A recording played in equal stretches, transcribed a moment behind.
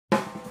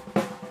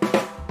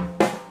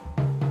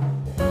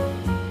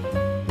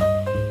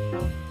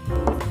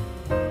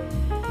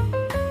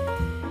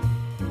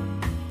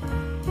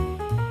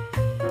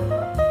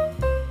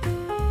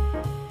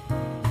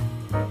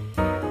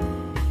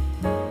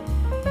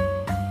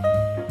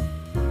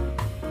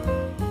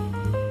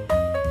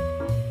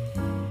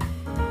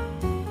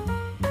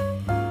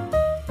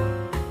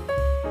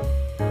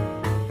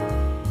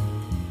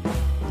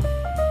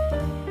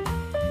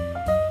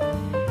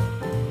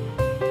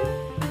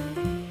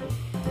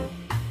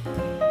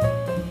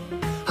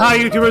Hi,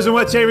 YouTubers and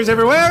wet shavers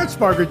everywhere. It's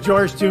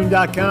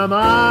SparkerGeorgeTune.com.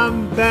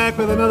 I'm back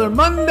with another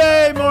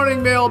Monday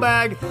morning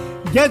mailbag.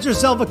 Get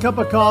yourself a cup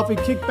of coffee,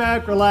 kick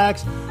back,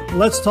 relax.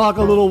 Let's talk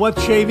a little wet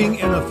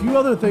shaving and a few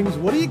other things.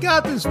 What do you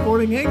got this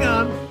morning? Hang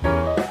on.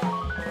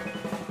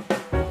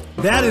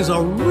 That is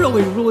a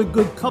really, really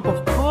good cup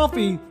of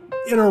coffee.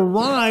 It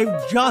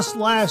arrived just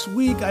last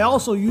week. I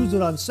also used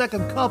it on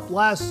second cup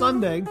last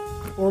Sunday,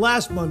 or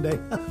last Monday.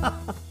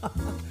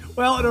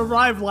 Well, it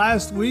arrived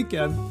last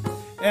weekend.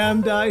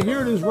 And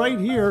here it is right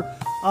here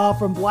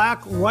from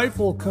Black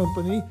Rifle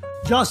Company,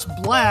 Just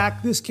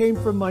Black. This came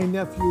from my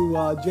nephew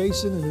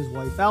Jason and his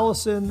wife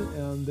Allison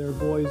and their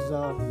boys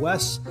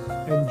Wes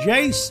and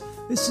Jace.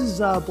 This is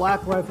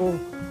Black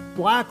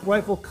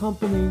Rifle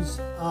Company's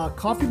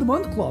Coffee of the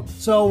Month Club.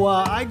 So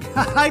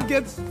I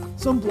get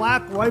some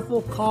Black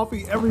Rifle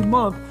coffee every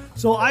month.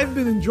 So I've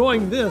been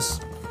enjoying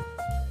this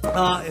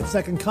at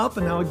Second Cup,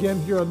 and now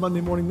again here on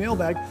Monday Morning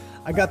Mailbag.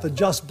 I got the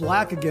Just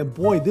Black again.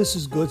 Boy, this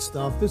is good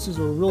stuff. This is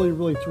a really,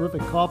 really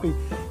terrific coffee.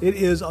 It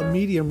is a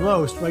medium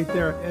roast right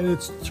there, and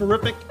it's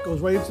terrific. It goes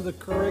right into the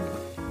Keurig,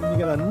 and you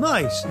get a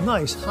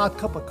nice hot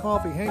cup of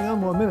coffee. Hang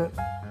on 1 minute.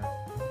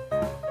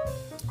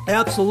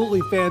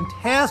 Absolutely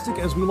fantastic,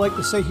 as we like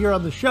to say here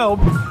on the show.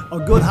 A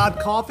good hot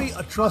coffee,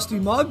 a trusty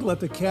mug. Let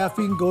the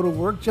caffeine go to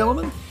work,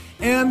 gentlemen.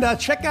 And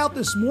check out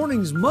this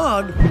morning's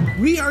mug.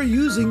 We are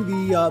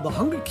using the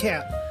Hungry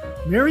Cat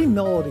Merry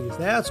Melodies.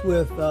 That's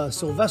with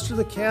Sylvester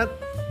the Cat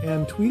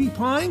and Tweety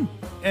Pine.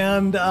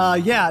 And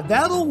yeah,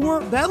 that'll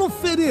work. That'll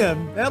fit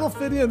in. That'll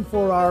fit in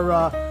for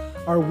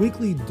our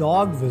weekly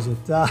dog visit.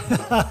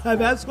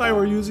 That's why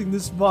we're using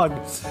this mug.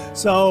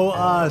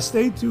 So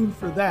stay tuned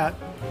for that.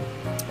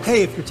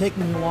 Hey, if you're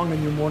taking me along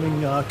on your morning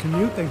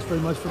commute, thanks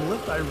very much for the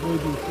lift. I really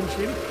do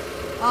appreciate it.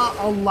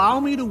 Allow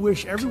me to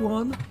wish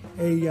everyone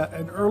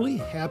an early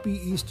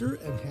happy Easter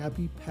and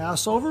happy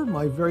Passover.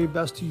 My very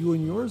best to you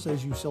and yours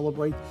as you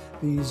celebrate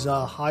these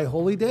high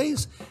holy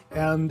days.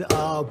 And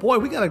boy,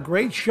 we got a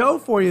great show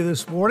for you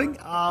this morning.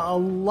 A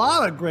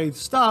lot of great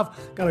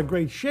stuff. Got a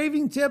great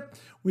shaving tip.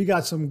 We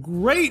got some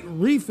great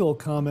refill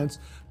comments.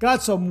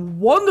 Got some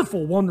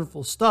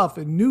wonderful stuff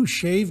in new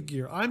shave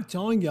gear. I'm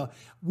telling you,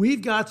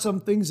 we've got some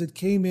things that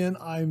came in.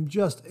 I'm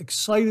just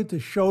excited to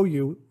show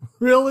you.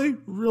 Really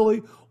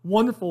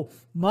wonderful.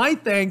 My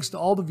thanks to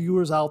all the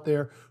viewers out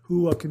there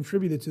who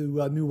contributed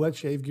to new wet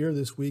shave gear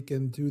this week,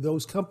 and to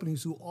those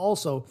companies who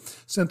also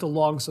sent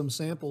along some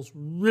samples.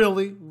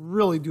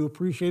 Really do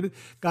appreciate it.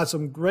 Got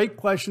some great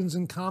questions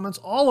and comments.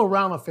 All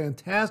around a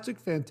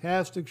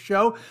fantastic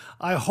show.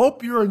 I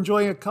hope you're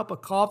enjoying a cup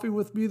of coffee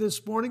with me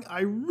this morning. I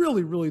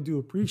really do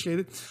appreciate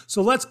it.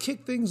 So let's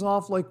kick things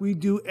off like we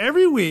do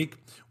every week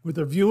with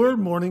a viewer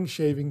morning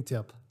shaving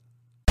tip.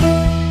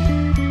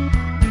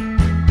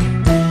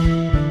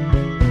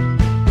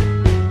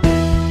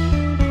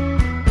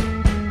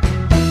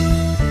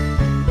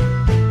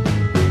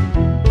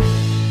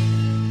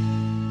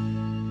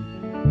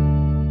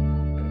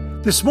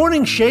 This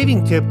morning's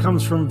shaving tip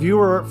comes from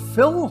viewer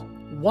Phil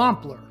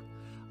Wampler,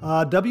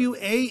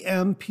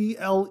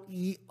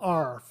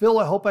 Wampler. Phil,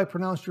 I hope I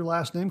pronounced your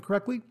last name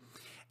correctly.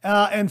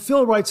 And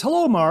Phil writes,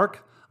 "Hello,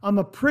 Mark. I'm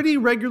a pretty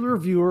regular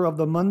viewer of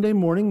the Monday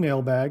morning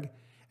mailbag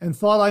and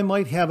thought I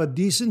might have a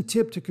decent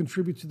tip to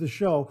contribute to the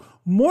show.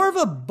 More of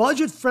a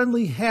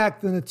budget-friendly hack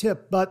than a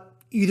tip, but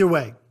either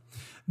way.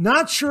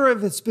 Not sure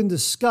if it's been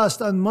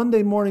discussed on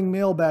Monday morning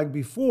mailbag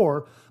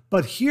before,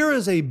 but here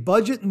is a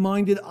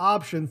budget-minded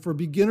option for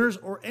beginners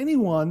or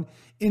anyone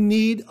in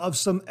need of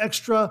some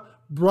extra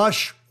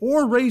brush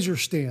or razor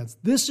stands."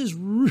 This is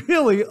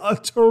really a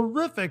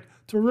terrific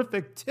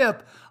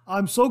tip.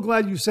 I'm so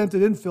glad you sent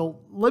it in, Phil.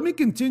 Let me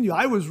continue.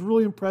 I was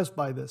really impressed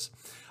by this.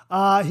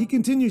 He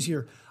continues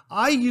here.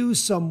 "I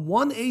used some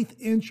 1/8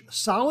 inch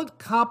solid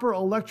copper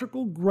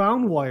electrical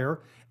ground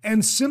wire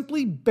and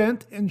simply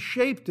bent and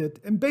shaped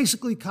it and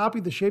basically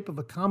copied the shape of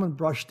a common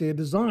brush stand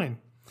design.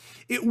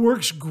 It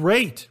works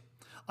great.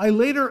 I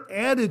later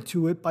added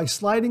to it by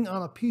sliding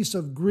on a piece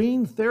of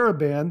green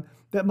TheraBand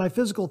that my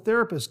physical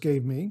therapist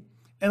gave me,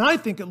 and I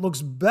think it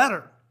looks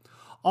better.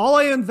 All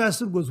I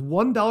invested was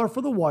 $1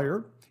 for the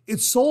wire.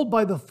 It's sold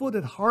by the foot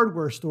at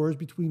hardware stores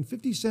between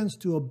 50 cents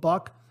to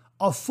 $1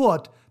 a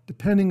foot,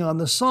 depending on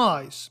the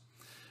size.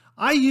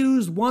 I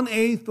used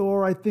 1/8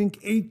 or I think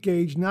 8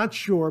 gauge, not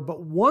sure,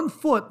 but 1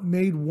 foot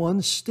made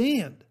 1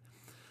 stand.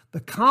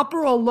 The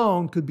copper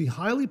alone could be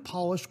highly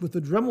polished with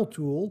a Dremel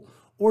tool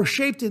or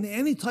shaped in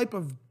any type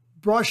of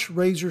brush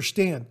razor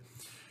stand.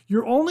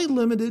 You're only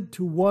limited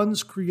to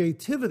one's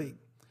creativity.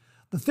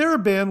 The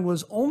TheraBand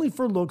was only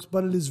for looks,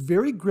 but it is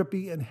very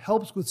grippy and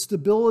helps with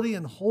stability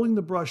and holding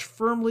the brush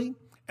firmly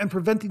and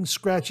preventing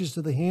scratches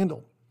to the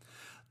handle.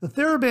 The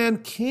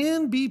TheraBand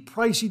can be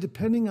pricey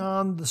depending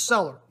on the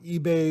seller,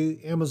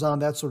 eBay, Amazon,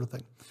 that sort of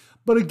thing.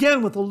 But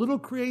again, with a little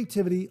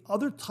creativity,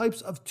 other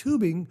types of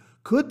tubing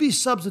could be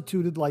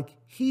substituted, like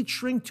heat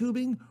shrink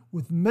tubing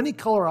with many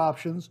color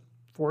options,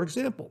 for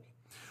example.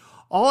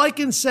 All I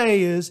can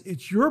say is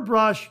it's your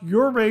brush,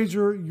 your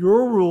razor,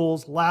 your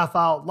rules, laugh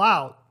out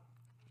loud.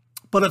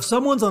 But if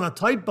someone's on a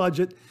tight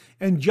budget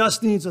and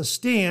just needs a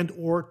stand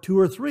or 2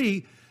 or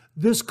 3,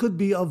 this could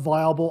be a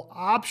viable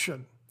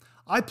option.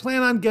 I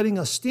plan on getting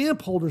a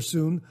stamp holder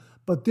soon,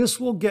 but this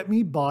will get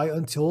me by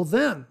until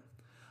then.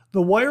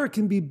 The wire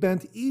can be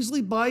bent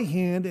easily by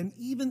hand and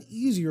even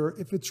easier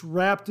if it's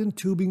wrapped in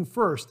tubing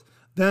first,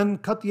 then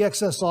cut the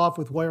excess off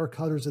with wire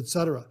cutters,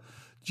 etc.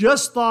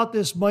 Just thought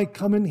this might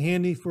come in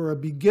handy for a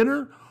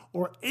beginner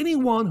or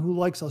anyone who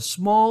likes a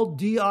small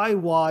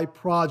DIY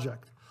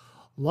project.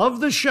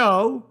 Love the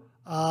show.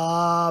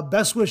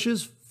 Best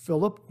wishes,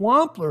 Philip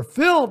Wampler.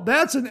 Phil,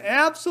 that's an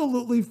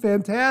absolutely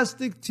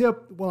fantastic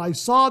tip. When I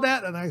saw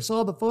that and I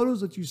saw the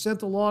photos that you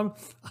sent along,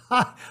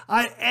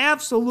 I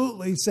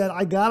absolutely said,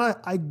 I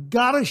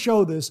gotta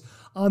show this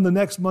on the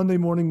next Monday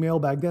morning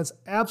mailbag. That's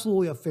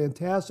absolutely a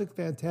fantastic,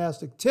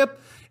 fantastic tip.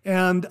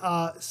 And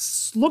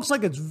looks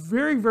like it's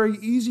very, very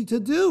easy to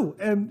do.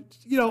 And,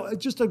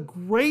 it's just a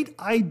great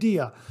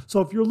idea.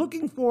 So if you're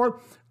looking for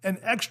an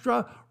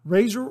extra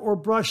razor or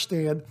brush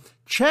stand,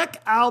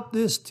 check out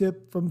this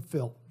tip from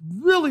Phil.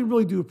 Really,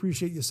 really do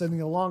appreciate you sending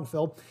it along,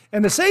 Phil.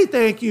 And to say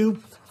thank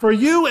you, for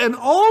you and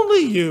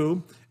only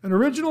you, an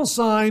original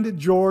signed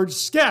George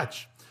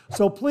sketch.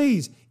 So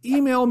please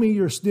email me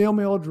your snail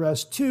mail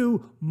address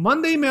to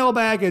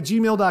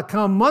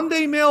mondaymailbag@gmail.com,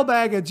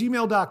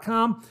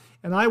 mondaymailbag@gmail.com,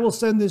 and I will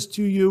send this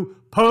to you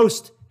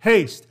post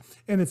haste.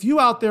 And if you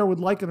out there would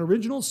like an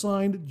original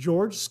signed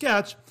George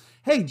sketch,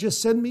 hey,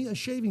 just send me a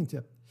shaving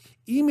tip.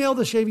 Email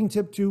the shaving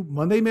tip to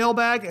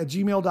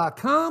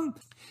mondaymailbag@gmail.com.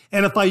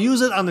 And if I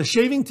use it on the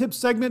shaving tip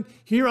segment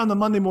here on the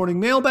Monday Morning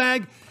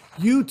Mailbag,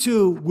 you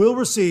too will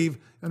receive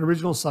an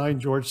original signed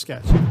George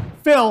sketch.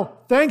 Phil,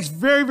 thanks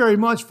very, very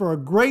much for a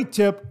great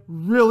tip.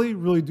 Really,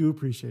 really do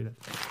appreciate it.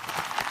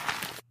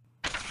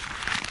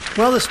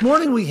 Well, this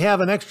morning we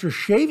have an extra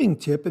shaving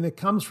tip, and it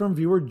comes from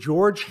viewer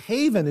George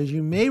Haven. As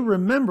you may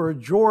remember,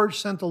 George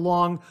sent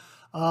along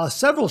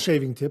several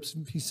shaving tips.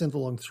 He sent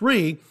along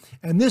 3,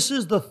 and this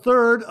is the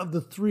third of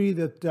the 3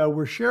 that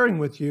we're sharing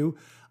with you.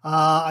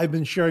 I've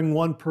been sharing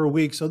 1 per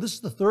week, so this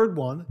is the third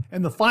one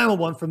and the final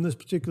one from this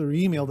particular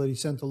email that he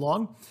sent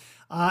along.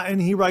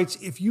 And he writes,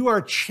 if you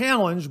are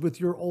challenged with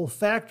your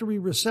olfactory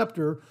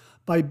receptor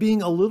by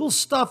being a little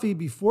stuffy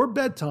before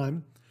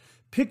bedtime,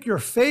 pick your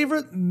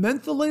favorite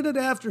mentholated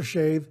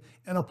aftershave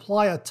and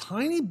apply a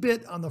tiny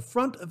bit on the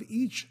front of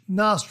each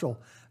nostril,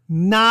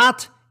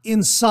 not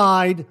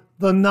inside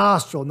the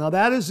nostril. Now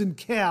that is in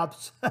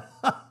caps,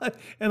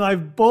 and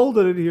I've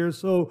bolded it here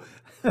so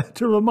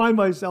to remind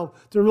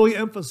myself to really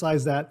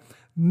emphasize that.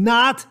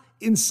 Not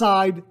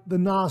inside the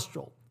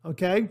nostril,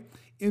 okay?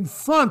 In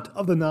front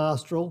of the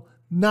nostril,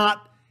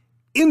 not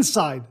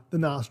inside the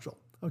nostril,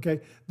 okay?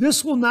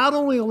 This will not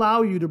only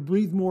allow you to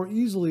breathe more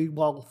easily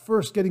while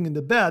first getting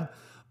into bed,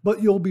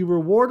 but you'll be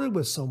rewarded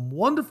with some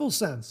wonderful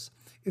scents.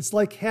 It's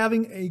like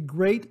having a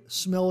great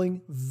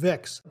smelling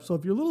Vicks. So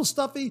if you're a little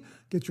stuffy,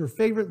 get your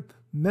favorite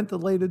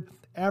mentholated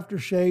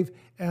aftershave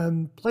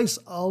and place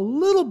a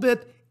little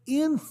bit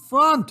in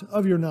front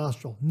of your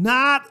nostril,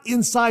 not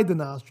inside the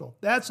nostril.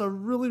 That's a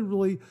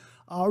really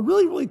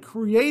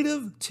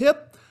creative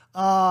tip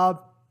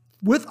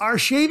with our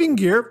shaving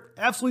gear.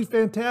 Absolutely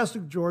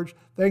fantastic, George.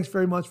 Thanks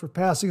very much for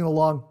passing it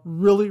along.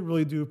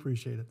 Really do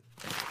appreciate it.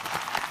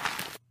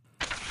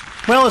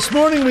 Well, this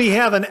morning we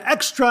have an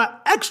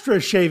extra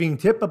shaving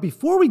tip, but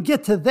before we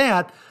get to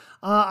that,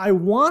 I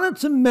wanted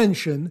to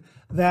mention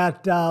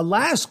that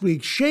last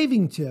week's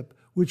shaving tip,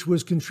 which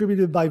was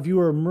contributed by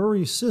viewer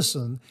Murray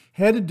Sisson,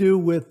 had to do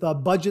with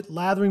budget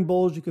lathering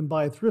bowls you can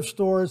buy at thrift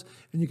stores,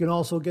 and you can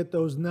also get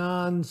those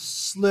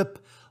non-slip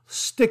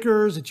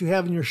stickers that you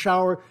have in your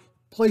shower.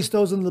 Place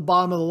those in the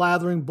bottom of the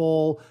lathering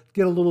bowl,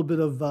 get a little bit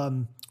of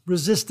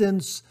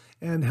resistance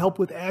and help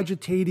with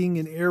agitating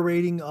and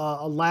aerating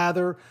a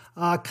lather.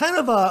 Kind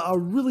of a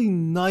really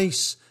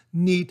nice,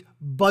 neat,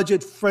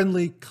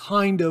 budget-friendly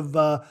kind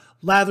of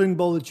lathering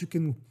bowl that you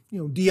can,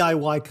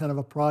 DIY kind of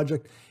a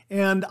project.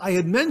 And I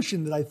had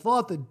mentioned that I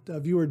thought that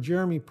viewer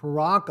Jeremy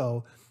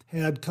Paracco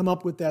had come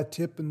up with that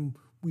tip, and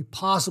we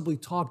possibly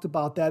talked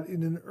about that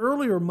in an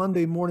earlier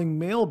Monday morning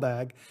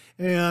mailbag.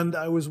 And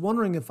I was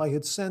wondering if I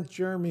had sent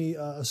Jeremy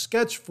a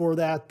sketch for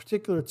that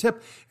particular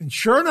tip. And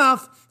sure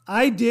enough,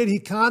 I did. He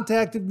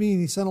contacted me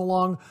and he sent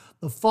along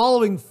the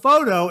following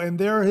photo. And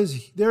there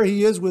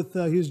he is with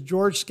his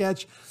George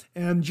sketch.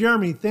 And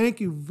Jeremy,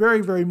 thank you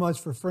very, very much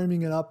for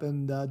framing it up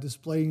and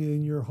displaying it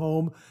in your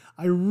home.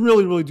 I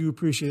really do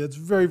appreciate it. It's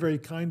very, very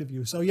kind of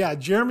you. So yeah,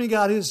 Jeremy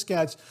got his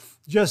sketch.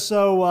 Just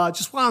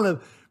wanted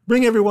to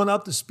bring everyone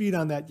up to speed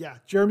on that. Yeah,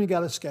 Jeremy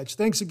got a sketch.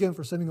 Thanks again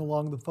for sending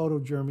along the photo,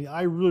 Jeremy.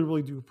 I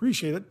really do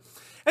appreciate it.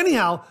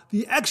 Anyhow,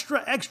 the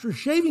extra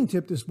shaving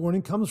tip this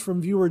morning comes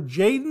from viewer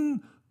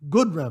Jaden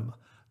Goodrem.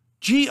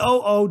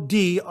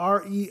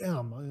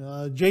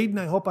 Goodrem. Jaden,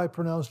 I hope I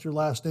pronounced your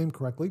last name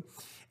correctly.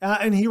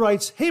 And he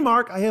writes, hey,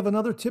 Mark, I have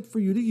another tip for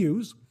you to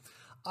use.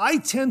 I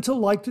tend to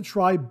like to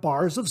try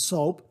bars of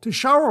soap to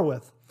shower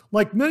with.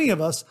 Like many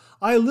of us,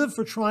 I live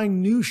for trying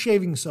new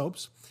shaving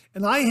soaps,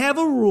 and I have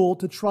a rule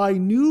to try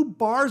new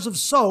bars of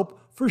soap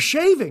for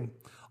shaving.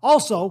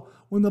 Also,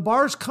 when the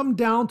bars come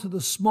down to the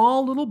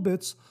small little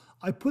bits,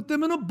 I put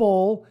them in a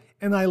bowl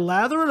and I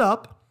lather it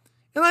up,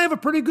 and I have a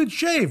pretty good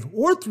shave,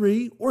 or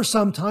 3, or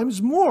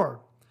sometimes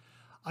more.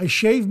 I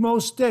shave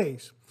most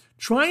days.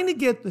 Trying to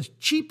get the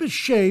cheapest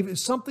shave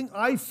is something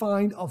I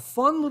find a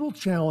fun little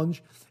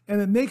challenge, and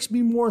it makes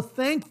me more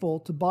thankful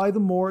to buy the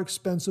more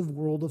expensive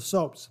world of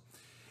soaps.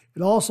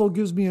 It also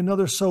gives me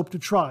another soap to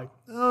try,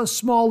 a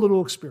small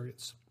little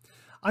experience.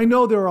 I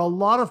know there are a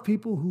lot of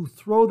people who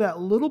throw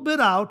that little bit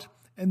out,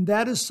 and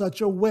that is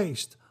such a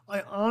waste.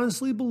 I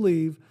honestly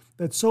believe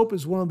that soap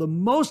is one of the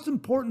most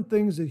important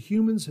things that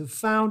humans have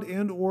found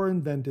and or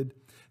invented.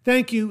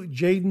 Thank you,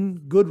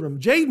 Jaden Goodrum.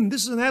 Jaden,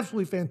 this is an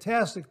absolutely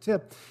fantastic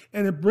tip,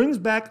 and it brings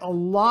back a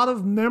lot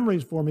of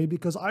memories for me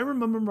because I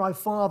remember my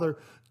father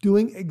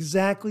doing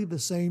exactly the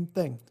same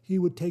thing. He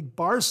would take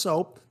bar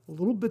soap,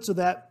 little bits of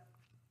that,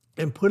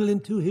 and put it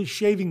into his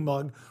shaving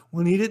mug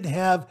when he didn't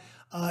have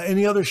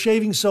any other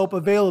shaving soap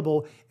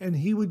available, and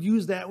he would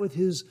use that with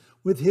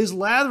his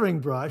lathering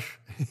brush,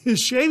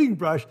 his shaving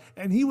brush,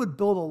 and he would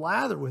build a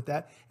lather with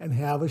that and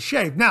have a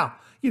shave. Now,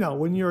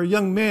 when you're a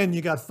young man,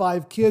 you got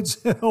 5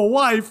 kids and a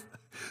wife,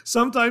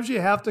 sometimes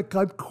you have to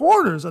cut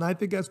corners, and I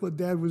think that's what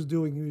Dad was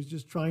doing. He was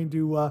just trying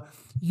to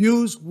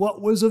use what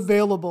was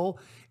available,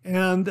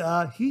 and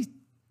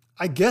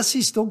I guess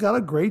he still got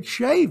a great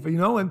shave,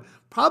 and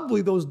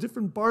probably those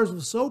different bars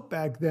of soap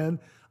back then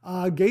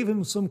gave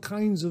him some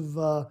kinds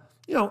of,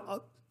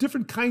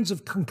 different kinds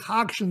of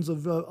concoctions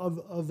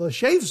of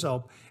shave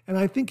soap. And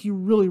I think he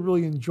really,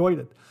 really enjoyed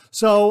it.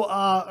 So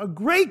a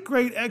great,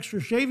 great extra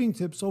shaving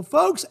tip. So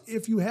folks,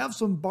 if you have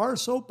some bar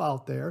soap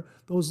out there,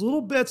 those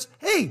little bits,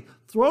 hey,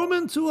 throw them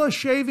into a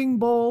shaving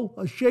bowl,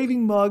 a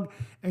shaving mug,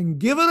 and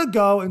give it a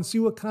go and see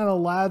what kind of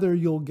lather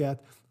you'll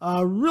get.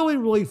 Really,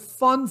 really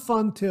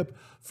fun tip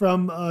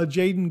from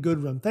Jaden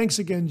Goodrum. Thanks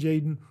again,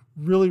 Jaden.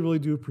 Really, really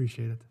do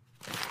appreciate it.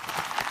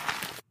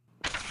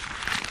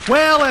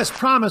 Well, as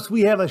promised,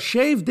 we have a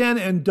shave den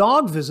and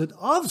dog visit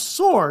of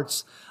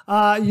sorts.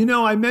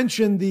 I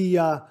mentioned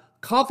the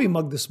coffee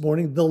mug this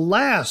morning, the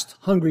last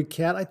Hungry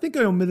Cat. I think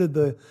I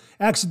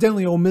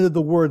accidentally omitted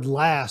the word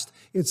last.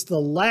 It's the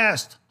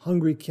last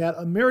Hungry Cat,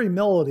 a merry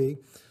melody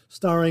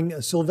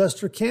starring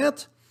Sylvester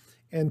Cat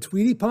and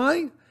Tweety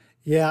Pie.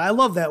 Yeah, I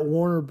love that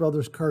Warner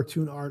Brothers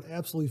cartoon art.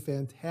 Absolutely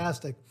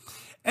fantastic.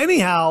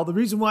 Anyhow, the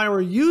reason why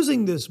we're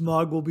using this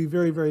mug will be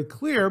very, very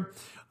clear.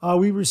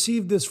 We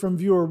received this from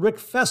viewer Rick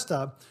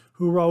Festa,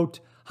 who wrote,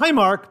 "Hi,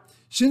 Mark.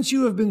 Since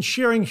you have been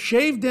sharing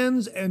shave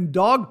dens and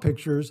dog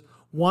pictures,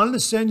 wanted to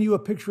send you a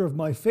picture of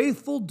my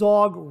faithful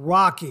dog,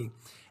 Rocky.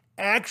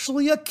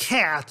 Actually a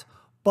cat,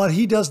 but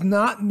he does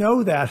not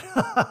know that."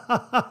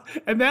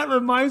 And that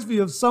reminds me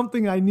of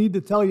something I need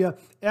to tell you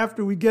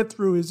after we get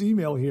through his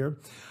email here.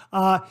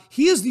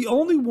 He is the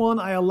only one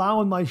I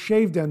allow in my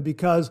shave den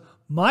because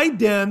my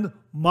den,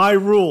 my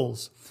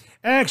rules.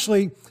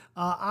 Actually,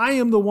 I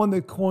am the one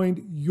that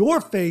coined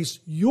your face,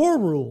 your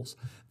rules.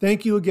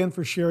 Thank you again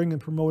for sharing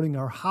and promoting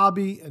our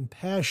hobby and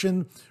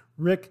passion,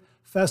 Rick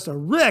Festa.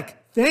 Rick,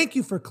 thank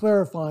you for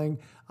clarifying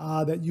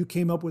that you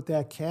came up with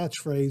that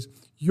catchphrase,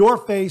 your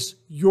face,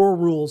 your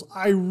rules.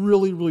 I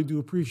really, really do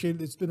appreciate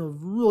it. It's been a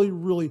really,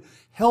 really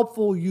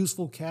helpful,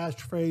 useful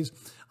catchphrase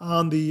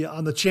on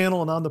the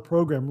channel and on the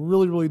program.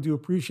 Really, really do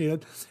appreciate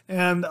it.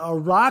 And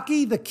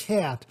Rocky the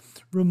cat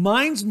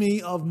reminds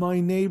me of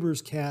my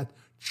neighbor's cat,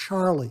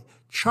 Charlie.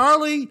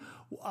 Charlie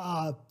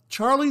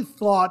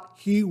thought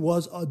he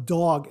was a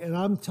dog. And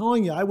I'm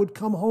telling you, I would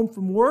come home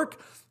from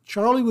work,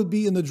 Charlie would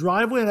be in the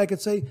driveway, and I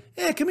could say,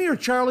 "Hey, come here,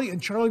 Charlie."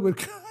 And Charlie would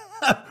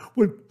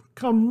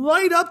come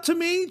right up to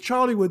me.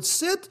 Charlie would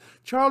sit.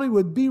 Charlie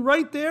would be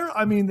right there.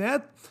 I mean,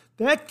 that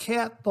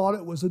cat thought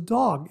it was a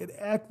dog. It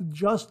acted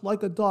just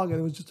like a dog, and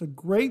it was just a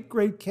great,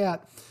 great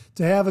cat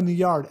to have in the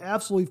yard.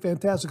 Absolutely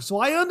fantastic. So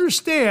I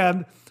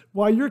understand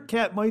why your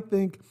cat might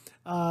think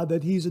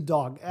that he's a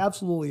dog.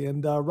 Absolutely.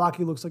 And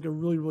Rocky looks like a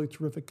really, really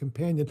terrific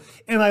companion.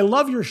 And I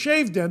love your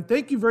shave den.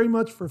 Thank you very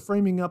much for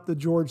framing up the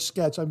George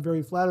sketch. I'm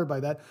very flattered by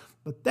that.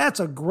 But that's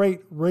a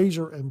great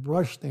razor and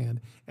brush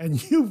stand.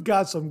 And you've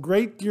got some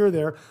great gear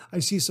there. I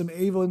see some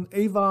Avon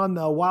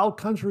Wild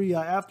Country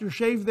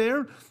aftershave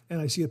there.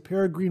 And I see a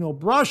Peregrino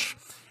brush.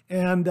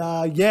 And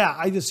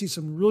I just see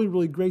some really,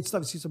 really great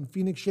stuff. I see some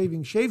Phoenix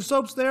Shaving shave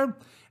soaps there.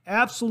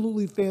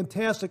 Absolutely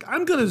fantastic.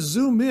 I'm going to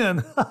zoom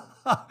in.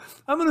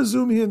 I'm going to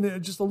zoom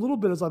in just a little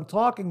bit as I'm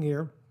talking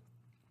here.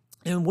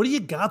 And what do you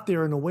got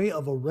there in the way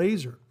of a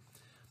razor?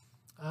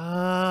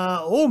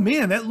 Oh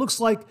man, that looks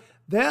like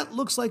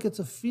it's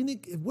a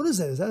Phoenix. What is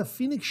that? Is that a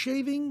Phoenix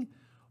Shaving?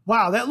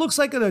 Wow, that looks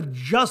like an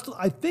adjustable.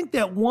 I think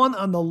that one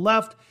on the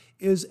left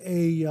is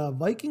a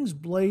Vikings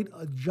Blade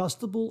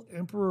adjustable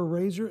Emperor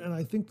razor, and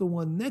I think the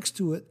one next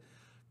to it,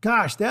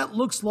 gosh, that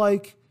looks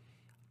like,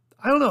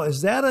 I don't know,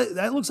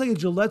 that looks like a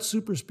Gillette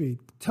Super Speed.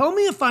 Tell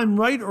me if I'm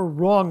right or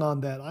wrong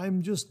on that.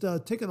 I'm just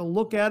taking a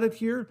look at it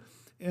here,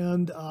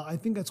 and I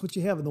think that's what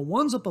you have. And the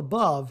ones up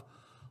above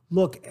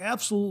look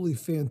absolutely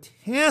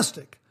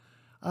fantastic.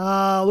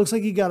 Looks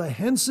like you got a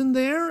Henson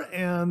there,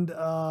 and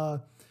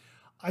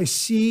I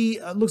see,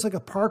 it looks like a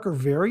Parker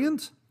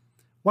variant.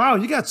 Wow,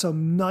 you got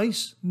some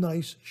nice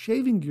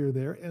shaving gear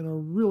there and a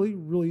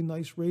really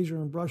nice razor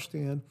and brush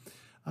stand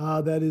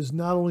that is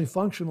not only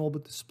functional,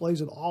 but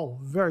displays it all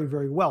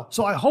very well.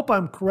 So I hope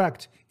I'm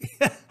correct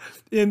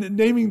in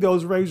naming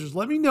those razors.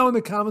 Let me know in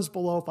the comments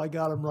below if I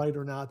got them right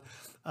or not.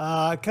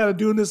 Kind of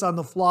doing this on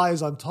the fly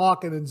as I'm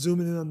talking and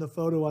zooming in on the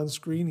photo on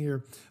screen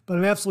here. But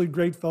an absolutely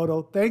great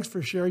photo. Thanks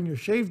for sharing your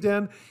shave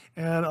den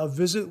and a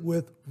visit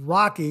with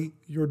Rocky,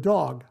 your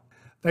dog.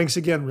 Thanks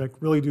again, Rick.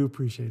 Really do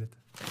appreciate it.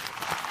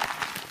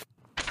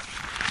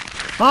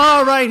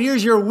 All right,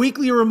 here's your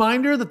weekly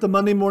reminder that the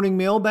Monday Morning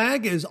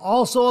Mailbag is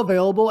also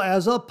available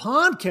as a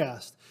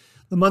podcast.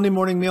 The Monday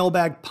Morning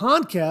Mailbag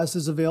podcast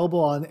is available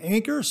on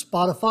Anchor,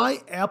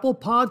 Spotify, Apple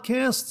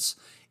Podcasts,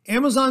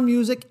 Amazon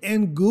Music,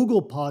 and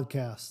Google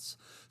Podcasts.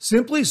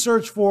 Simply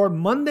search for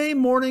Monday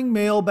Morning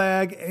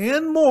Mailbag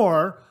and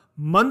more,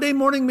 Monday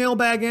Morning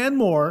Mailbag and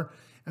more,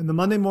 and the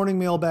Monday Morning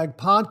Mailbag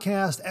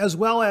podcast, as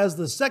well as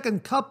the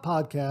Second Cup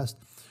podcast,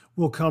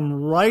 will come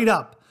right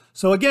up.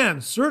 So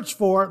again, search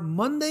for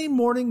Monday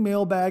Morning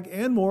Mailbag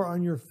and more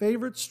on your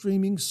favorite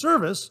streaming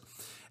service,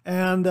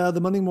 and the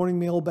Monday Morning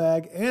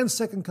Mailbag and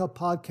Second Cup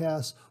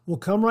podcasts will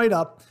come right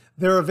up.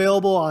 They're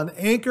available on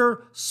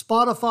Anchor,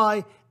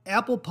 Spotify,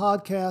 Apple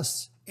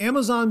Podcasts,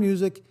 Amazon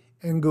Music,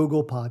 and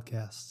Google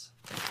Podcasts.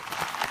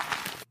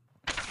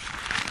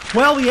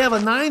 Well, we have a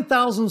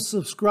 9,000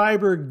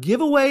 subscriber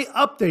giveaway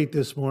update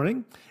this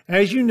morning.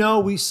 As you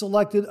know, we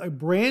selected a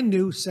brand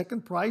new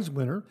second prize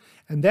winner,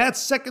 and that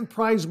second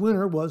prize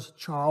winner was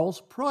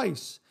Charles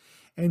Price.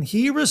 And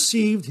he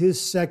received his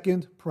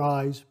second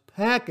prize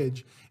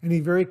package, and he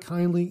very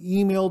kindly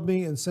emailed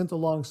me and sent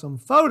along some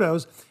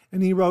photos,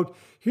 and he wrote,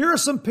 "Here are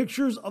some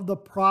pictures of the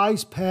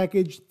prize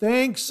package.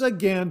 Thanks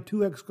again,"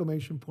 2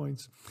 exclamation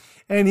points.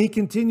 And he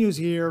continues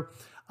here,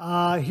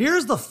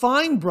 "Here's the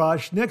fine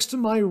brush next to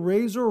my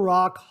Razor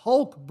Rock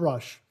Hulk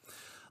brush.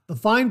 The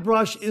fine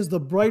brush is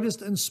the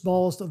brightest and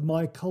smallest of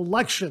my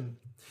collection.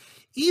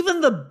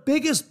 Even the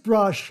biggest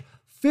brush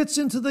fits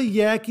into the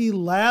Yaki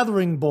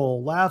lathering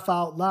bowl." Laugh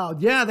out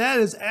loud. Yeah, that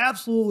is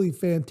absolutely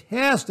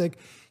fantastic.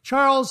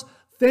 Charles,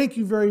 thank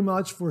you very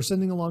much for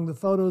sending along the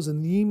photos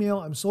and the email.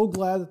 I'm so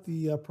glad that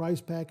the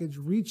prize package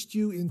reached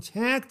you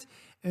intact.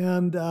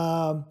 And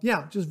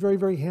yeah, just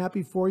very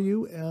happy for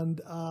you.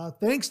 And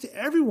thanks to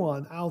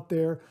everyone out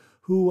there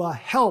who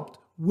helped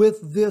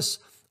with this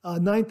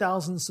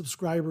 9,000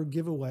 subscriber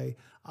giveaway,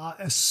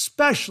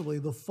 especially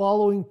the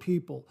following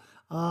people.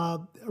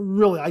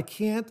 Really, I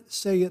can't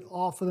say it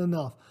often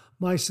enough.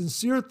 My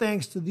sincere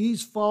thanks to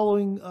these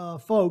following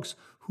folks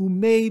who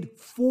made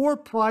 4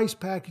 prize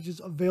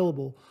packages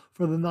available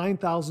for the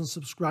 9,000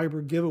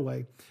 subscriber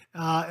giveaway.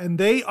 And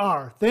they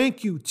are,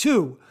 thank you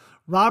to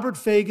Robert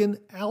Fagan,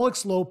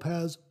 Alex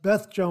Lopez,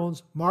 Beth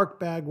Jones, Mark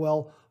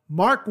Bagwell,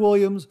 Mark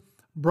Williams,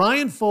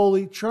 Brian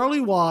Foley,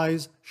 Charlie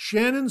Wise,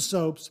 Shannon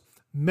Soaps,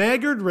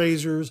 Maggard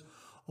Razors,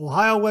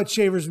 Ohio Wet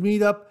Shavers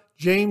Meetup,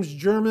 James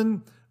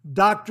German,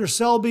 Dr.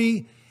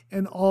 Selby,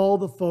 and all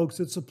the folks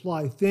at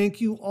Supply.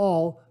 Thank you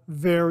all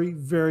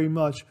very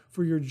much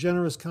for your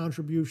generous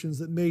contributions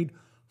that made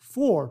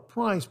 4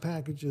 prize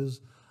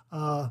packages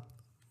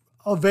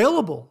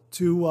available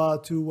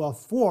to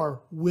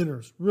 4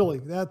 winners. Really,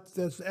 that's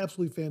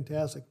absolutely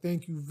fantastic.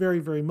 Thank you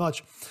very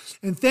much.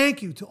 And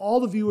thank you to all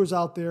the viewers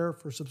out there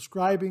for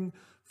subscribing,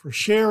 for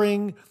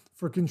sharing,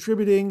 for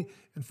contributing,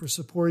 and for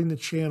supporting the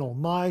channel.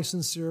 My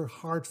sincere,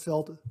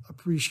 heartfelt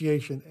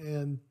appreciation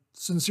and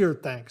sincere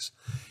thanks.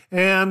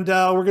 And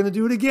we're going to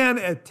do it again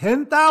at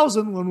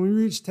 10,000. When we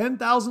reach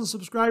 10,000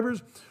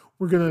 subscribers,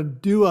 we're going to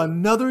do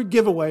another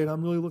giveaway, and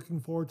I'm really looking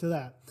forward to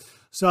that.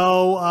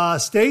 So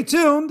stay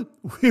tuned.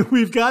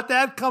 We've got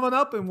that coming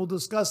up, and we'll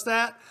discuss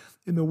that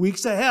in the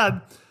weeks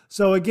ahead.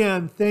 So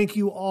again, thank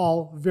you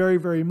all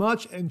very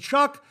much. And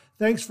Chuck,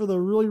 thanks for the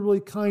really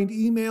kind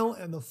email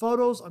and the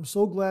photos. I'm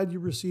so glad you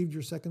received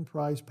your second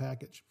prize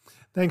package.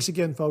 Thanks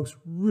again, folks.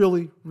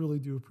 Really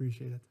do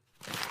appreciate it.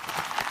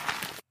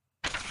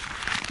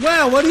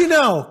 Well, what do you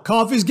know?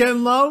 Coffee's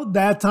getting low.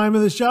 That time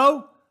of the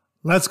show.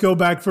 Let's go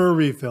back for a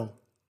refill.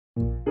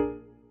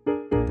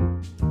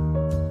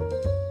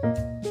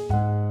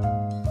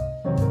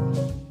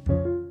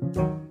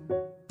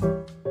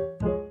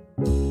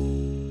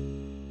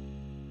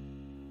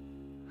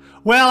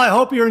 Well, I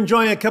hope you're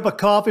enjoying a cup of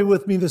coffee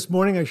with me this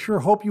morning. I sure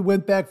hope you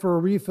went back for a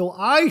refill.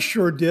 I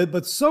sure did,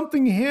 but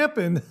something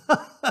happened.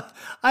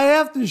 I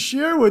have to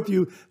share with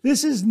you.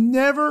 This has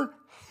never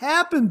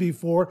happened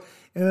before,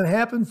 and it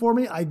happened for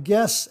me. I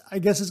guess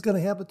it's going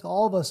to happen to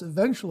all of us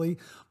eventually.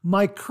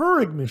 My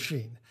Keurig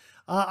machine.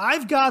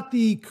 I've got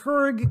the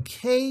Keurig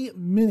K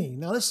Mini.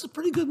 Now, this is a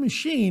pretty good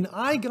machine.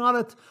 I got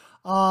it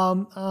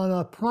on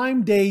a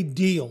Prime Day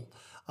deal.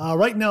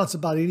 Right now, it's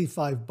about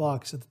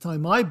 $85. At the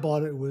time I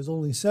bought it, it was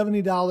only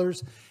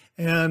 $70.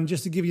 And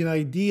just to give you an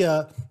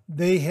idea,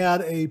 they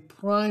had a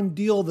Prime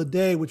deal of the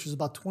day, which was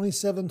about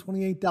 $27,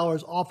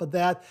 $28 off of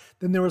that.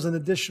 Then there was an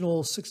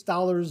additional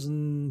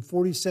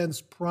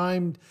 $6.40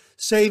 Prime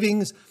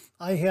savings.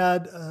 I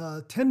had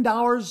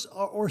 $10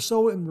 or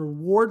so in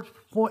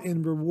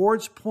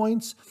rewards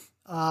points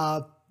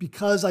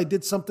because I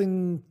did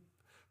something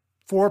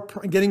for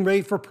getting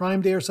ready for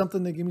Prime Day or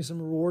something. They gave me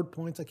some reward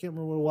points. I can't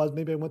remember what it was.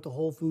 Maybe I went to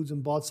Whole Foods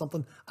and bought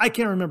something. I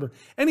can't remember.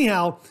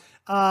 Anyhow,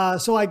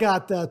 so I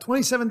got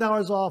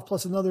 $27 off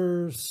plus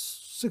another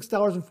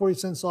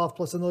 $6.40 off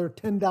plus another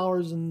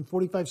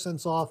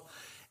 $10.45 off,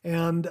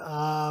 and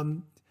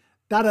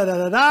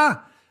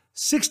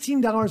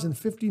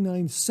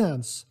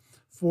 $16.59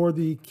 for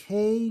the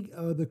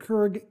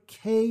Keurig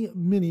K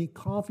Mini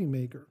coffee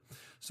maker.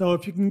 So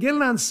if you can get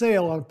it on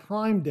sale on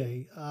Prime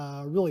Day,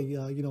 really,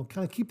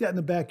 kind of keep that in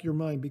the back of your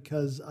mind,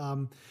 because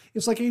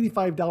it's like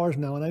 $85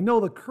 now. And I know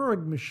the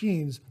Keurig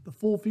machines, the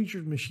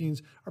full-featured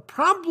machines, are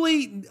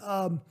probably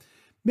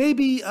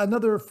maybe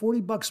another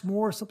 $40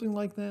 more, something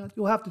like that.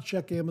 You'll have to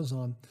check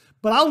Amazon.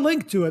 But I'll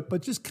link to it,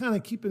 but just kind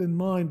of keep it in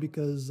mind,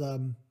 because I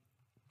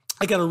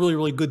got a really,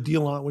 really good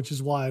deal on it, which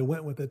is why I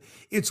went with it.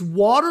 It's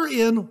water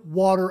in,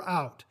 water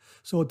out.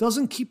 So it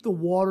doesn't keep the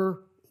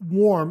water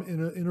warm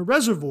in a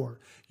reservoir.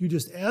 You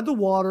just add the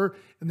water,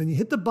 and then you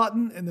hit the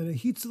button, and then it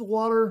heats the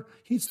water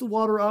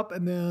up,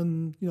 and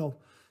then,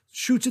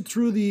 shoots it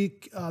through the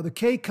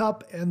K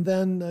cup, and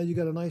then you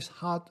got a nice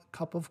hot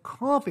cup of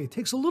coffee. It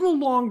takes a little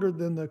longer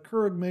than the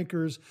Keurig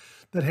makers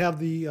that have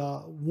the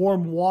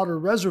warm water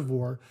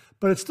reservoir,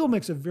 but it still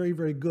makes a very,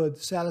 very good,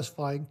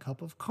 satisfying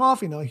cup of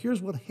coffee. Now,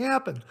 here's what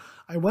happened.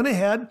 I went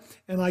ahead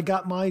and I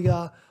got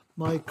my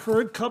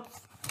Keurig cup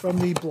from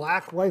the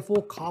Black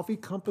Rifle Coffee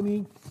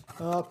Company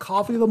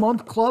Coffee of the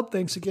Month Club.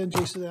 Thanks again,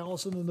 Jason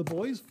Allison and the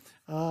boys,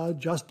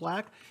 Just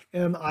Black.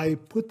 And I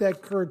put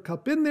that Keurig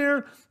cup in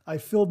there. I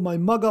filled my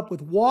mug up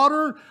with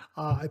water.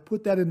 I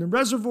put that in the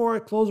reservoir. I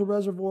closed the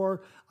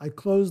reservoir. I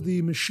closed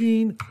the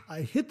machine.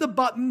 I hit the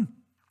button,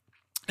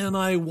 and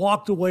I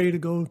walked away to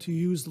go to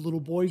use the little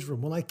boys'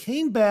 room. When I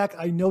came back,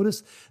 I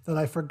noticed that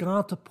I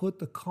forgot to put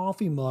the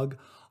coffee mug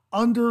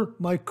under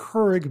my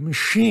Keurig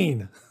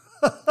machine.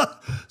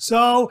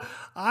 So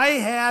I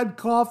had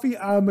coffee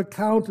on the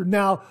counter.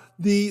 Now,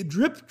 the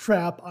drip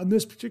trap on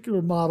this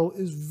particular model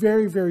is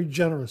very, very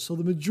generous. So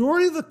the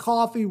majority of the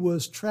coffee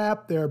was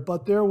trapped there,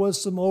 but there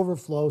was some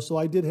overflow. So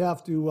I did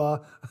have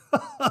to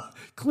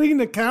clean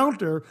the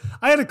counter.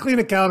 I had to clean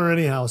the counter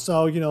anyhow.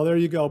 So, there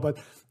you go. But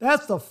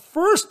that's the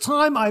first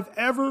time I've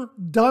ever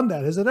done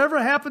that. Has it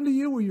ever happened to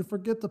you where you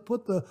forget to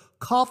put the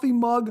coffee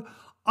mug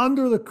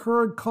under the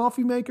Keurig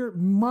coffee maker?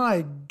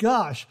 My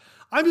gosh.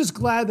 I'm just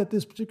glad that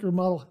this particular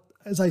model,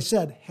 as I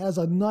said, has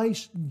a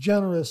nice,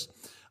 generous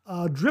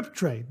drip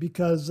tray,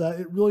 because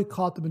it really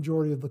caught the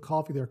majority of the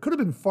coffee there. Could have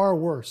been far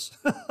worse,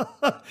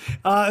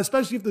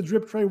 especially if the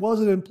drip tray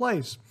wasn't in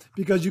place,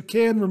 because you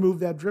can remove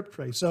that drip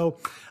tray. So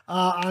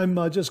I'm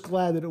just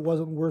glad that it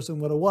wasn't worse than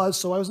what it was.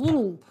 So I was a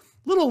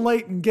little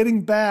late in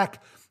getting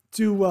back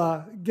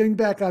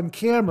on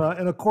camera,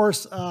 and of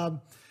course, I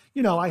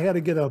had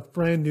to get a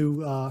brand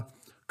new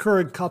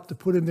Keurig cup to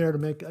put in there to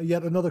make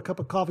yet another cup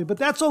of coffee. But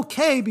that's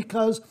okay,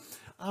 because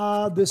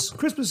this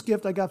Christmas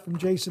gift I got from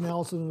Jason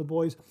Allison and the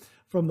boys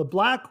from the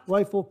Black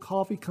Rifle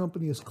Coffee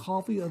Company is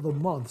Coffee of the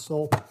Month.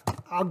 So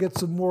I'll get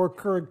some more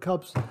Keurig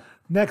cups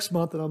next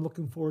month, and I'm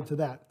looking forward to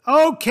that.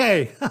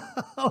 Okay,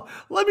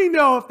 let me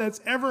know if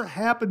that's ever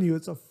happened to you.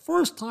 It's the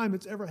first time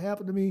it's ever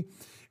happened to me,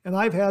 and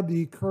I've had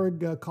the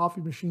Keurig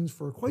coffee machines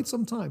for quite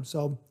some time.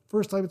 So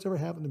first time it's ever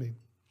happened to me.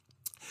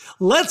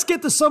 Let's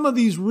get to some of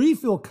these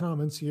refill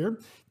comments here.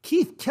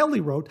 Keith Kelly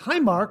wrote, "Hi,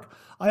 Mark.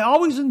 I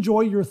always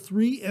enjoy your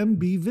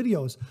 3MB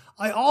videos.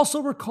 I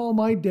also recall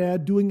my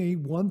dad doing a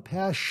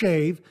one-pass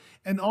shave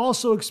and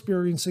also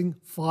experiencing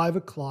 5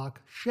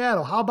 o'clock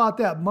shadow." How about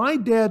that? My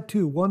dad,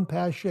 too,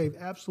 one-pass shave.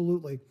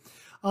 Absolutely.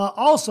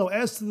 Also,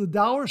 as to the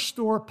dollar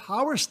store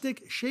Power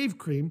Stick Shave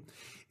Cream,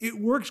 it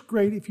works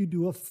great if you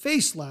do a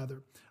face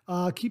lather.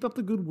 Keep up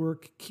the good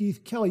work,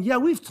 Keith Kelly. Yeah,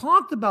 we've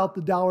talked about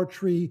the Dollar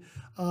Tree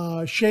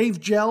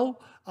shave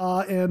gel,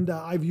 and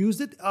I've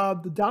used it.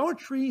 The Dollar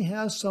Tree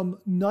has some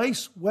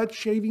nice wet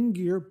shaving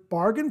gear,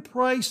 bargain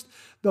priced.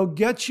 They'll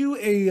get you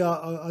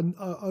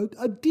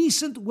a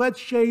decent wet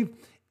shave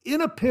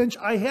in a pinch.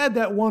 I had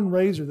that one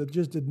razor that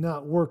just did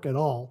not work at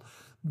all.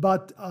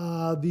 But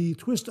the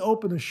Twist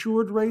Open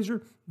Assured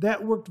razor,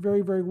 that worked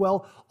very, very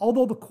well.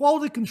 Although the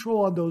quality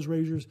control on those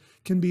razors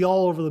can be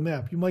all over the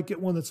map. You might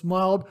get one that's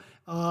mild,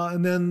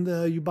 and then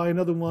you buy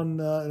another one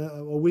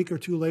a week or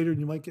two later, and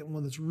you might get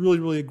one that's really,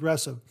 really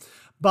aggressive.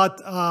 But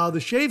the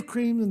shave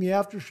cream and the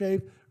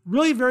aftershave,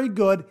 really very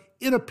good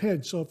in a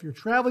pinch. So if you're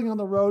traveling on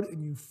the road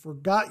and you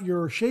forgot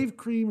your shave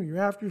cream or your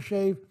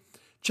aftershave,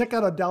 check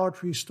out a Dollar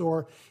Tree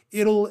store.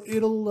 It'll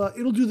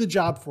do the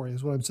job for you,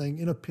 is what I'm saying,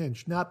 in a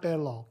pinch. Not bad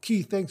at all.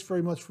 Keith, thanks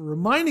very much for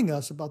reminding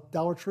us about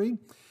Dollar Tree,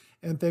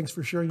 and thanks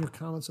for sharing your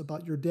comments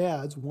about your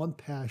dad's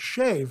one-pass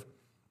shave.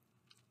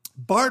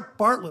 Bart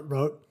Bartlett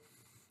wrote,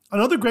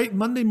 "Another great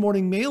Monday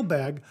morning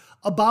mailbag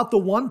about the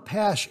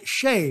one-pass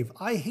shave.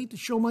 I hate to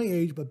show my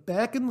age, but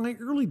back in my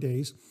early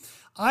days,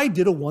 I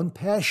did a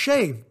one-pass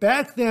shave.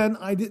 Back then,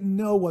 I didn't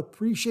know what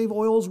pre-shave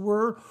oils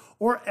were,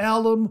 or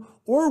alum,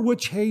 or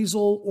witch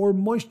hazel, or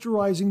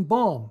moisturizing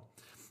balm.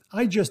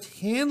 I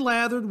just hand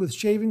lathered with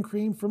shaving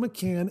cream from a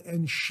can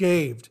and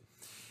shaved.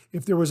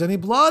 If there was any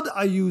blood,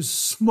 I used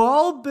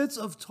small bits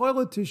of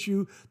toilet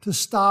tissue to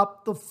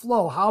stop the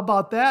flow. How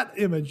about that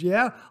image?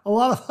 Yeah, a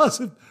lot of us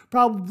have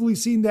probably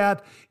seen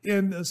that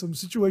in some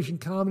situation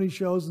comedy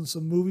shows and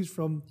some movies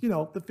from, the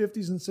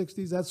 50s and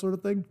 60s, that sort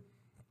of thing.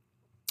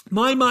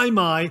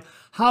 My,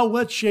 how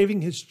wet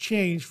shaving has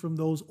changed from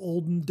those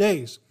olden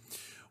days.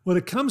 When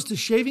it comes to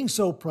shaving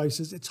soap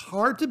prices, it's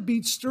hard to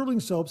beat Sterling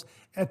soaps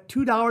at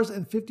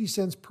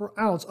 $2.50 per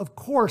ounce. Of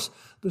course,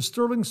 the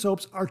Sterling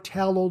soaps are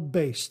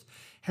tallow-based.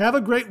 Have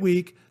a great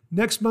week.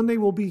 Next Monday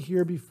we'll be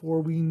here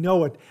before we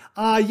know it.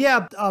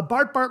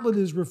 Bart Bartlett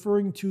is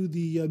referring to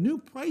the new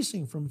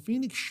pricing from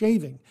Phoenix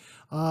Shaving.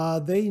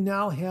 They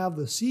now have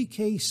the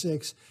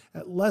CK6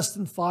 at less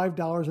than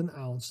 $5 an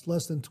ounce,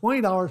 less than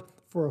 $20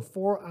 for a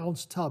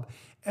 4-ounce tub.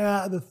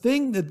 And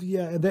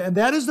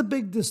that is the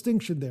big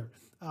distinction there.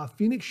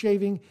 Phoenix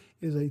Shaving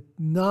is a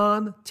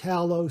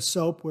non-tallow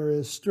soap,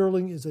 whereas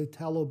Sterling is a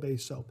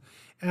tallow-based soap.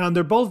 And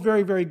they're both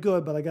very, very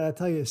good, but I got to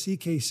tell you,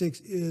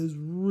 CK6 is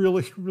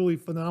really, really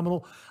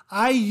phenomenal.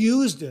 I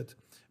used it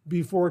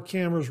before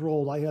cameras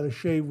rolled. I had a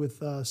shave with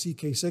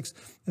CK6.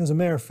 As a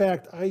matter of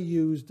fact, I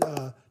used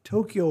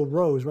Tokyo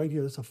Rose right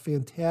here. That's a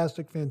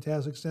fantastic,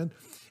 fantastic scent.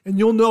 And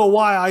you'll know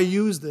why I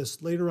use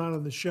this later on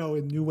in the show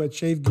in New Wet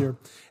Shave Gear.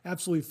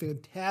 Absolutely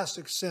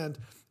fantastic scent.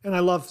 And I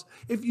love,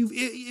 if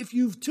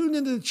you've tuned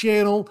into the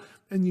channel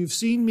and you've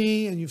seen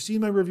me and you've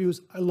seen my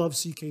reviews, I love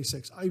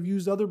CK6. I've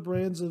used other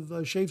brands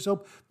of shave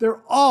soap.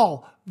 They're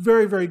all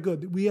very, very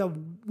good. We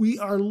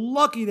are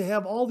lucky to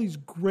have all these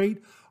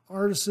great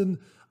artisan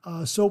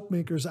soap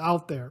makers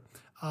out there.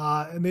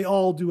 And they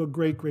all do a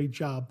great, great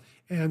job.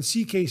 And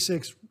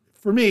CK6,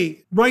 for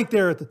me, right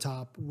there at the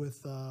top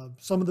with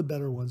some of the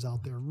better ones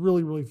out there.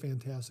 Really, really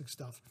fantastic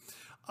stuff.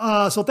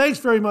 So thanks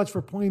very much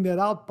for pointing that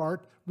out,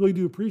 Bart. Really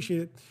do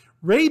appreciate it.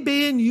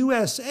 Ray-Ban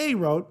USA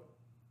wrote,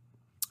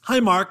 "Hi,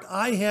 Mark.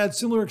 I had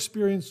similar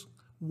experience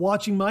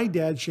watching my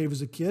dad shave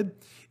as a kid.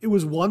 It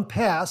was one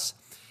pass,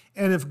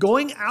 and if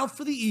going out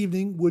for the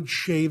evening, would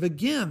shave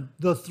again.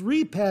 The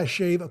 3-pass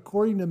shave,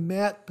 according to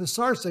Matt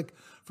Pisarcik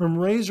from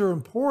Razor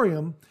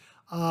Emporium,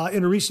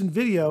 in a recent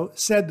video,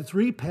 said the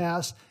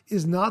 3-pass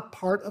is not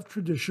part of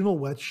traditional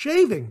wet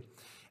shaving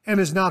and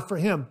is not for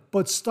him,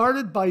 but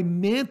started by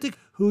Mantic,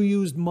 who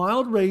used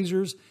mild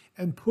razors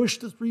and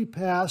pushed the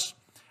 3-pass,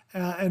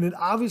 and it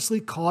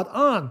obviously caught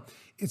on.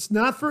 It's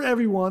not for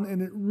everyone,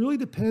 and it really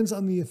depends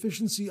on the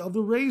efficiency of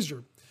the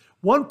razor.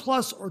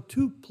 1+ or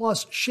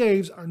 2+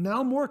 shaves are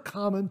now more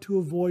common to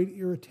avoid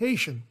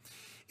irritation.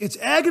 It's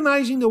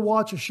agonizing to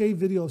watch a shave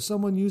video of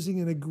someone using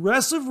an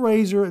aggressive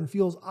razor and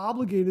feels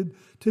obligated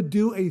to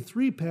do a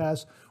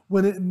 3-pass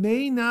when it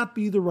may not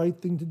be the right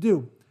thing to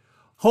do.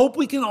 Hope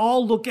we can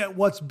all look at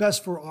what's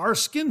best for our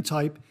skin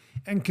type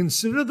and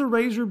consider the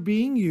razor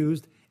being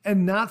used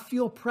and not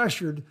feel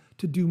pressured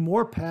to do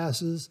more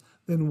passes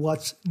than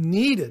what's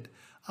needed."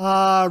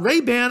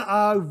 Ray-Ban,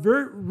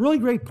 really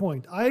great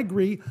point. I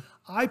agree.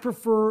 I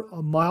prefer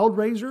a mild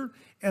razor,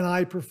 and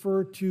I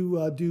prefer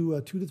to do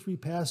 2 to 3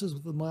 passes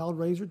with a mild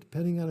razor,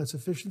 depending on its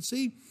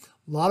efficiency.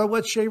 A lot of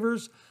wet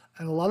shavers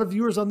and a lot of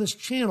viewers on this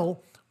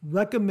channel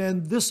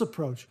recommend this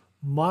approach: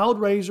 mild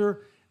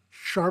razor,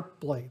 sharp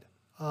blade.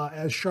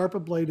 As sharp a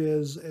blade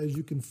as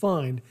you can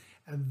find,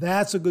 and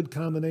that's a good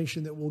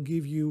combination that will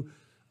give you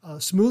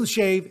smooth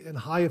shave and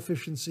high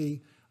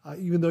efficiency,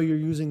 even though you're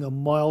using a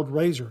mild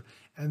razor.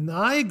 And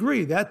I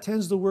agree, that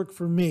tends to work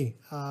for me.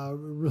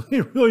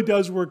 It really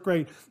does work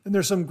great. And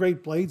there's some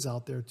great blades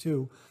out there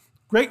too.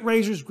 Great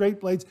razors,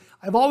 great blades.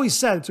 I've always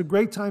said it's a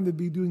great time to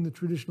be doing the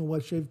traditional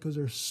wet shave because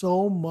there's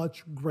so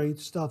much great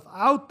stuff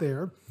out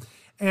there.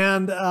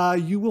 And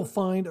you will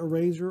find a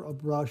razor, a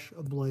brush,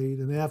 a blade,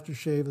 an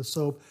aftershave, a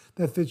soap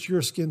that fits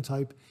your skin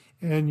type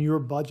and your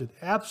budget.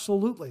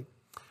 Absolutely.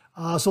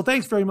 So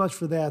thanks very much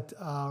for that,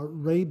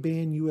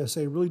 Ray-Ban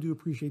USA. Really do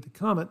appreciate the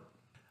comment.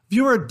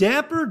 Viewer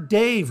Dapper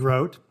Dave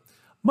wrote,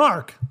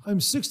 "Mark,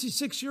 I'm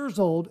 66 years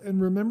old and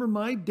remember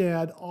my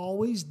dad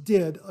always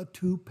did a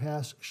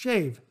 2-pass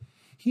shave.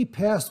 He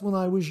passed when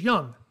I was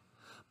young.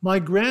 My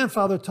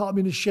grandfather taught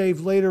me to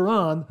shave later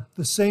on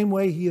the same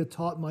way he had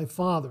taught my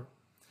father.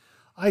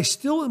 I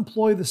still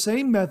employ the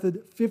same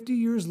method 50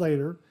 years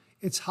later.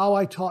 It's how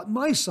I taught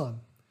my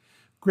son.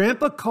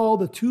 Grandpa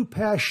called the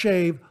 2-pass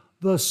shave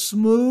the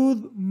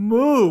smooth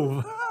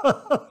move.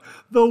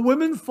 The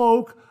women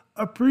folk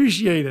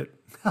appreciate it."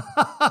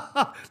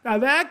 Now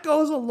that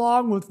goes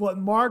along with what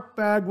Mark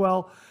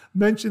Bagwell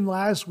mentioned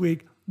last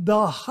week,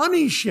 the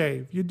honey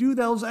shave. You do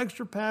those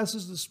extra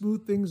passes to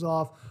smooth things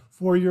off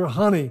for your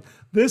honey.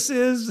 This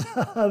is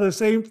the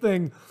same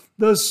thing,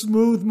 the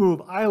smooth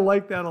move. I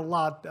like that a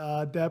lot,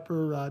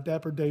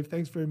 Dapper Dave.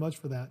 Thanks very much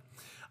for that.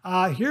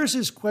 Here's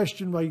his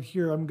question right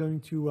here I'm going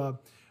to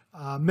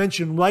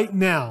mention right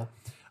now.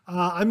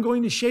 I'm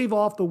going to shave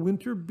off the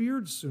winter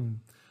beard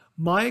soon.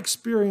 My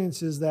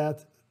experience is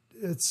that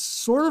it's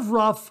sort of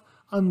rough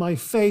on my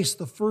face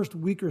the first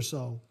week or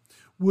so.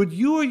 Would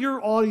you or your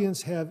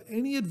audience have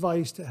any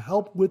advice to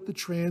help with the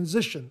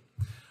transition?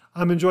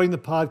 I'm enjoying the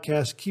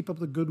podcast. Keep up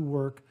the good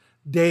work.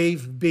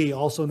 Dave B.,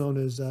 also known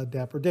as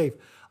Dapper Dave.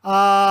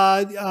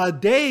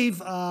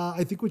 Dave,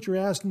 I think what you're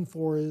asking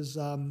for is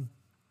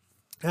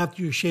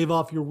after you shave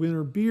off your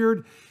winter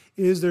beard,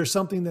 is there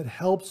something that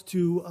helps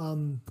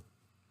to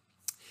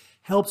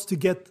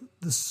get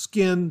the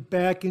skin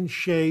back in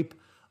shape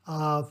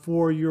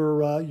for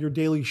your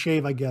daily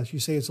shave? I guess you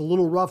say it's a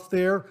little rough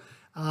there.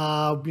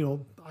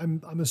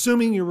 I'm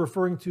assuming you're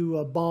referring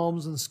to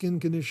balms and skin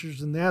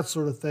conditioners and that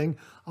sort of thing.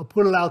 I'll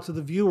put it out to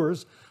the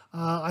viewers.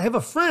 I have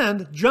a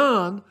friend,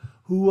 John,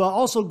 who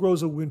also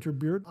grows a winter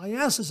beard. I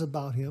asked this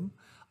about him,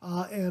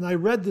 and I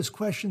read this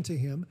question to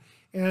him,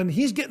 and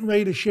he's getting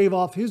ready to shave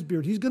off his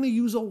beard. He's going to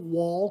use a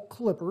wall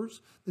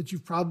clippers that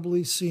you've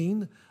probably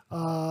seen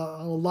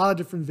on a lot of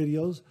different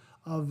videos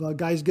of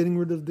guys getting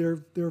rid of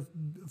their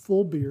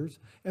full beards,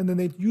 and then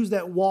they use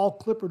that wall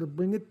clipper to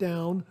bring it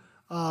down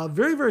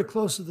very, very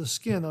close to the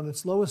skin on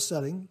its lowest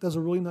setting. Does a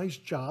really nice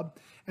job.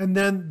 And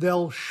then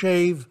they'll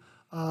shave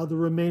the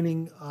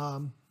remaining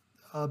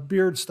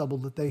beard stubble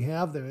that they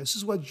have there. This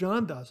is what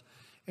John does.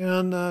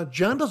 And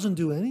John doesn't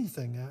do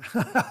anything.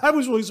 I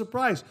was really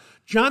surprised.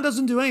 John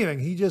doesn't do anything.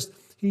 He just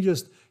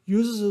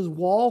uses his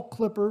wall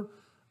clipper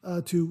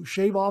to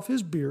shave off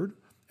his beard.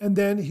 And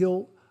then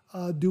he'll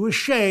do a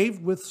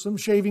shave with some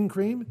shaving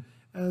cream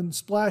and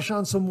splash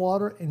on some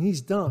water, and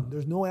he's done.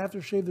 There's no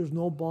aftershave, there's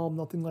no balm,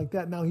 nothing like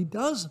that. Now, he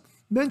does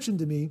mention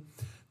to me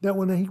that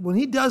when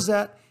he does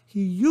that,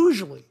 he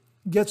usually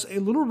gets a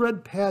little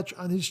red patch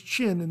on his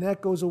chin, and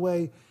that goes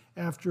away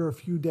after a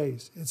few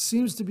days. It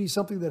seems to be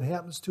something that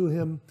happens to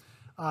him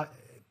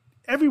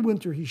every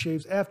winter he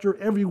shaves, after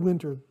every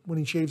winter when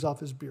he shaves off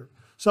his beard.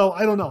 So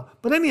I don't know.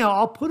 But anyhow,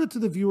 I'll put it to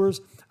the viewers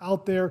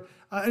out there.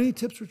 Any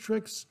tips or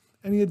tricks,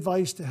 any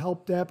advice to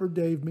help Dapper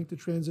Dave make the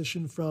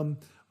transition from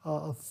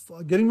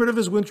getting rid of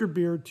his winter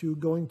beard to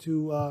going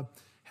to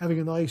having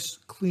a nice,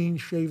 clean,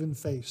 shaven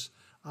face.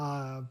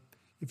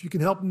 If you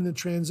can help him in the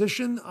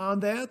transition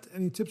on that,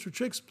 any tips or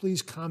tricks,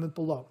 please comment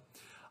below.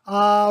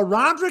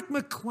 Roderick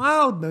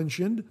McLeod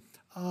mentioned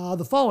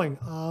the following.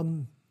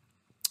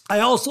 I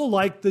also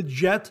like the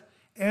Jet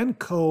 &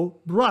 Co.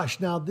 brush.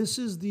 Now, this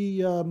is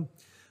the,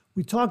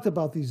 we talked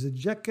about these, the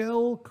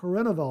Jekyll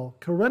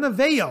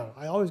Carenaveo.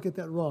 I always get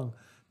that wrong.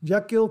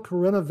 Jekyll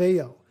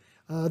Carenaveo.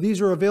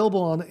 These are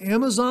available on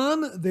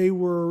Amazon. They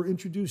were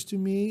introduced to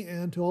me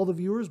and to all the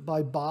viewers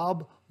by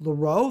Bob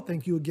LaRoe.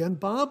 Thank you again,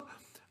 Bob.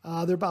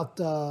 They're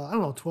about, I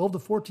don't know, $12 to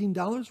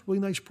 $14. Really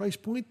nice price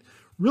point.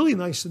 Really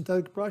nice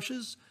synthetic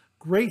brushes.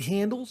 Great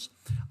handles.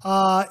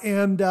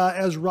 And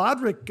as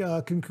Roderick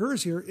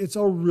concurs here, it's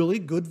a really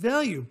good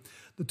value.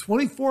 The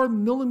 24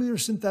 millimeter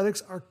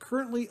synthetics are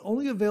currently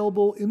only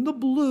available in the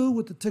blue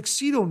with the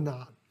tuxedo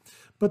knot,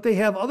 but they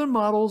have other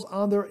models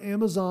on their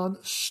Amazon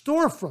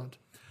storefront.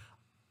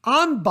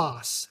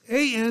 Anbass,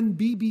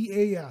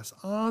 A-N-B-B-A-S,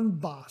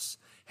 Anbass,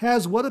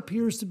 has what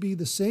appears to be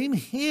the same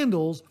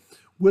handles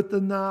with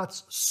the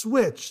knots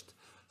switched.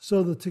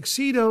 So the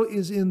tuxedo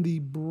is in the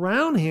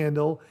brown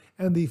handle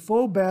and the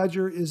faux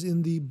badger is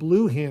in the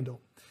blue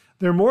handle.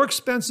 They're more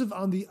expensive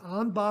on the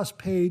Anbass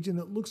page, and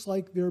it looks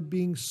like they're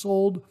being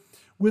sold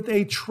with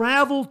a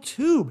travel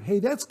tube. Hey,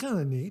 that's kind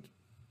of neat.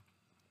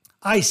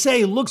 I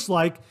say looks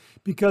like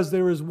because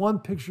there is one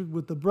pictured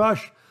with the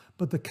brush,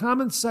 but the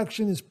comment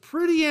section is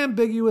pretty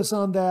ambiguous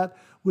on that,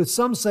 with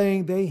some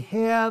saying they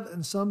have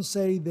and some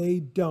say they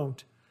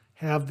don't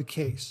have the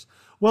case.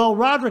 Well,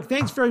 Roderick,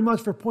 thanks very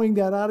much for pointing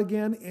that out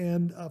again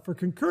and for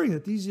concurring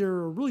that these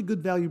are a really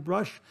good value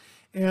brush.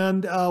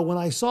 And when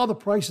I saw the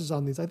prices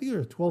on these, I think they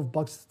were $12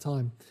 at the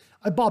time,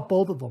 I bought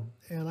both of them.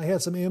 And I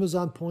had some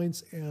Amazon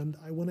points, and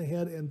I went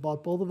ahead and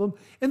bought both of them.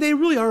 And they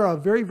really are a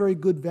very, very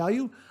good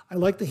value. I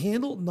like the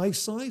handle, nice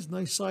size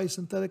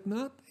synthetic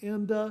knot.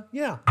 And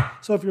yeah,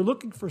 so if you're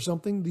looking for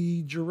something,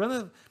 the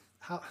Jekyll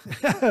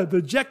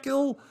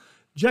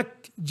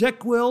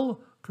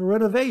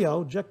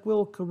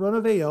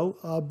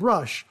Carenaveo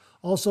brush,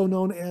 also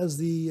known as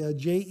the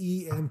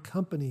J.E. and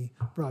Company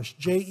brush,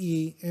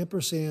 J.E.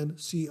 ampersand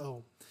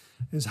C.O.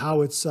 is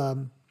how it's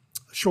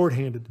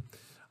shorthanded.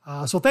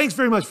 So thanks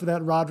very much for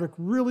that, Roderick.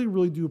 Really,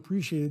 really do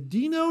appreciate it.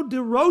 Dino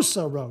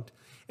DeRosa wrote,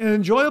 an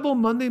enjoyable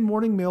Monday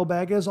morning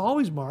mailbag as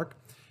always, Mark.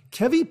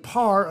 Kevy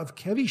Parr of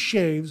Kevy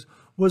Shaves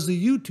was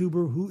the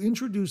YouTuber who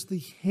introduced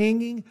the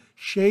hanging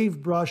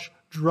shave brush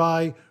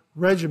dry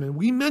regimen.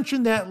 We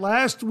mentioned that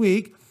last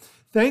week.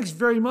 Thanks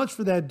very much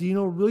for that,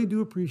 Dino. Really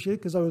do appreciate it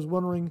because I was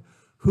wondering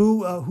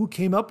who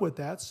came up with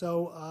that.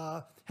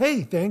 So,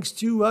 hey, thanks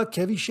to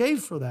Kevy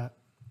Shaves for that.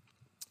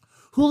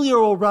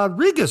 Julio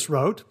Rodriguez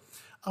wrote,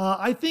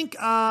 I think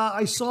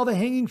I saw the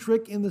hanging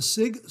trick in the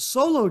Sig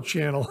Solo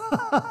channel.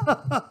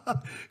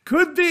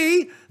 Could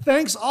be.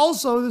 Thanks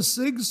also to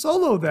Sig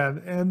Solo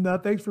then. And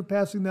thanks for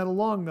passing that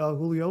along,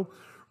 Julio.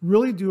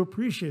 Really do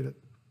appreciate it.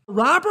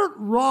 Robert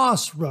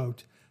Ross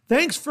wrote,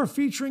 thanks for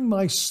featuring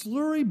my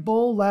slurry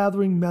bowl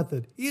lathering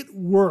method. It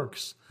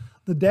works.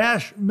 The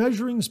Dash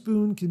measuring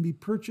spoon can be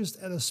purchased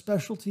at a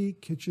specialty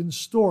kitchen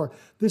store.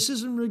 This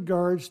is in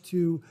regards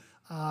to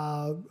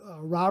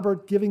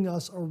Robert giving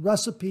us a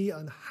recipe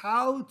on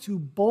how to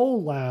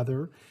bowl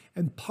lather.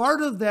 And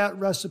part of that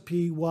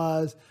recipe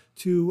was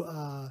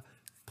to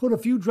put a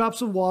few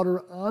drops of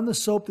water on the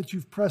soap that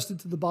you've pressed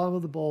into the bottom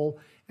of the bowl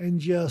and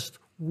just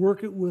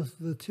work it with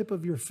the tip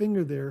of your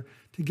finger there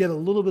to get a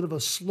little bit of a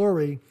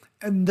slurry,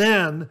 and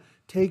then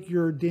take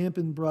your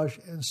dampened brush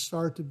and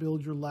start to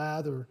build your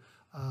lather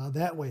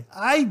that way.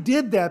 I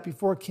did that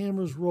before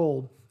cameras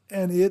rolled,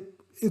 and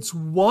it's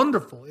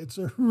wonderful. It's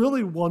a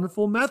really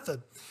wonderful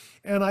method,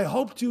 and I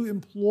hope to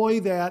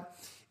employ that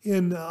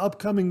in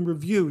upcoming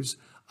reviews.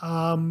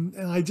 And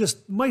I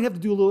just might have to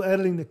do a little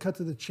editing to cut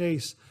to the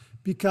chase,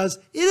 because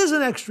it is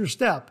an extra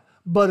step,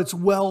 but it's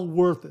well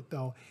worth it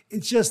though.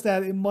 It's just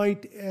that it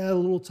might add a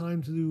little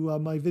time to do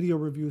my video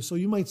review. So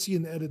you might see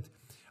an edit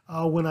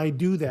when I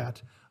do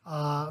that.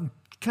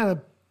 Kind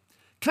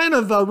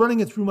of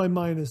running it through my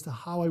mind as to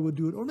how I would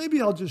do it. Or maybe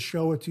I'll just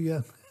show it to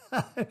you.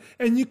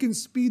 And you can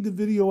speed the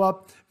video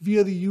up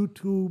via the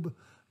YouTube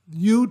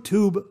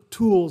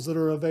tools that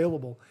are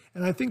available.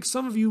 And I think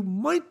some of you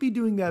might be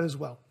doing that as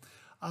well.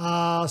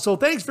 So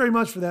thanks very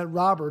much for that,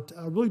 Robert.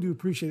 I really do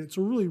appreciate it. It's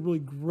a really, really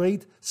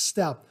great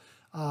step,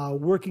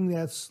 working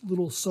that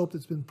little soap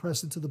that's been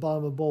pressed into the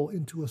bottom of the bowl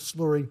into a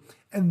slurry,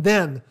 and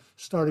then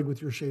starting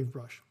with your shave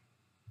brush.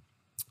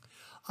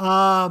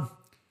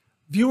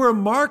 Viewer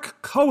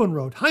Mark Cohen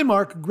wrote, "Hi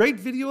Mark, great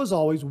video as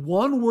always.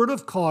 One word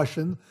of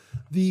caution,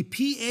 the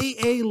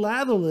PAA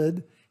lather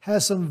lid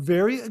has some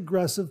very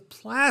aggressive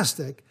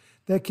plastic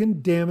that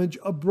can damage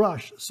a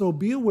brush. So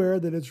be aware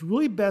that it's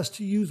really best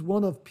to use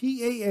one of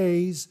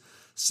PAA's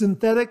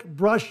synthetic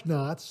brush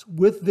knots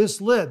with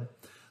this lid.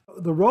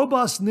 The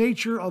robust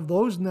nature of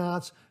those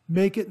knots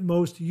make it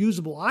most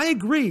usable." I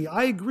agree.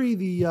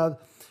 The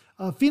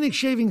Phoenix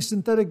Shaving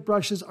synthetic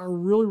brushes are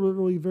really,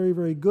 really very,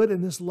 very good.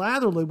 And this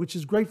lather lid, which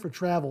is great for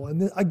travel.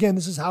 And again,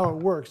 this is how it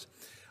works.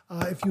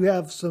 If you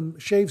have some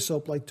shave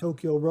soap like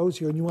Tokyo Rose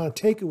here and you want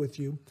to take it with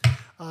you,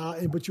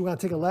 but you want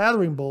to take a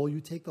lathering bowl,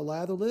 you take the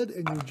lather lid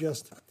and you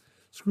just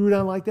screw it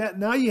on like that.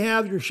 Now you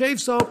have your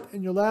shave soap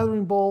and your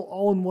lathering bowl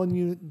all in one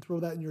unit, and throw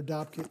that in your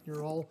DOP kit and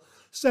you're all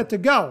set to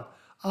go.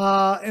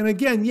 And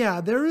again,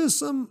 yeah, there is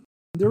some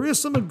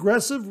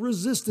aggressive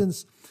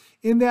resistance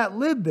in that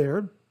lid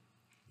there.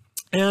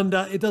 And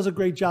it does a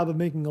great job of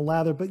making a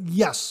lather. But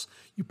yes,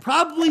 you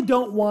probably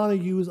don't want to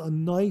use a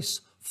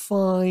nice,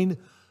 fine,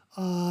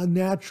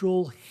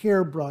 natural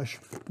hairbrush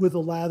with a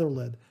lather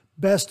lid.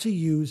 Best to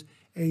use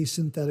a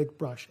synthetic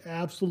brush.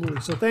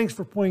 Absolutely. So thanks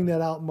for pointing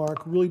that out,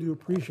 Mark. Really do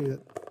appreciate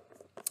it.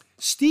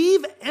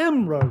 Steve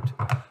M. wrote,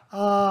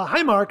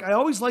 "Hi, Mark. I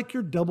always like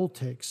your double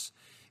takes.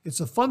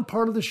 It's a fun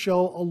part of the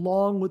show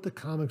along with the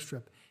comic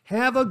strip.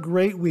 Have a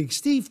great week."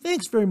 Steve,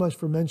 thanks very much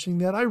for mentioning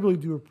that. I really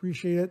do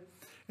appreciate it.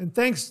 And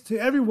thanks to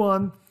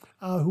everyone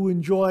who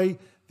enjoy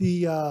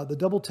the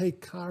double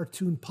take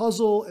cartoon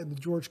puzzle and the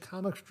George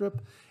comic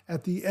strip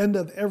at the end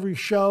of every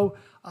show.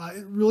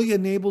 It really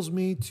enables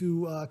me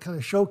to kind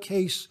of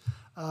showcase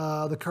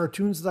the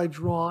cartoons that I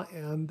draw.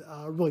 And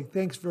really,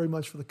 thanks very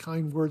much for the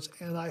kind words.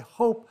 And I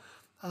hope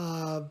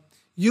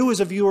you as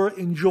a viewer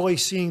enjoy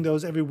seeing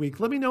those every week.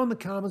 Let me know in the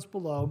comments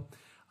below.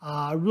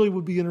 I really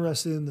would be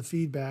interested in the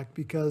feedback,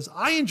 because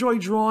I enjoy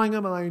drawing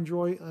them and I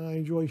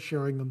enjoy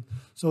sharing them.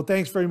 So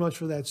thanks very much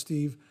for that,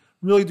 Steve.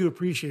 Really do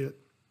appreciate it.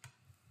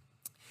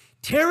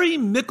 Terry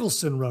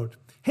Mickelson wrote,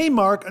 "Hey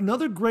Mark,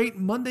 another great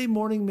Monday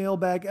morning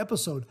mailbag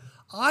episode.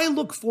 I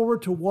look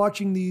forward to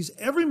watching these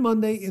every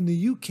Monday in the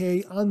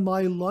UK on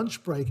my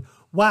lunch break."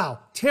 Wow,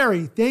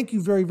 Terry, thank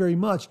you very, very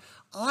much.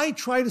 I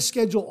try to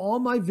schedule all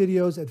my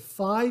videos at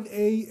 5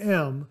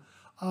 a.m.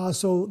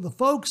 So the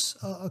folks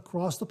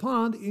across the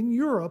pond in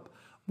Europe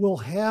will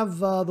have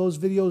those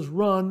videos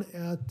run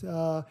at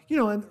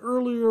an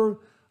earlier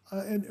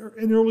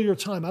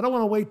time. I don't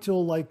want to wait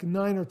till like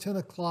 9 or 10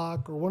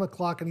 o'clock or 1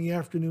 o'clock in the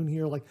afternoon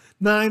here, like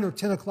 9 or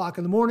 10 o'clock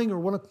in the morning or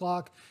 1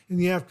 o'clock in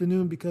the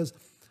afternoon, because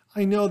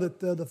I know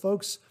that the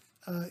folks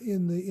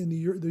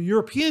the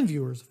European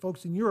viewers, the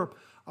folks in Europe,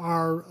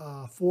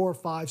 are 4,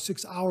 5,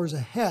 6 hours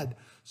ahead.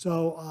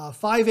 So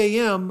 5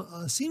 a.m.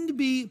 Seem to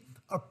be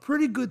a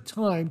pretty good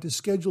time to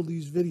schedule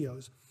these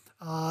videos.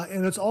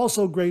 And it's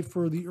also great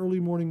for the early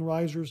morning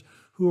risers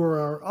who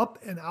are up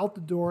and out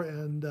the door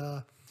and,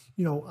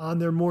 on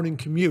their morning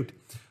commute.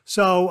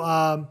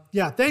 So,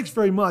 thanks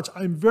very much.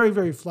 I'm very,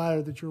 very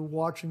flattered that you're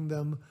watching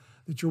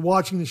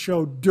the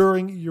show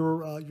during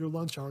your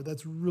lunch hour.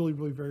 That's really,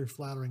 really very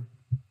flattering.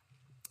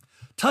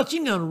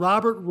 Touching on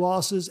Robert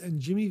Ross's and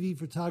Jimmy V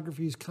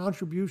Photography's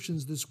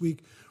contributions this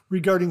week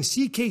regarding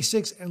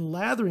CK6 and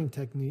lathering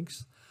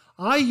techniques,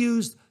 I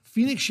used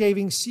Phoenix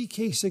Shaving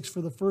CK6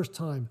 for the first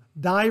time.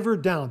 Diver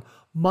down.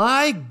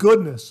 My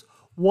goodness,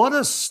 what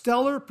a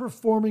stellar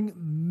performing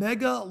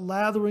mega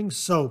lathering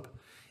soap.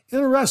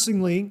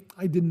 Interestingly,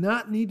 I did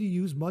not need to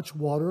use much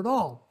water at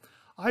all.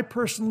 I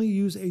personally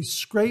use a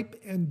scrape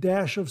and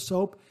dash of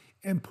soap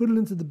and put it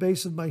into the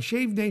base of my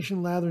Shave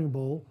Nation lathering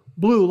bowl,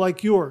 blue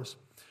like yours.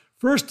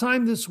 First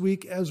time this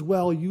week as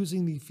well,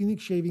 using the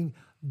Phoenix Shaving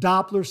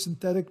Doppler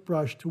synthetic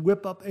brush to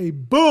whip up a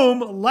boom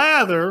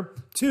lather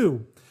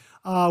too.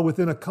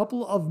 within a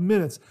couple of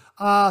minutes.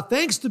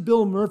 Thanks to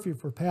Bill Murphy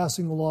for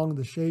passing along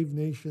the Shave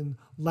Nation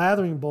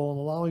lathering bowl and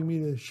allowing me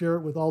to share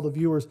it with all the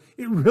viewers.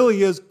 It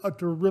really is a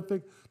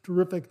terrific,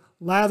 terrific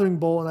lathering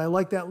bowl, and I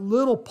like that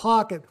little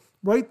pocket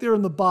right there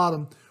in the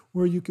bottom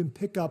where you can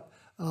pick up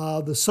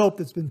the soap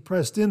that's been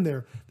pressed in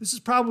there. This is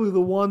probably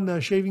the one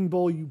shaving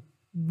bowl you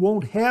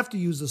won't have to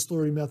use the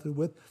slurry method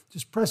with.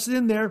 Just press it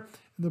in there,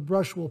 and the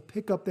brush will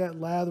pick up that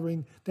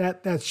lathering,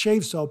 that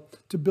shave soap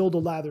to build a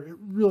lather. It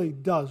really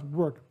does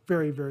work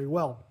very, very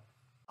well.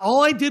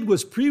 All I did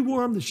was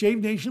pre-warm the Shave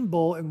Nation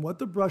bowl and wet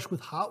the brush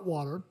with hot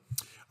water,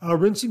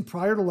 rinsing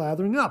prior to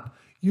lathering up.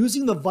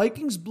 Using the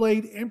Vikings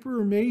blade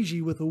Emperor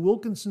Meiji with a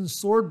Wilkinson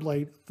sword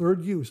blade,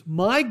 third use.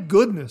 My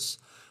goodness,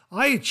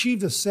 I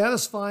achieved a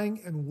satisfying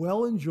and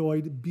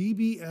well-enjoyed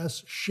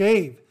BBS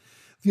shave.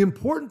 The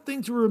important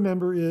thing to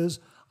remember is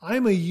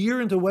I'm a year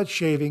into wet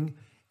shaving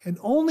and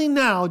only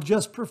now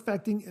just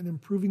perfecting and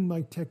improving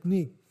my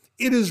technique.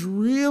 It is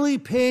really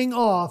paying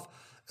off,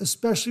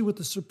 especially with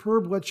the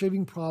superb wet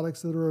shaving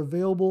products that are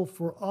available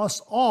for us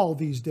all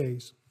these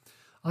days.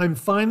 I'm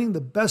finding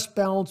the best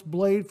balanced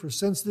blade for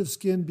sensitive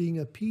skin being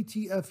a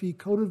PTFE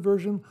coated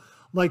version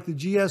like the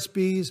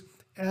GSBs,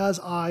 as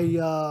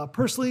I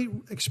personally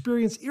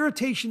experience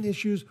irritation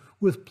issues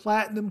with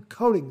platinum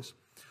coatings.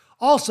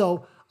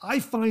 Also, I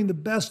find the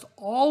best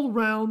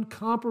all-round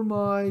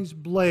compromise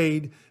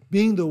blade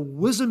being the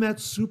Wizamet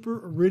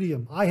Super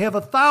Iridium. I have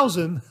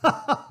 1,000.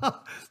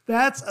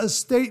 That's a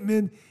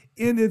statement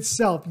in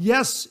itself.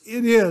 Yes,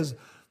 it is.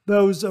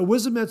 Those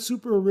Wizamet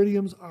Super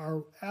Iridiums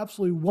are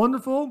absolutely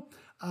wonderful.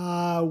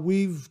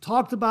 We've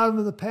talked about them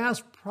in the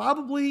past.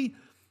 Probably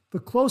the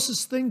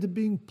closest thing to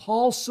being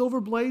Paul Silver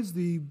blades,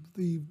 the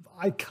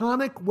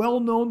iconic,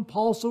 well-known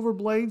Paul Silver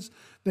blades.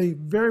 They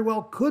very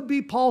well could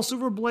be Paul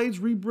Silver blades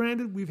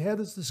rebranded. We've had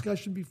this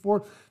discussion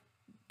before.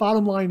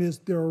 Bottom line is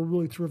they're a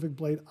really terrific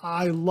blade.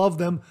 I love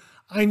them.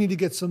 I need to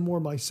get some more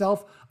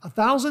myself.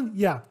 1,000?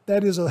 Yeah,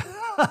 that is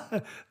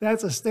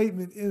that's a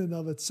statement in and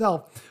of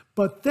itself.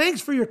 But thanks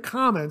for your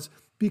comments,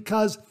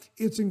 because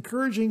it's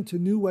encouraging to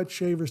new wet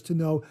shavers to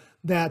know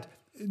that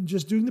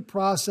just doing the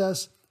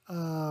process,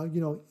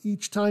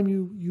 each time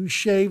you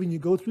shave and you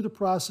go through the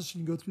process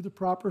and you go through the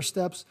proper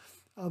steps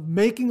of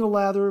making a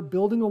lather,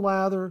 building a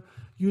lather,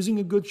 using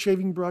a good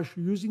shaving brush,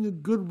 using a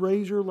good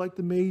razor like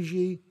the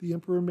Meiji, the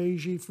Emperor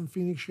Meiji from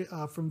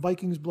from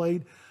Vikings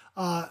blade.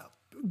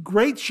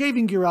 Great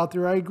shaving gear out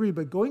there, I agree,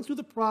 but going through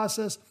the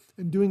process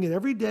and doing it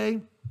every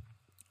day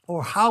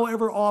or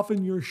however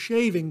often you're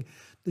shaving,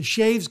 the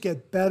shaves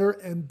get better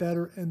and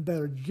better and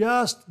better.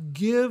 Just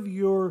give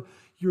your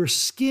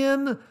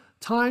skin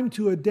time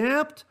to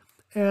adapt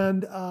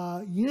and,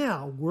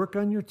 work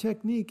on your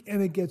technique,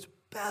 and it gets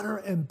better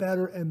and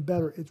better and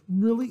better. It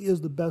really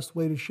is the best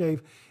way to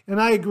shave.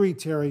 And I agree,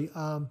 Terry,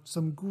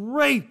 some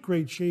great,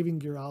 great shaving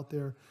gear out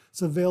there.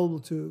 It's available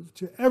to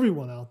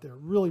everyone out there.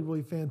 Really,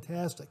 really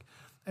fantastic.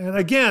 And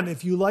again,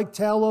 if you like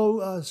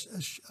tallow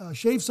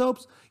shave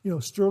soaps,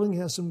 Sterling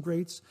has some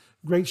great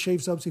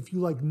shave soaps. If you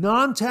like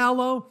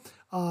non-tallow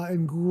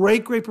and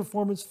great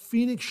performance,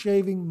 Phoenix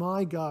Shaving,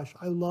 my gosh,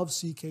 I love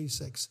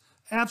CK6.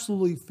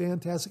 Absolutely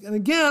fantastic. And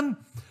again,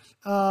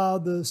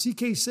 the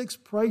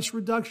CK6 price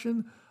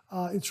reduction,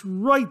 it's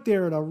right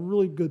there at a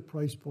really good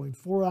price point.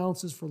 4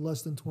 ounces for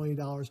less than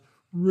 $20.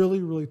 Really,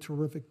 really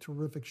terrific,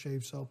 terrific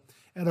shave soap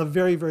at a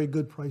very, very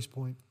good price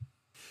point.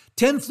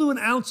 10 fluid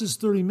ounces,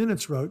 30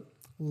 minutes wrote,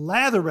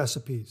 lather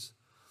recipes.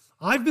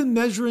 I've been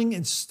measuring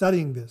and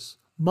studying this.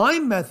 My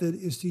method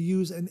is to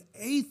use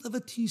 1/8 of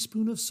a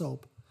teaspoon of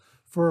soap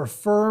for a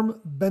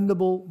firm,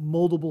 bendable,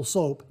 moldable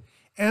soap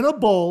and a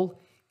bowl,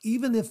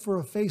 even if for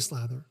a face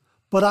lather.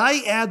 But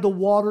I add the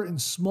water in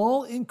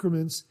small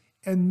increments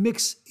and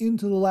mix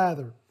into the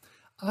lather.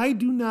 I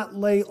do not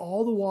lay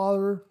all the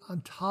water on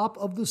top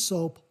of the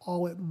soap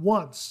all at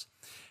once.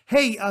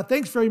 Hey,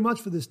 thanks very much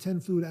for this 10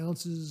 fluid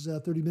ounces,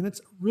 30 minutes.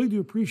 Really do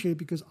appreciate it,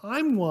 because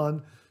I'm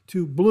one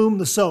to bloom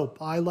the soap.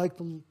 I like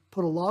to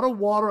put a lot of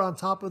water on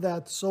top of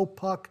that soap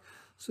puck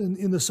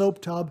in the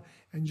soap tub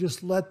and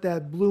just let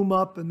that bloom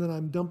up, and then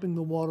I'm dumping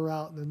the water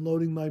out and then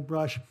loading my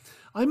brush.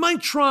 I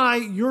might try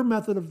your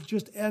method of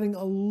just adding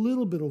a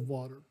little bit of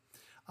water.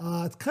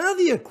 It's kind of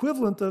the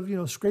equivalent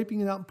of,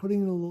 scraping it out and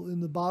putting it in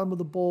the bottom of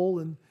the bowl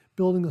and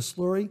building a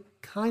slurry,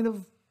 kind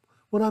of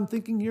what I'm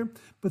thinking here.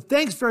 But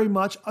thanks very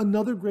much.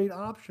 Another great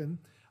option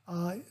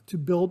to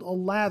build a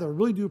lather.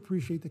 Really do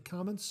appreciate the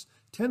comments.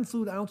 10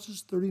 fluid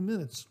ounces, 30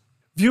 minutes.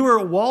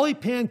 Viewer Wally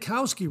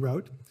Pankowski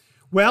wrote,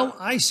 well,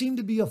 I seem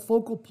to be a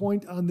focal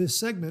point on this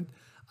segment.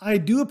 I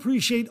do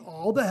appreciate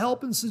all the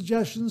help and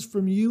suggestions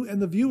from you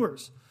and the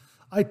viewers.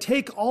 I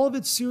take all of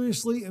it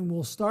seriously and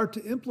will start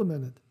to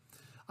implement it.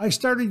 I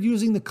started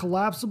using the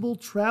collapsible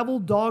travel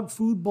dog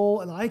food bowl,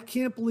 and I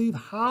can't believe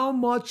how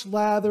much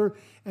lather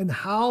and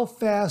how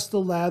fast the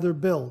lather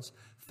builds.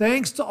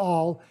 Thanks to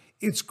all.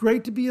 It's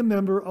great to be a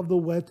member of the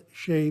Wet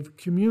Shave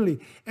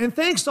community. And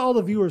thanks to all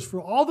the viewers for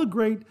all the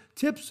great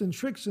tips and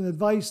tricks and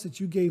advice that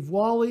you gave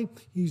Wally.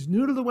 He's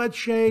new to the Wet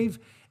Shave,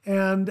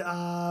 and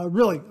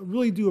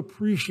really do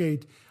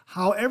appreciate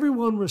how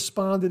everyone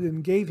responded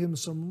and gave him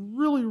some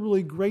really,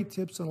 really great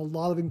tips and a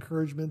lot of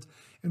encouragement.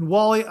 And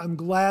Wally, I'm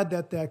glad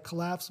that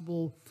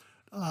collapsible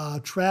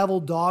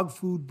travel dog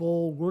food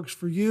bowl works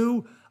for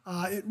you.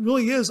 It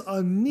really is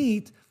a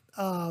neat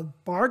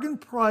bargain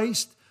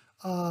priced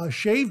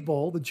shave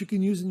bowl that you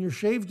can use in your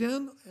shave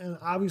den and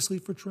obviously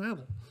for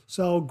travel.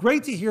 So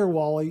great to hear,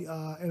 Wally.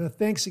 And a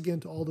thanks again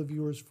to all the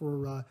viewers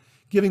for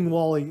giving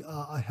Wally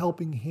a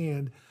helping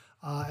hand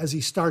as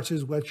he starts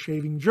his wet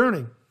shaving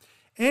journey.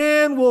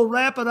 And we'll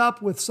wrap it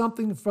up with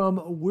something from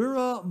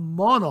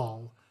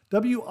Wiramonol,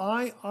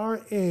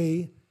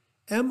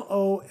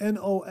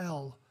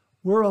 Wiramonol.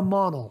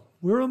 Wiramonol.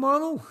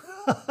 Wiramonol?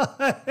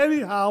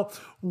 Anyhow,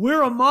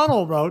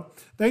 Wiramonol wrote,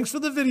 thanks for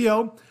the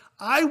video.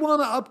 I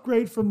want to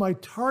upgrade from my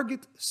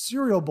Target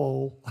cereal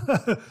bowl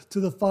to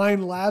the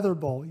fine lather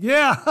bowl.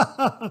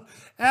 Yeah,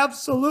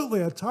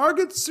 absolutely, a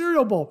Target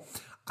cereal bowl.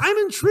 I'm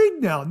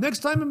intrigued now. Next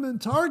time I'm in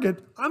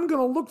Target, I'm going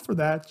to look for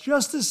that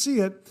just to see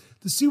it,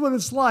 to see what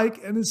it's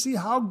like, and to see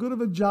how good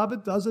of a job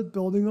it does at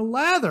building a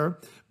lather.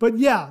 But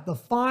yeah, the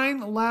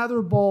fine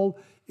lather bowl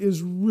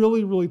is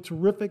really, really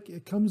terrific.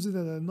 It comes in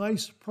at a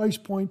nice price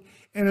point,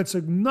 and it's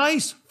a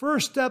nice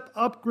first step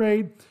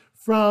upgrade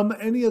from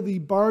any of the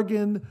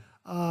bargain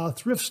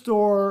thrift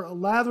store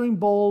lathering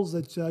bowls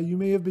that you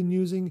may have been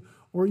using,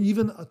 or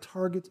even a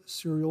Target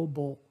cereal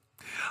bowl.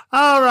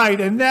 All right,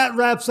 and that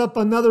wraps up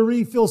another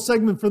refill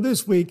segment for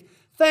this week.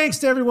 Thanks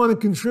to everyone who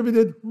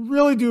contributed.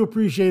 Really do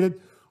appreciate it.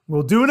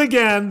 We'll do it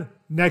again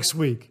next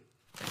week.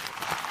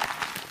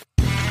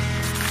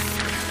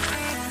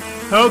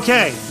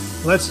 Okay,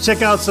 let's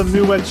check out some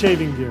new wet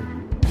shaving gear.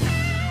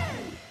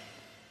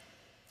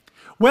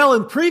 Well,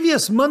 in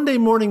previous Monday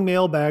morning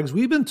mailbags,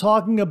 we've been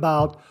talking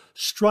about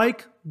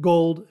Strike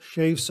Gold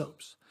shave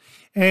soaps.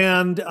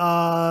 And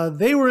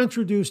they were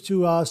introduced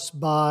to us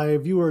by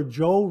viewer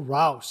Joe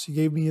Rouse. He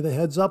gave me the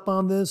heads up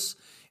on this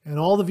and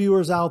all the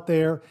viewers out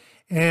there.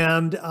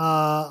 And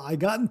I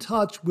got in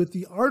touch with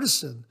the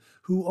artisan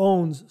who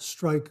owns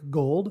Strike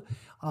Gold,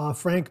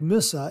 Frank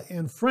Missa.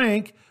 And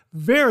Frank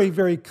very,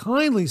 very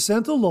kindly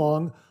sent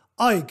along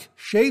Ike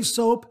shave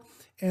soap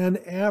and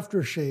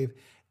aftershave.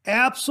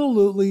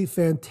 Absolutely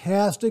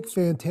fantastic,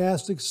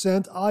 fantastic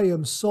scent. I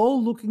am so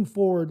looking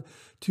forward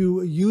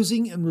to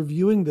using and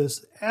reviewing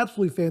this.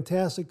 Absolutely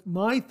fantastic.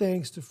 My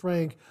thanks to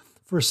Frank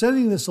for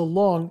sending this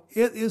along.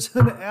 It is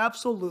an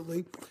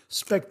absolutely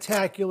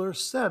spectacular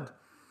scent.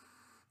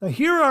 Now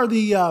here are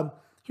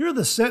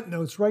the scent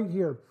notes right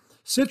here.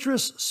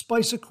 Citrus,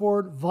 spice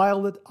accord,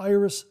 violet,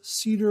 iris,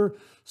 cedar,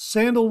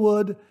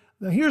 sandalwood.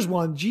 Now here's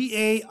one,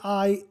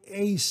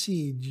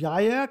 G-A-I-A-C,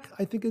 Gaiac,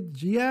 I think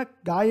it's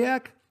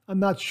Gaiac, I'm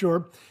not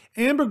sure.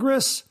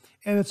 Ambergris,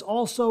 and it's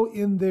also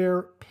in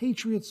their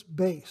Patriots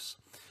base.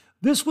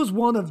 This was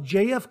one of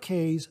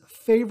JFK's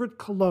favorite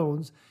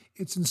colognes.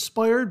 It's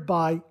inspired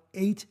by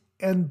 8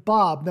 and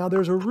Bob. Now,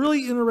 there's a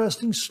really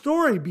interesting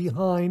story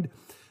behind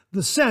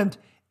the scent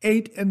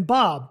 8 and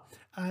Bob.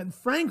 And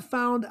Frank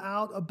found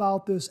out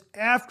about this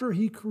after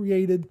he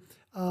created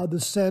the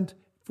scent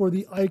for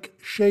the Ike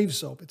shave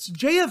soap. It's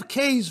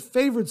JFK's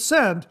favorite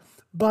scent,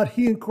 but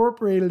he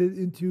incorporated it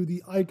into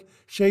the Ike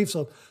shave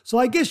soap. So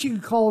I guess you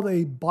could call it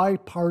a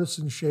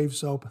bipartisan shave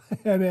soap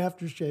and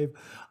aftershave.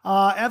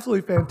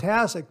 Absolutely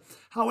fantastic.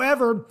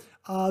 However,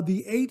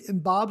 the 8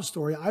 and Bob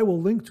story, I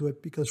will link to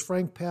it because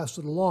Frank passed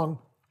it along.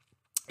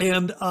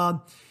 And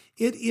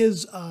it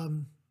is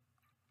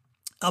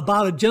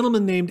about a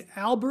gentleman named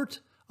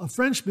Albert, a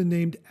Frenchman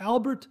named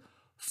Albert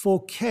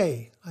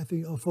Fouquet, I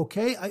think,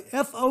 Fouquet,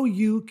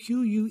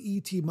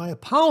 F-O-U-Q-U-E-T. My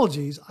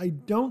apologies, I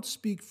don't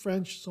speak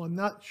French, so I'm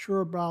not sure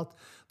about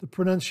the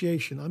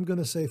pronunciation. I'm going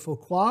to say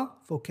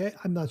Fouquet,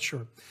 I'm not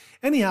sure.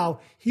 Anyhow,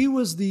 he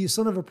was the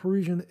son of a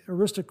Parisian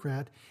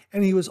aristocrat,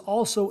 and he was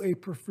also a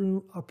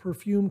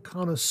perfume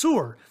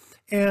connoisseur.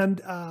 And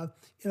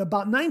in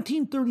about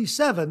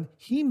 1937,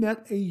 he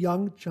met a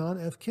young John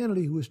F.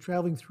 Kennedy who was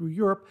traveling through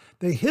Europe.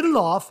 They hit it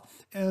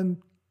off,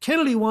 and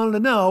Kennedy wanted to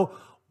know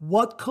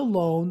what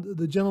cologne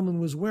the gentleman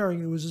was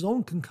wearing. It was his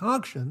own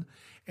concoction,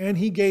 and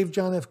he gave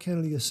John F.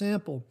 Kennedy a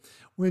sample.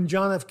 When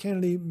John F.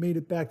 Kennedy made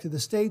it back to the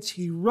States,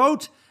 he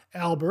wrote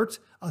Albert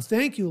a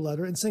thank you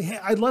letter and say, hey,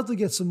 I'd love to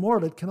get some more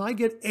of it. Can I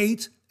get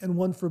 8 and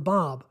 1 for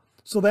Bob?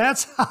 So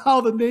that's how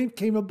the name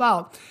came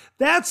about.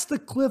 That's the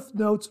Cliff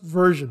Notes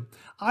version.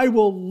 I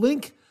will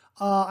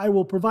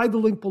provide the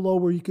link below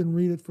where you can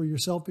read it for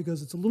yourself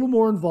because it's a little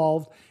more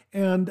involved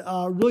and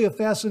really a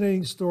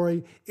fascinating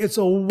story. It's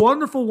a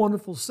wonderful,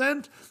 wonderful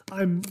scent.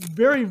 I'm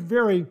very,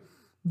 very,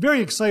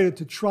 very excited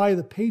to try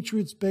the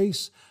Patriots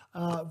base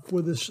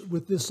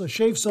with this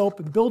shave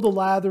soap and build a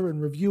lather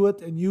and review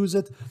it and use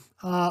it.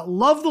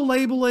 Love the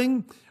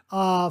labeling,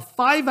 5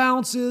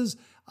 ounces,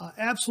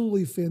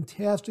 absolutely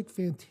fantastic,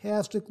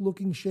 fantastic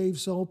looking shave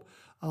soap.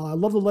 I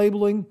love the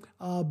labeling,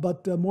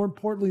 but more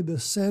importantly, the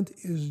scent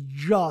is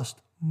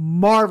just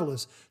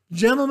marvelous.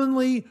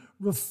 Gentlemanly,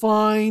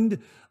 refined,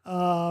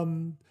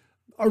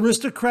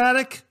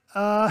 aristocratic.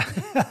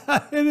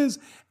 It is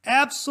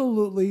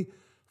absolutely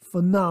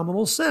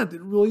phenomenal scent.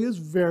 It really is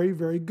very,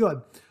 very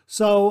good.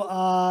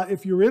 So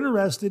if you're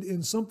interested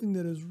in something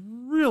that is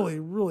really,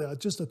 really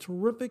just a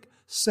terrific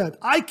scent,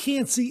 I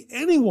can't see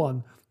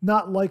anyone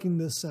not liking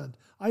this scent.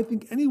 I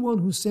think anyone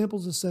who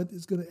samples the scent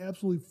is going to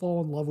absolutely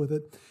fall in love with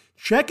it.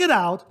 Check it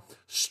out.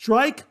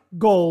 Strike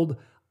Gold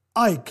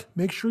Ike.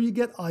 Make sure you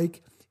get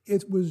Ike.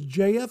 It was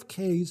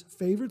JFK's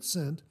favorite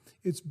scent.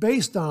 It's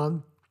based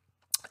on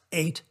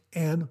 8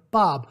 and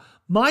Bob.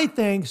 My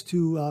thanks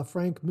to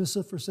Frank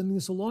Missa for sending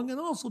this along, and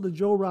also to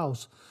Joe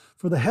Rouse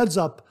for the heads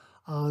up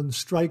on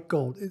Strike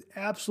Gold. It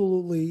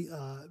absolutely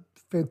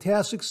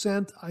fantastic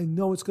scent. I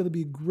know it's going to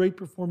be a great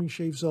performing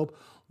shave soap.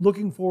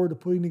 Looking forward to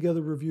putting together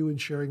a review and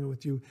sharing it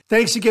with you.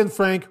 Thanks again,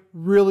 Frank.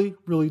 Really,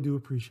 really do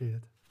appreciate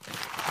it.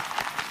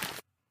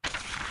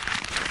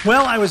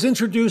 Well, I was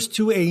introduced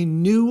to a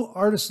new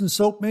artisan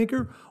soap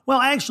maker. Well,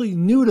 actually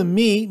new to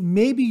me.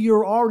 Maybe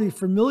you're already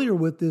familiar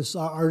with this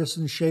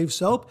artisan shave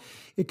soap.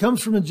 It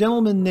comes from a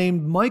gentleman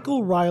named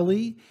Michael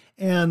Riley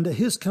and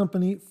his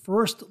company,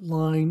 First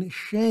Line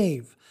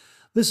Shave.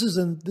 This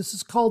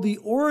is called the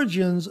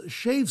Origins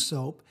Shave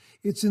Soap.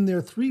 It's in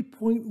their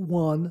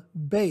 3.1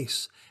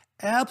 base.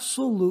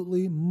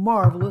 Absolutely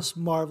marvelous,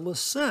 marvelous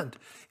scent.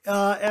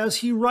 As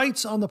he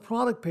writes on the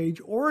product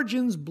page,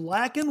 Origins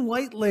black and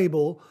white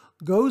label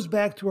goes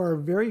back to our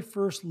very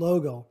first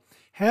logo.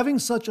 Having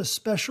such a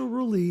special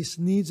release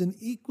needs an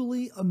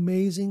equally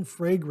amazing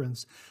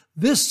fragrance.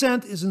 This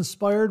scent is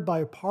inspired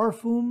by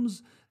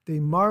Parfums de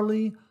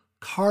Marly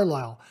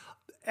Carlisle.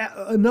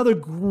 Another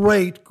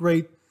great,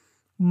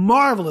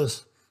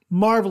 marvelous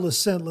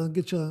scent.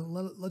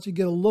 Let you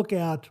get a look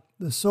at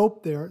the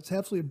soap there. It's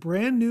absolutely a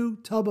brand new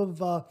tub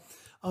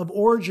of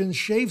Origins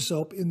shave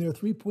soap in their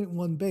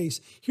 3.1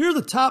 base. Here are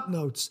the top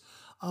notes.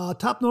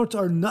 Top notes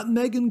are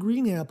nutmeg and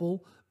green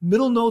apple.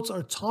 Middle notes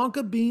are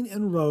tonka bean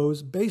and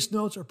rose. Base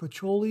notes are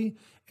patchouli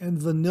and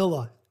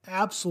vanilla.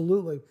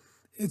 Absolutely.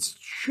 It's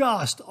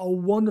just a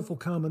wonderful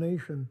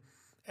combination.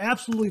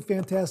 Absolutely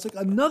fantastic.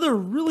 Another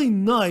really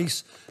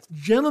nice,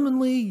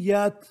 gentlemanly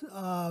yet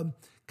kind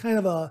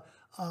of a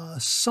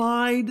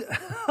side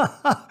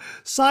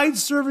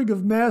serving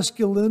of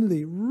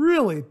masculinity.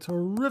 Really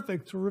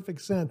terrific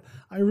scent.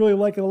 I really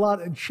like it a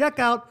lot. And check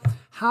out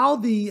how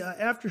the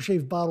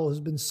aftershave bottle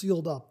has been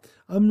sealed up.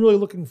 I'm really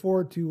looking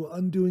forward to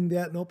undoing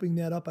that and opening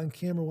that up on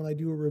camera when I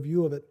do a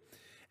review of it.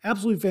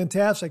 Absolutely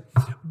fantastic.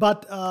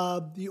 But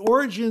the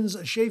Origins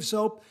shave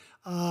soap,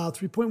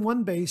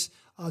 3.1 base,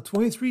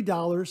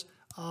 $23.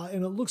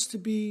 And it looks to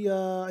be,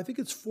 I think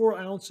it's 4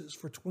 ounces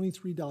for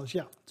 $23.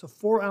 Yeah, it's a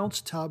 4-ounce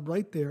tub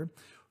right there.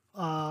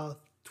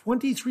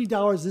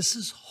 $23. This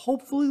is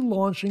hopefully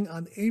launching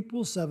on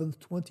April 7th,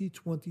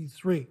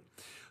 2023.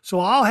 So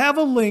I'll have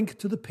a link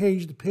to the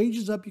page. The page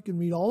is up. You can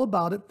read all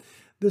about it.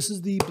 This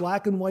is the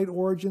black and white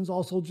Origins,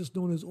 also just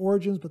known as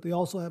Origins, but they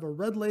also have a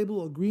red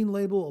label, a green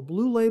label, a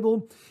blue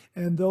label,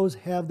 and those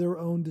have their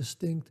own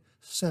distinct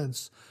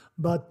scents.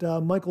 But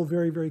Michael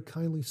very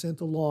kindly sent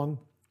along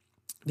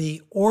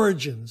the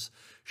Origins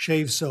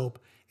shave soap,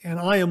 and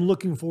I am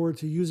looking forward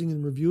to using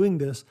and reviewing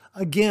this.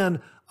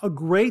 Again, a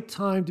great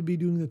time to be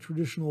doing the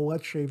traditional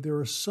wet shave. There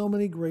are so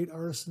many great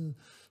artisan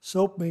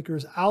soap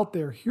makers out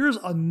there. Here's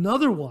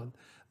another one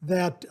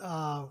that,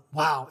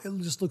 wow, it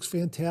just looks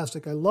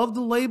fantastic. I love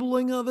the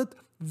labeling of it.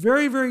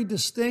 Very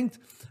distinct.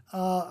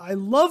 I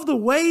love the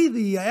way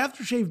the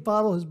aftershave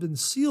bottle has been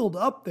sealed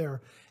up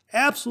there.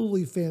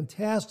 Absolutely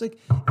fantastic.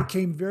 It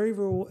came very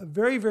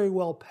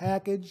well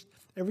packaged.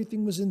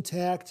 Everything was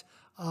intact.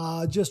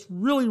 Just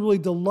really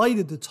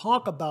delighted to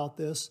talk about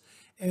this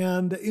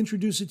and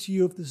introduce it to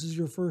you if this is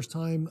your first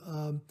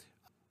time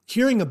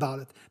hearing about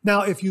it.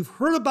 Now, if you've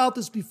heard about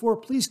this before,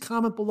 please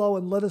comment below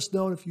and let us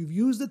know. And if you've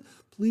used it,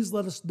 please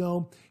let us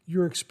know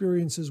your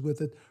experiences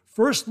with it.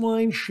 First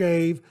Line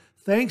Shave,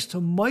 thanks to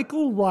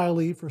Michael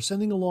Riley for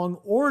sending along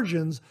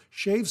Origins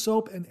shave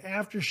soap and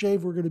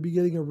aftershave. We're going to be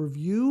getting a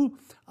review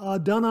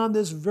done on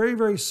this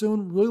very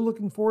soon. Really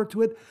looking forward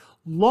to it.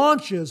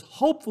 Launches,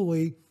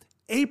 hopefully,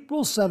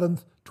 April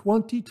 7th,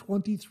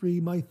 2023.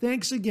 My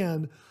thanks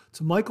again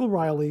to Michael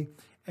Riley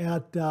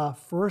at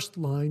First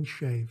Line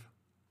Shave.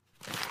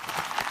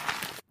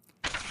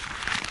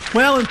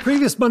 Well, in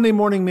previous Monday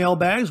morning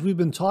mailbags, we've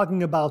been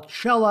talking about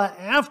Cella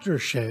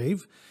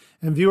Aftershave,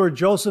 and viewer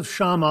Joseph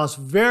Shamos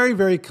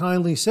very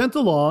kindly sent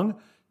along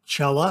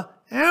Cella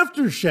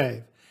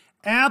Aftershave.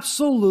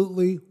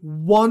 Absolutely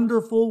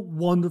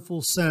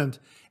wonderful scent.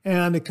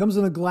 And it comes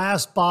in a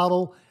glass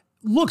bottle.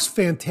 Looks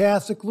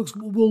fantastic.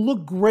 Will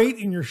look great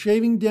in your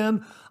shaving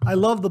den. I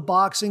love the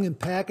boxing and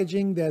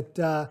packaging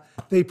that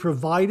they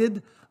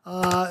provided.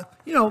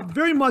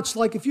 Very much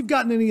like if you've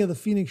gotten any of the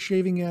Phoenix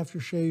shaving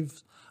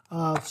aftershaves,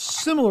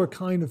 similar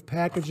kind of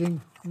packaging.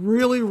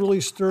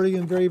 Really sturdy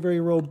and very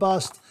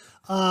robust.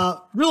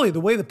 Really, the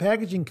way the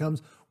packaging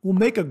comes will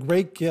make a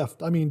great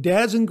gift. I mean,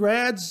 dads and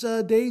grads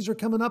days are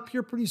coming up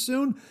here pretty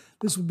soon.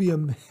 This would be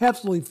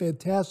absolutely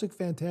fantastic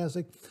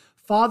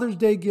Father's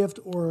Day gift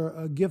or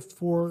a gift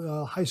for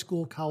a high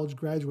school, college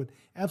graduate.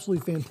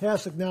 Absolutely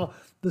fantastic. Now,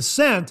 the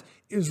scent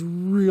is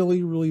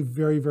really, really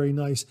very, very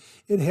nice.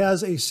 It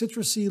has a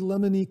citrusy,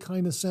 lemony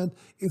kind of scent.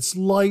 It's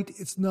light.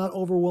 It's not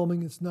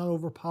overwhelming. It's not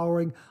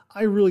overpowering.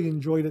 I really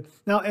enjoyed it.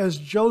 Now, as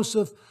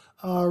Joseph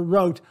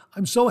wrote,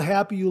 I'm so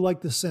happy you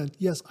like the scent.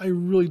 Yes, I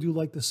really do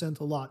like the scent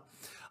a lot.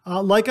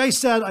 Like I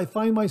said, I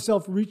find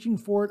myself reaching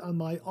for it on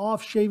my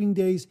off shaving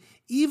days,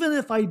 even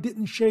if I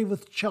didn't shave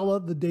with Cella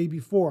the day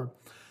before.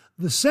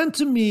 The scent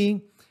to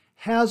me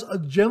has a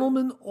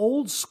gentleman,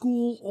 old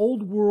school,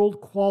 old world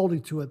quality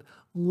to it.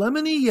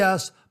 Lemony,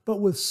 yes,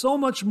 but with so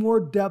much more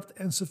depth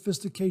and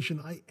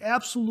sophistication. I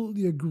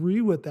absolutely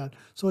agree with that.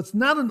 So it's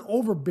not an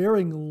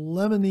overbearing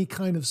lemony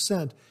kind of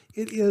scent.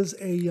 It is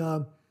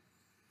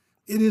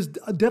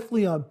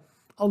definitely a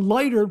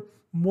lighter,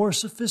 more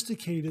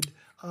sophisticated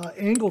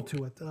angle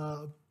to it,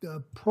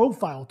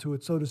 profile to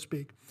it, so to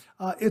speak.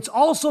 It's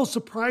also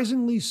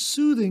surprisingly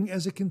soothing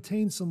as it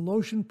contains some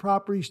lotion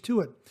properties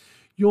to it.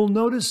 You'll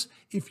notice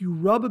if you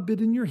rub a bit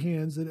in your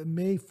hands that it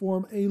may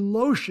form a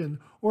lotion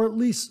or at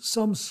least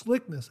some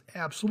slickness.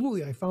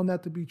 Absolutely, I found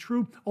that to be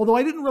true. Although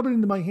I didn't rub it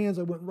into my hands,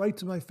 I went right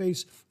to my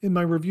face in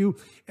my review,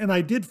 and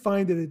I did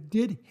find that it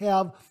did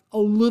have a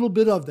little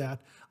bit of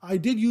that. I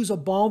did use a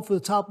balm for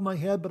the top of my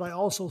head, but I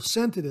also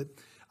scented it.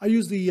 I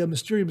used the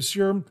Mysterium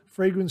Serum,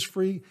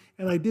 fragrance-free,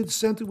 and I did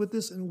scent it with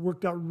this, and it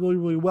worked out really,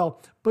 really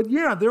well. But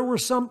yeah, there were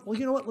some. Well,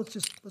 you know what? Let's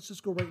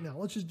just go right now.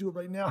 Let's just do it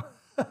right now.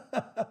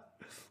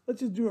 Let's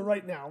just do it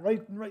right now.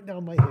 Right now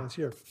in my hands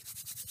here.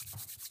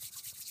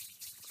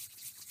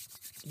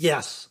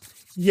 Yes.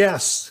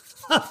 Yes.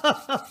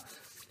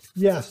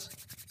 Yes.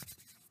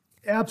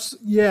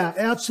 Yeah,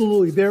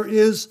 absolutely. There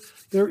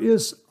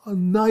is a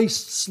nice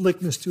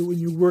slickness to it when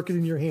you work it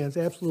in your hands.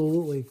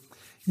 Absolutely.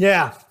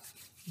 Yeah.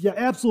 Yeah,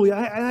 absolutely.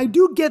 I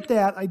do get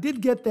that. I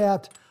did get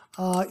that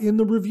in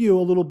the review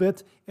a little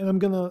bit, and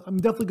I'm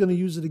definitely gonna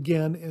use it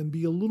again and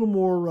be a little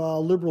more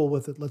liberal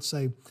with it, let's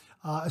say,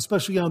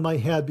 especially on my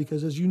head,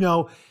 because as you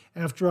know,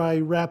 after I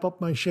wrap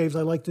up my shaves,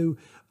 I like to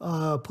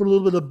put a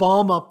little bit of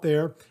balm up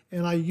there,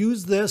 and I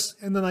use this,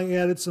 and then I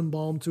added some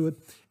balm to it,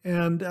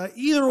 and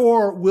either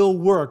or will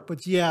work.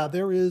 But yeah,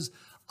 there is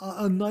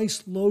a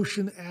nice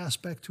lotion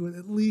aspect to it,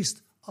 at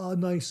least a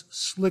nice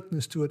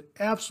slickness to it.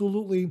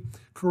 Absolutely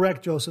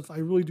correct, Joseph. I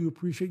really do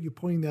appreciate you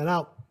pointing that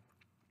out.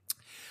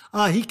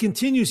 He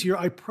continues here,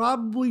 I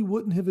probably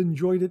wouldn't have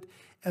enjoyed it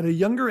at a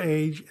younger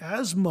age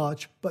as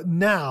much, but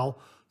now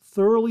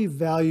thoroughly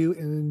value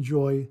and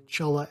enjoy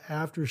Cella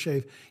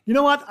aftershave. You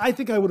know what? I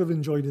think I would have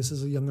enjoyed this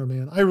as a younger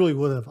man. I really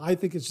would have. I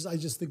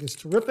just think it's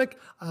terrific.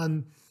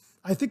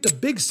 I think the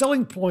big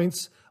selling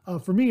points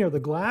for me are the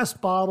glass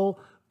bottle,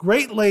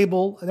 great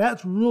label.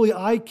 That's really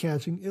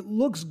eye-catching. It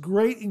looks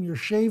great in your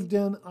shave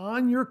den,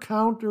 on your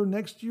counter,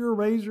 next to your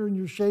razor and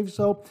your shave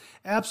soap.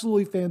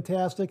 Absolutely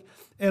fantastic.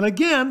 And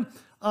again,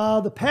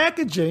 the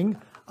packaging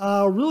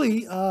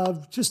really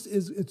just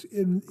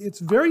it's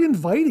very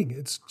inviting.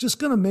 It's just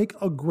going to make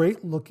a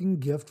great looking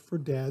gift for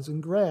dads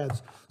and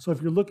grads. So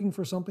if you're looking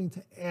for something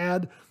to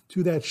add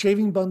to that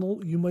shaving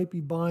bundle you might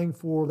be buying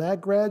for that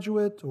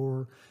graduate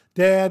or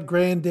dad,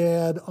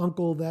 granddad,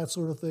 uncle, that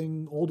sort of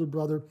thing, older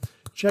brother,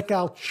 check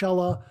out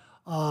Cella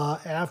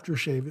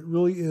Aftershave. It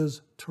really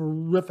is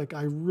terrific.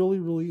 I really,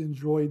 really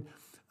enjoyed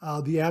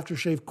the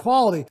aftershave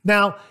quality.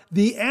 Now,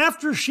 the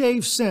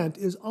aftershave scent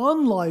is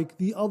unlike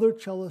the other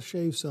Cella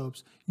shave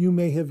soaps you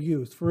may have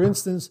used. For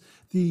instance,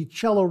 the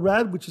Cella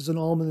Red, which is an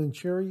almond and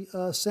cherry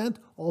scent,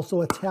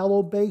 also a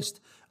tallow-based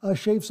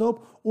shave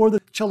soap, or the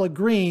Cella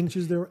Green, which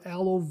is their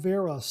aloe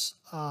vera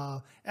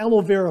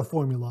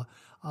formula.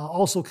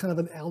 Also kind of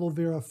an aloe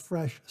vera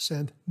fresh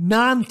scent,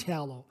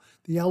 non-tallow.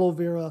 The aloe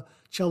vera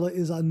Cella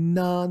is a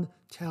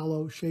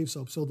non-tallow shave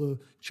soap. So the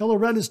Cella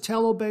Red is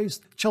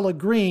tallow-based. Cella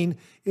Green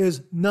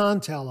is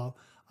non-tallow.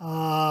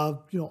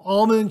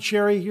 Almond and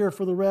cherry here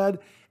for the red,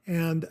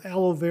 and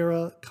aloe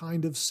vera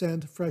kind of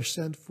scent, fresh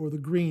scent for the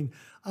green.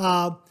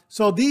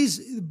 So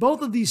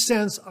both of these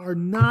scents are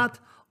not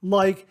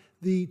like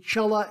the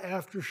Cella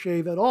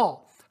Aftershave at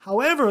all.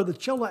 However, the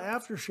Cella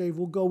Aftershave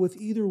will go with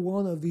either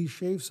one of these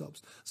shave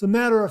soaps. As a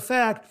matter of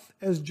fact,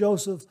 as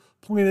Joseph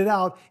pointed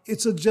out,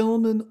 it's a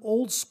gentleman,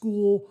 old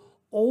school,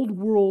 old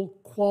world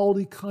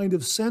quality kind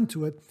of scent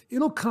to it.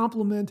 It'll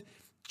complement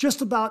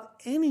just about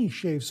any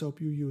shave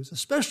soap you use,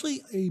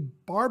 especially a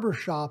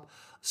barbershop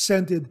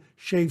scented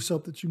shave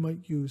soap that you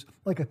might use,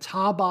 like a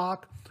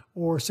Tabak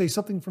or say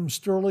something from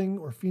Sterling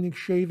or Phoenix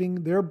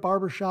Shaving, their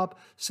barbershop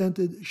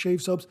scented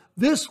shave soaps.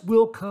 This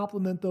will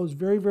complement those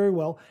very, very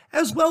well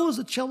as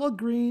the Cella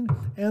Green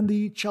and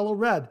the Cella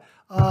Red.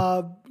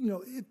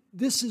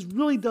 This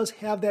really does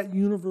have that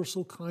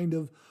universal kind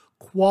of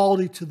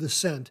quality to the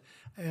scent.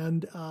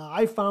 And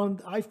I found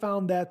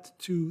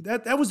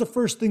that was the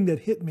first thing that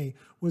hit me,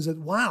 was that,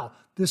 wow,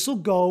 this will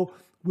go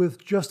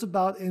with just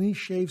about any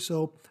shave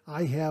soap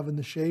I have in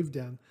the shave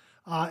den.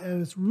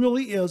 And it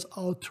really is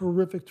a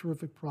terrific,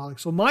 terrific product.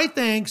 So my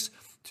thanks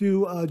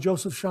to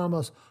Joseph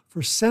Shamas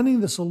for sending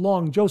this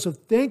along. Joseph,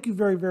 thank you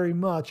very, very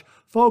much.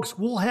 Folks,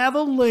 we'll have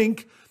a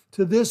link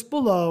to this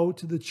below,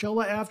 to the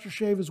Cella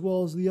Aftershave as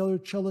well as the other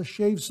Cella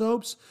Shave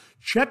Soaps.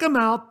 Check them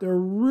out. They're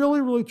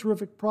really, really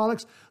terrific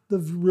products. The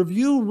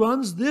review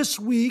runs this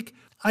week.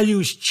 I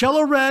use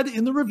Cella Red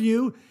in the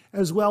review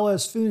as well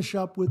as finish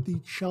up with the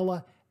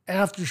Cella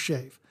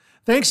Aftershave.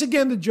 Thanks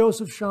again to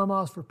Joseph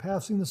Shamos for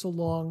passing this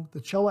along.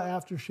 The Cella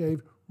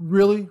Aftershave,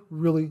 really,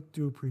 really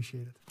do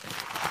appreciate it.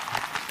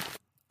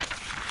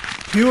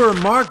 Viewer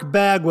Mark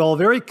Bagwell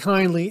very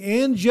kindly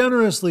and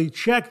generously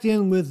checked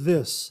in with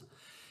this.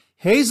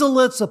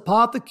 Hazelit's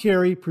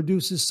Apothecary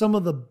produces some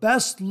of the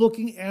best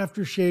looking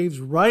aftershaves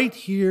right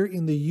here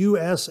in the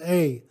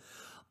USA.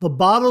 The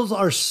bottles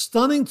are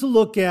stunning to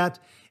look at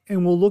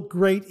and will look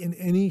great in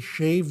any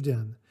shave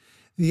den.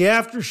 The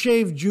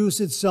aftershave juice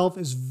itself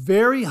is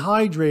very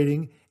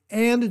hydrating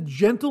and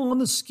gentle on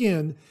the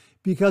skin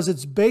because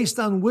it's based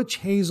on witch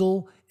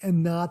hazel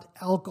and not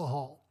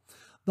alcohol.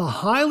 The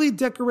highly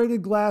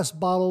decorated glass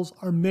bottles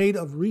are made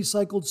of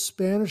recycled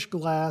Spanish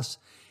glass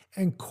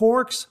and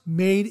corks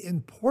made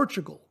in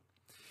Portugal.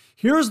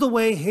 Here's the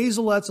way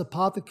Hazelit's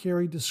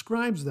Apothecary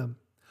describes them.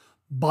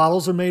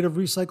 Bottles are made of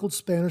recycled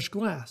Spanish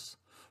glass.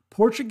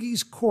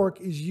 Portuguese cork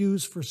is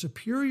used for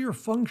superior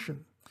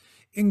function.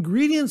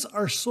 Ingredients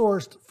are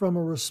sourced from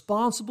a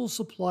responsible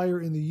supplier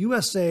in the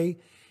USA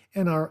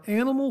and are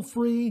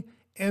animal-free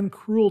and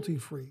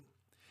cruelty-free.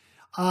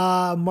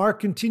 Mark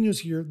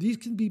continues here. These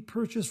can be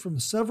purchased from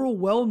several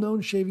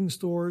well-known shaving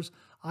stores.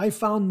 I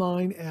found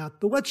mine at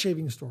the Wet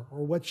Shaving Store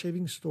or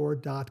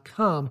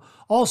wetshavingstore.com.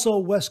 Also,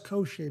 West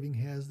Coast Shaving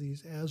has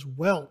these as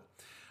well.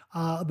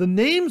 The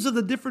names of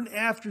the different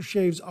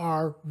aftershaves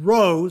are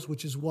Rose,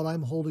 which is what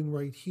I'm holding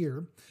right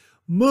here,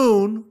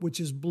 Moon,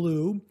 which is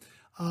blue,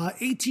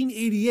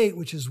 1888,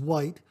 which is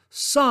white,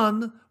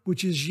 Sun,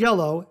 which is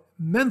yellow,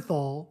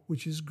 Menthol,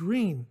 which is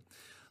green.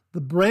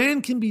 The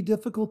brand can be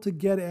difficult to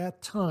get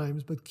at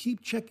times, but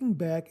keep checking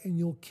back and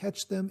you'll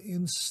catch them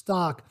in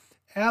stock.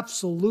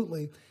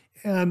 Absolutely.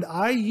 And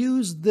I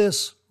used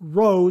this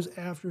Rose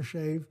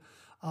aftershave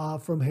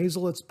from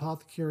Hazelit's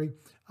Apothecary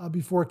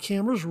before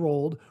cameras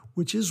rolled,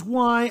 which is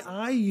why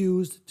I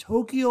used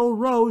Tokyo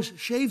Rose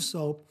Shave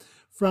Soap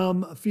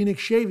from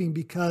Phoenix Shaving,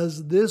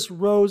 because this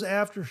Rose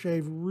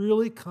aftershave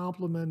really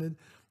complemented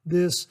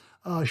this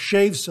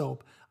shave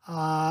soap.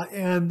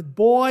 And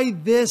boy,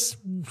 this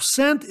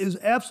scent is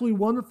absolutely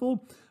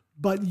wonderful.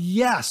 But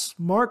yes,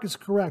 Mark is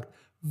correct.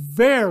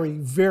 Very,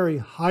 very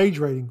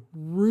hydrating.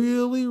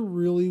 Really,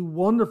 really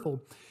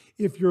wonderful.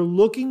 If you're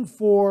looking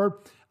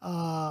for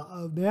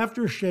an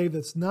aftershave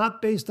that's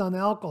not based on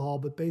alcohol,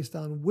 but based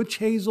on witch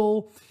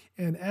hazel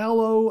and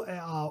aloe,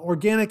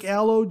 organic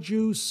aloe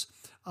juice,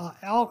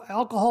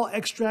 alcohol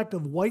extract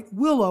of white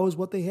willow is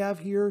what they have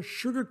here,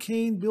 sugar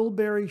cane,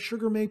 bilberry,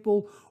 sugar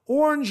maple,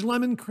 orange,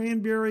 lemon,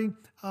 cranberry,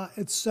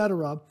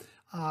 etc.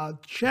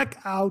 Check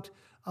out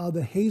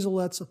the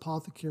Hazelit's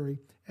Apothecary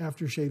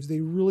aftershaves.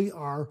 They really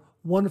are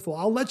wonderful.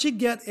 I'll let you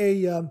get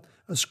a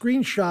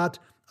screenshot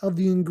of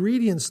the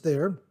ingredients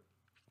there,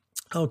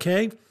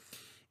 okay?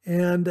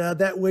 And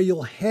that way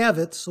you'll have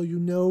it so you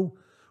know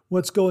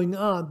what's going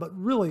on. But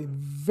really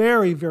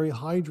very, very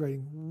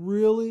hydrating.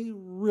 Really,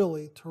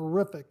 really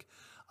terrific.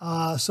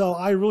 So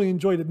I really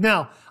enjoyed it.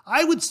 Now,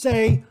 I would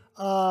say,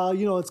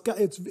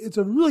 it's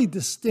a really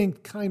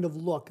distinct kind of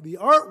look. The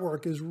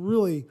artwork is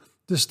really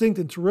distinct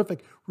and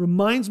terrific.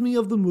 Reminds me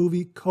of the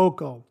movie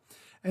Coco.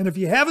 And if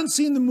you haven't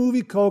seen the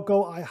movie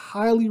Coco, I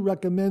highly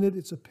recommend it.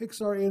 It's a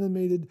Pixar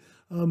animated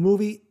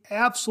movie.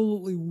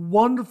 Absolutely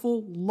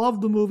wonderful.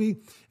 Love the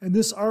movie. And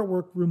this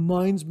artwork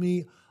reminds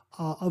me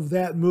of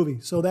that movie.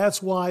 So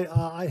that's why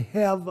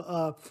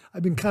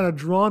I've been kind of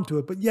drawn to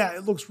it. But yeah,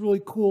 it looks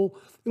really cool.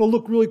 It'll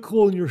look really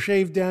cool in your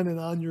shave den and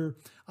on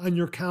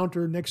your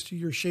counter next to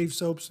your shave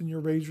soaps and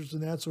your razors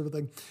and that sort of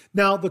thing.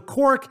 Now, the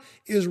cork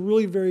is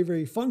really very,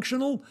 very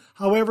functional.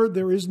 However,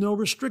 there is no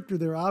restrictor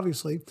there,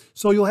 obviously.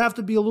 So you'll have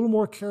to be a little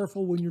more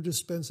careful when you're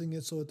dispensing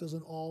it so it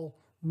doesn't all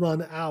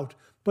run out.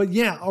 But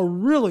yeah, a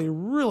really,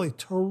 really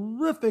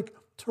terrific,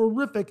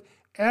 terrific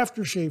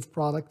aftershave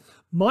product.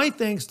 My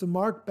thanks to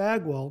Mark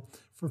Bagwell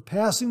for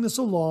passing this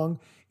along,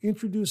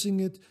 introducing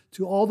it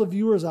to all the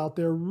viewers out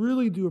there.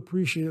 Really do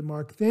appreciate it,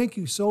 Mark. Thank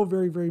you so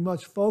very, very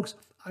much, folks.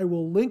 I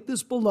will link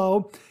this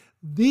below.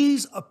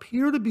 These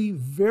appear to be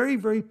very,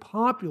 very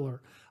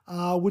popular,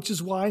 which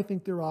is why I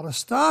think they're out of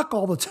stock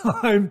all the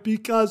time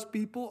because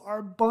people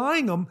are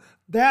buying them.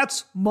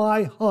 That's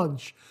my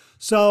hunch.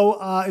 So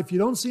if you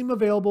don't see them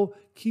available,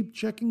 keep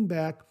checking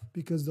back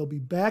because they'll be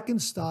back in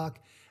stock,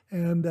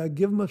 and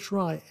give them a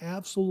try.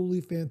 Absolutely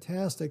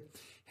fantastic.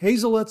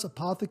 Hazelit's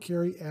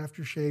Apothecary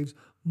Aftershaves.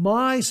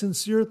 My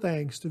sincere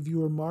thanks to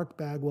viewer Mark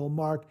Bagwell.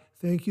 Mark,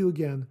 thank you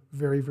again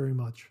very, very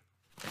much.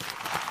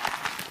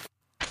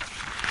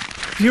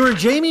 Viewer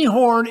Jamie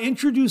Horn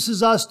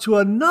introduces us to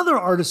another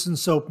artisan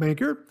soap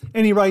maker,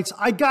 and he writes,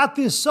 I got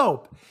this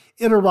soap.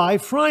 It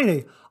arrived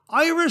Friday.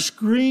 Irish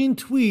Green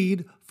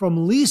Tweed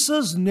from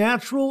Lisa's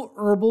Natural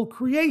Herbal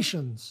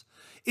Creations.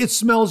 It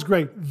smells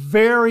great,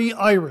 very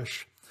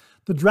Irish.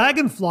 The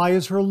dragonfly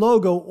is her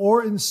logo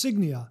or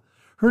insignia.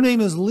 Her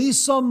name is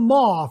Lisa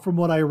Maw, from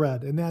what I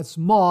read, and that's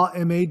Maw,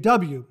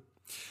 M-A-W.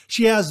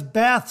 She has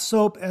bath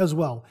soap as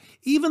well.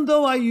 Even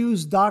though I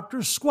use Dr.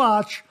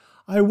 Squatch,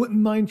 I wouldn't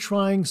mind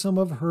trying some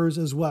of hers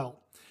as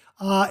well.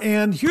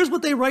 And here's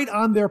what they write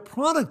on their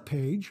product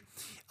page.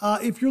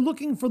 If you're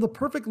looking for the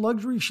perfect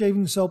luxury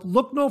shaving soap,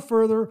 look no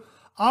further.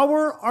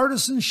 Our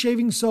Artisan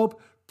Shaving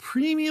Soap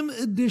Premium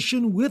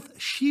Edition with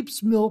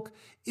sheep's milk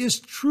is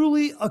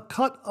truly a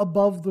cut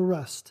above the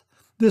rest.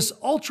 This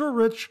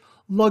ultra-rich,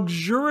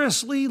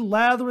 luxuriously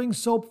lathering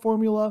soap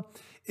formula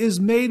is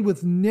made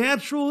with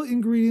natural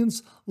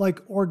ingredients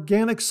like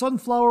organic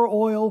sunflower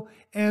oil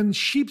and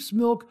sheep's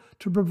milk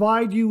to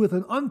provide you with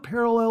an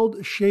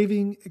unparalleled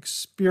shaving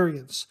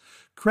experience.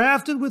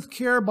 Crafted with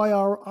care by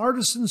our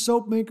artisan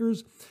soap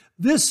makers,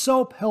 this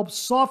soap helps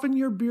soften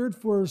your beard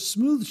for a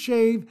smooth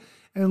shave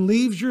and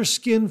leaves your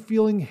skin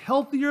feeling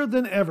healthier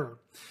than ever.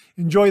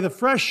 Enjoy the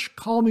fresh,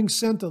 calming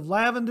scent of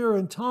lavender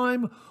and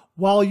thyme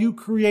while you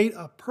create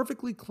a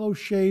perfectly close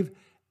shave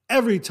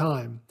every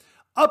time.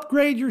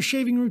 Upgrade your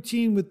shaving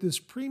routine with this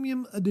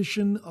premium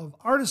edition of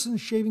Artisan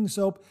Shaving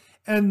Soap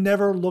and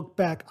never look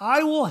back.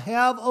 I will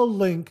have a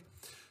link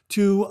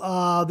to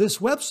this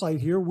website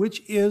here,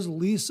 which is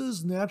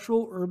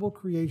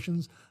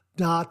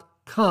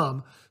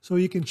lisasnaturalherbalcreations.com. So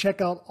you can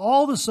check out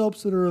all the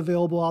soaps that are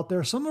available out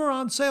there. Some are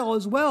on sale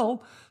as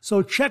well,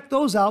 so check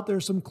those out.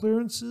 There's some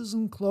clearances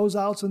and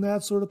closeouts and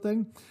that sort of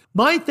thing.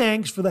 My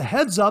thanks for the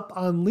heads up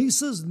on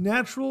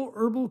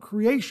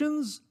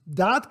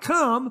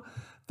lisasnaturalherbalcreations.com.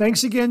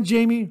 Thanks again,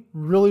 Jamie.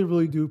 Really,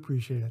 really do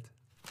appreciate it.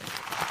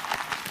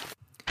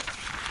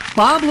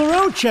 Bob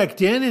LaRoe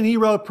checked in and he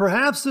wrote,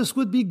 perhaps this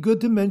would be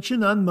good to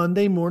mention on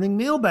Monday morning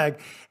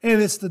mailbag.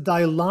 And it's the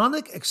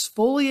Dylonic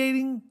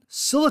Exfoliating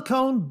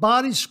Silicone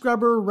Body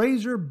Scrubber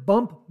Razor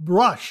Bump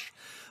Brush.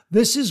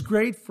 This is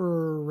great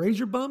for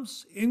razor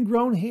bumps,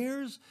 ingrown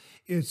hairs.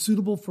 It's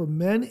suitable for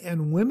men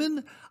and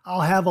women. I'll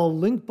have a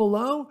link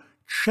below.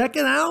 Check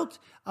it out.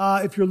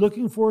 If you're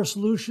looking for a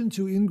solution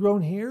to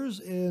ingrown hairs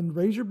and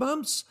razor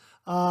bumps,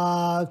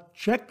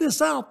 check this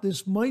out.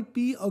 This might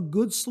be a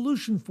good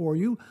solution for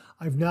you.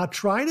 I've not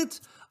tried it,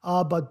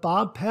 but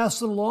Bob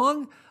passed it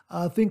along,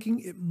 thinking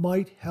it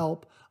might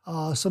help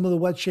some of the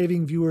wet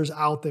shaving viewers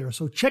out there.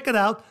 So check it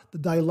out, the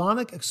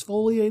Dylonic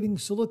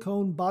Exfoliating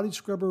Silicone Body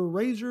Scrubber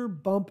Razor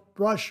Bump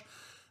Brush.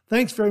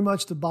 Thanks very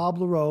much to Bob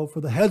LaRoe for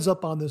the heads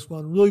up on this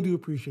one. Really do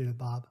appreciate it,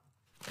 Bob.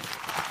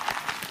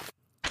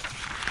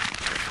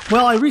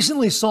 Well, I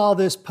recently saw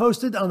this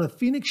posted on the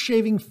Phoenix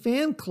Shaving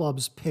Fan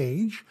Club's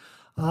page,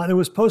 and it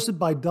was posted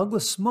by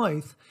Douglas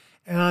Smythe,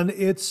 and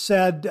it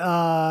said,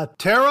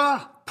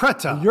 Terra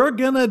Preta. You're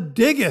gonna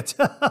dig it.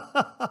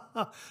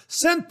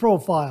 Scent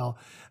profile.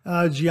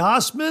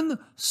 Geosmin,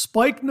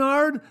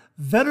 spikenard,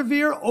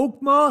 vetiver,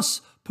 oak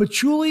moss,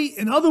 patchouli.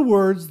 In other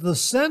words, the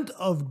scent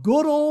of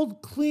good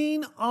old,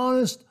 clean,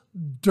 honest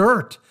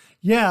dirt.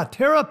 Yeah,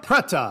 Terra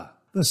Preta.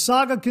 The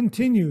saga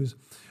continues.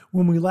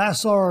 When we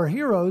last saw our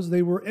heroes,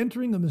 they were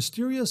entering a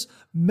mysterious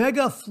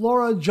mega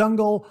flora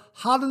jungle,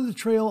 hot on the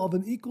trail of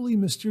an equally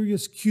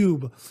mysterious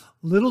cube.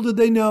 Little did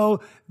they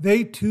know,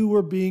 they too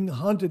were being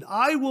hunted.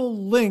 I will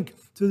link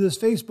to this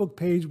Facebook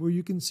page where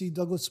you can see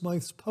Douglas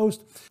Smythe's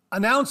post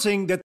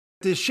announcing that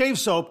this shave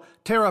soap,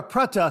 Terra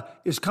Preta,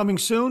 is coming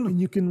soon.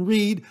 And you can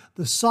read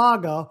the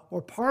saga,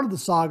 or part of the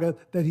saga,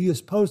 that he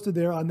has posted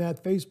there on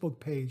that Facebook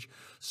page.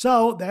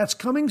 So that's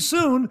coming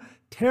soon,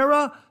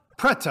 Terra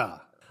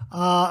Preta.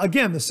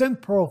 Again, the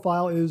scent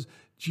profile is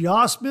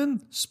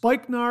geosmin,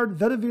 spikenard,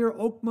 vetiver,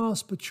 oak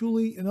moss,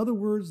 patchouli. In other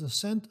words, the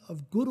scent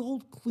of good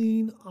old,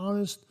 clean,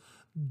 honest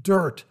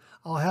dirt.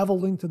 I'll have a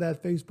link to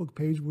that Facebook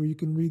page where you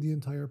can read the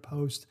entire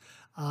post.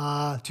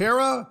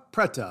 Terra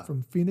Preta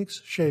from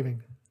Phoenix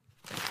Shaving.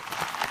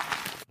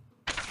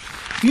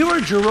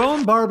 Viewer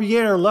Jerome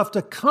Barbier left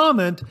a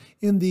comment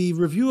in the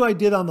review I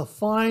did on the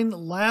Fine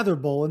Lather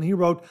Bowl, and he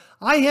wrote,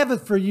 I have it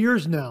for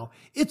years now.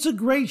 It's a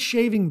great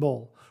shaving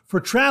bowl. For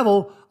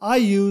travel, I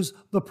use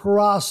the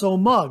Parasso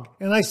mug.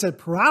 And I said,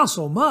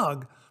 Parasso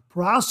mug?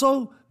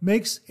 Parasso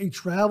makes a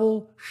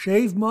travel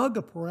shave mug,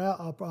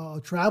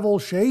 a travel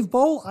shave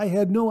bowl? I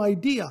had no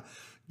idea.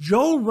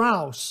 Joe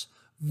Rouse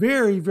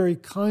very, very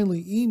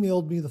kindly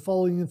emailed me the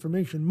following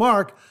information.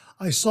 Mark,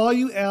 I saw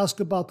you ask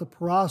about the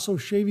Parasso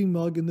shaving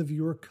mug in the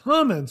viewer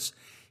comments.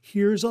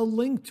 Here's a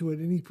link to it,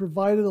 and he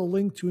provided a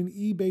link to an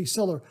eBay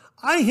seller.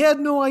 I had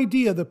no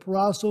idea that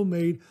Parasso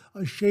made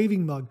a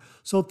shaving mug.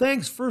 So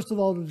thanks, first of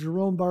all, to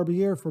Jerome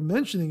Barbier for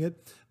mentioning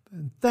it,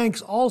 and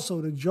thanks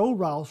also to Joe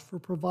Rouse for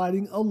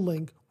providing a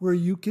link where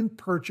you can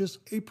purchase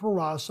a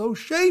Parasso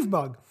shave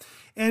mug.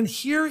 And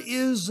here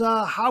is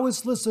how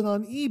it's listed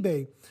on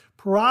eBay.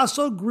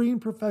 Parasso Green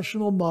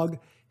Professional Mug,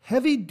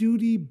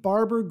 Heavy-Duty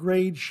Barber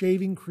Grade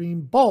Shaving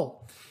Cream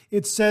Bowl.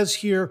 It says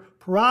here,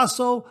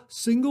 Parasso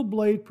Single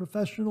Blade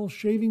Professional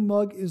Shaving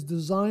Mug is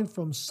designed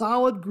from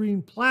solid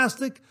green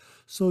plastic,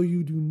 so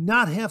you do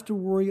not have to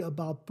worry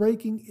about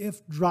breaking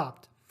if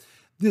dropped.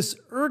 This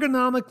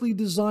ergonomically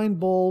designed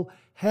bowl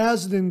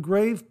has an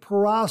engraved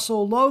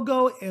Parasso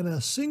logo and a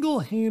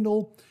single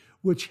handle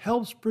which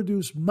helps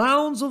produce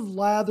mounds of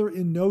lather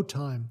in no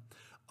time.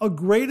 A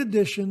great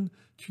addition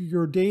to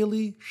your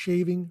daily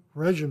shaving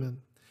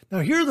regimen. Now,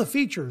 here are the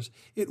features.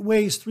 It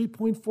weighs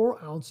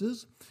 3.4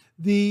 ounces.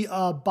 The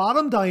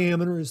bottom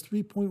diameter is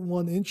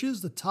 3.1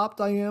 inches. The top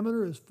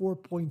diameter is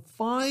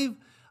 4.5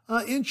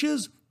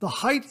 inches. The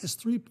height is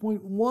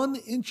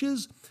 3.1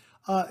 inches.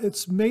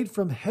 It's made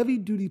from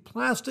heavy-duty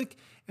plastic,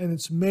 and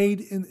it's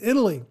made in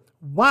Italy.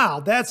 Wow,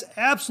 that's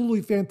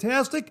absolutely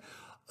fantastic.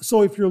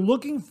 So if you're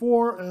looking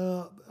for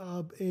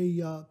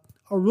a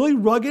really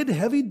rugged,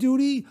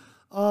 heavy-duty,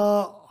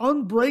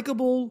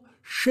 unbreakable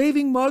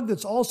shaving mug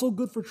that's also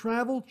good for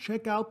travel,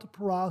 check out the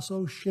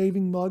Parasso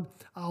shaving mug.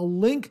 I'll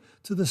link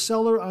to the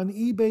seller on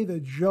eBay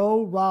that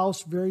Joe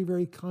Rouse very,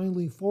 very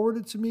kindly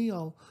forwarded to me.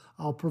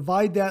 I'll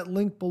provide that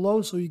link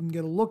below so you can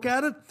get a look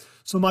at it.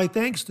 So my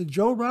thanks to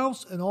Joe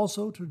Rouse and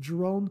also to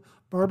Jerome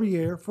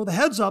Barbier for the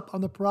heads up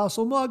on the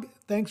Parasso mug.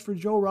 Thanks for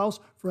Joe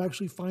Rouse for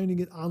actually finding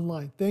it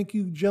online. Thank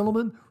you,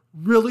 gentlemen.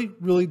 Really,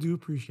 really do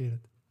appreciate it.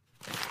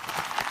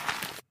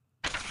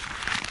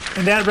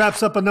 And that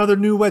wraps up another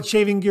new Wet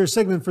Shaving Gear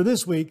segment for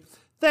this week.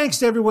 Thanks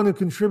to everyone who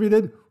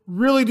contributed.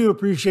 Really do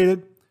appreciate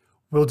it.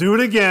 We'll do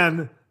it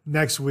again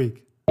next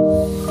week.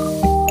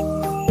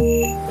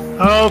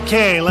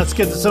 Okay, let's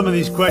get to some of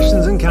these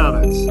questions and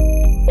comments.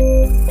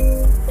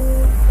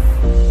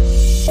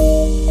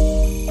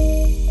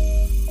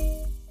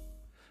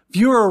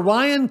 Viewer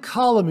Ryan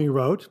Colamy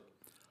wrote,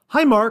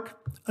 "Hi Mark,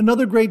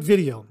 another great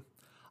video.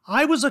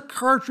 I was a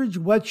cartridge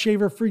wet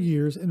shaver for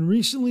years and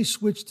recently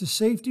switched to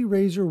safety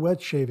razor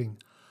wet shaving.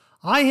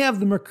 I have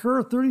the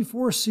Merkur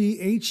 34C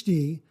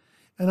HD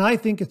and I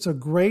think it's a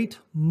great,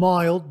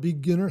 mild,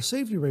 beginner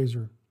safety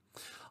razor.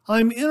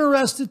 I'm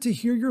interested to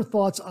hear your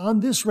thoughts on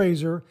this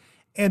razor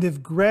and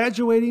if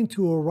graduating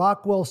to a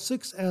Rockwell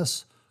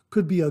 6S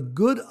could be a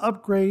good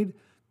upgrade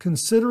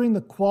considering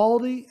the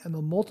quality and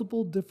the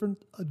multiple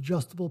different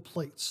adjustable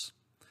plates.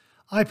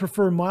 I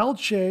prefer mild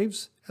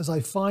shaves as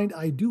I find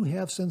I do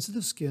have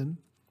sensitive skin,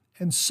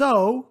 and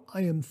so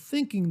I am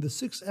thinking the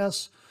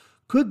 6S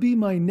could be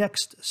my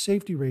next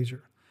safety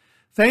razor.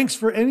 Thanks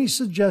for any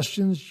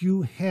suggestions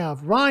you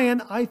have."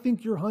 Ryan, I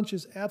think your hunch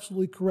is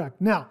absolutely correct.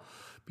 Now,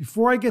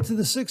 before I get to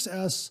the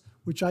 6S,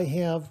 which I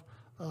have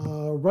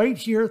right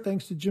here,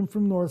 thanks to Jim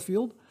from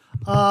Northfield,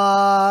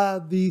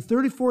 the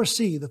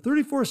 34C. The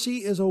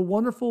 34C is a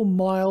wonderful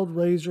mild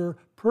razor,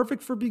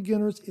 perfect for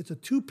beginners. It's a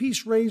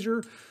two-piece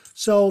razor.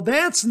 So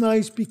that's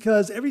nice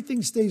because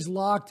everything stays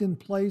locked in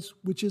place,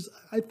 which is,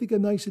 I think, a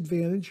nice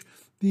advantage.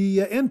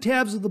 The end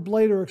tabs of the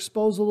blade are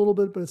exposed a little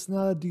bit, but it's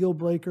not a deal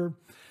breaker.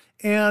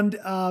 And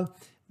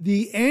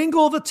the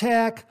angle of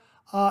attack,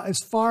 as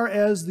far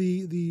as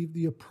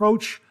the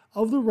approach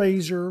of the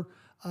razor,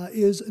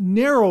 is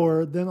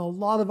narrower than a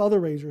lot of other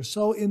razors.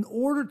 So in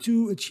order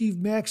to achieve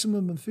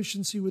maximum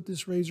efficiency with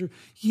this razor,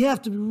 you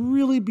have to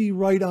really be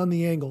right on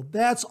the angle.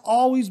 That's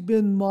always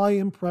been my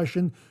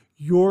impression.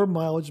 Your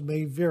mileage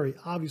may vary,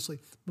 obviously.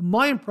 But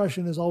my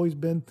impression has always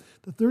been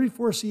the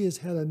 34C has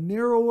had a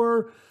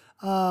narrower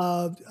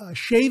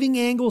shaving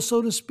angle,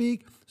 so to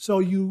speak. So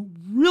you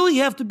really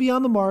have to be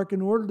on the mark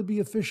in order to be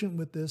efficient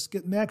with this,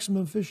 get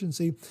maximum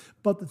efficiency.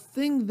 But the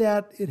thing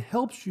that it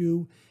helps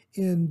you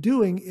in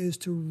doing is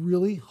to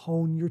really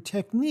hone your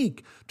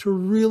technique, to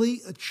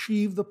really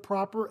achieve the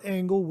proper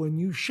angle when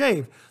you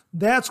shave.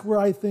 That's where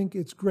I think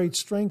its great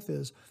strength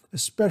is,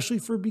 especially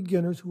for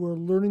beginners who are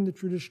learning the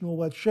traditional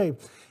wet shave.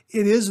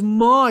 It is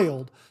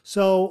mild,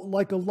 so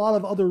like a lot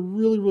of other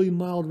really, really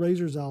mild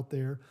razors out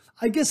there,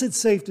 I guess it's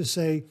safe to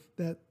say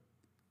that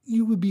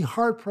you would be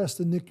hard-pressed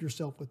to nick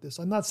yourself with this.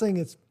 I'm not saying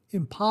it's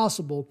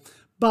impossible,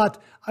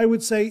 but I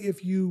would say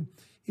if you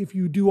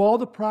do all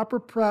the proper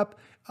prep,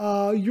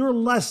 you're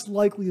less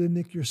likely to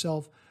nick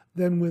yourself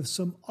than with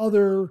some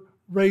other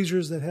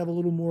razors that have a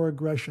little more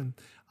aggression.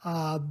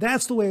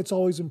 That's the way it's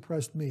always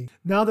impressed me.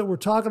 Now that we're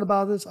talking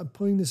about this, I'm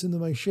putting this into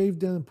my shave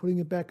den and putting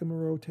it back in my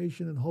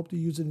rotation and hope to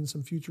use it in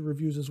some future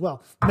reviews as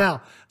well.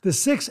 Now, the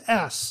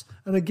 6S,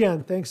 and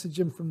again, thanks to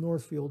Jim from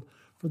Northfield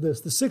for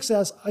this. The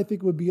 6S, I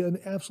think, would be an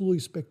absolutely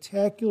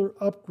spectacular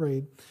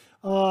upgrade.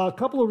 A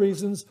couple of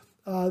reasons.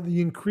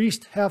 The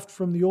increased heft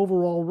from the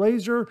overall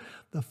razor,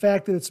 the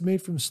fact that it's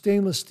made from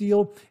stainless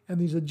steel, and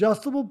these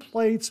adjustable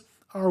plates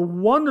are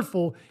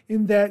wonderful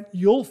in that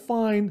you'll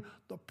find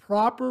the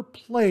proper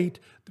plate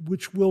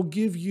which will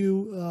give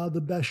you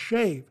the best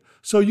shave.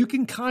 So you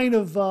can kind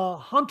of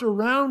hunt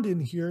around in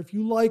here if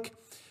you like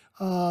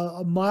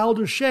a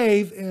milder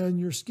shave and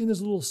your skin is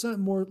a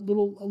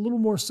little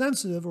more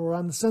sensitive or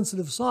on the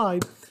sensitive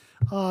side.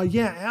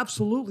 Yeah,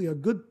 absolutely, a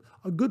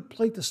good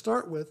plate to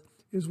start with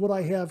is what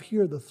I have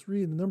here, the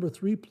number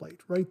 3 plate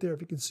right there. If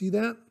you can see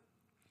that,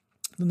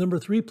 the number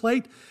 3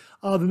 plate.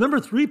 The number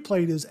 3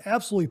 plate is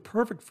absolutely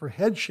perfect for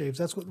head shaves.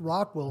 That's what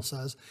Rockwell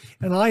says.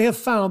 And I have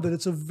found that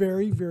it's a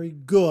very, very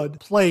good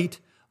plate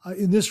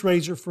in this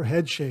razor for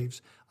head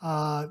shaves.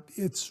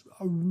 It's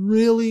a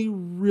really,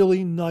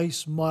 really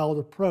nice, mild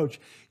approach.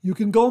 You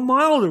can go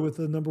milder with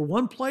the number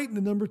 1 plate and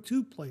the number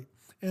 2 plate.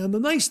 And the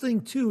nice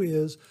thing, too,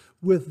 is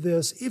with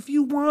this, if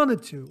you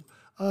wanted to,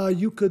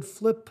 you could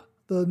flip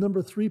the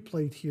number 3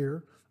 plate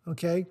here,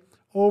 okay,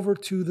 over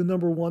to the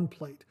number 1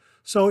 plate.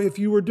 So if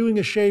you were doing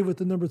a shave with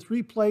the number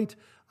 3 plate,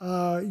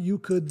 you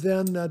could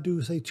then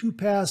do, say, 2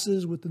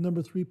 passes with the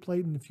number 3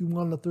 plate. And if you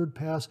wanted a 3rd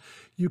pass,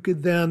 you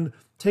could then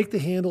take the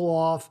handle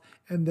off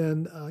and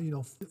then,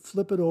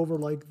 flip it over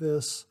like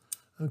this.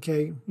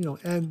 Okay,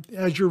 and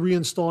as you're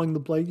reinstalling the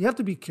blade, you have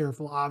to be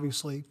careful,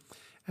 obviously.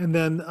 And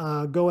then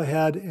go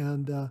ahead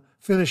and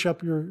finish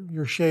up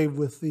your shave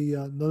with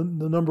the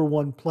number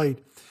 1 plate.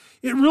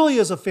 It really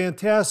is a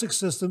fantastic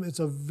system. It's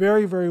a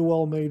very, very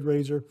well-made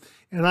razor.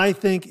 And I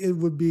think it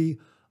would be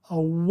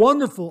a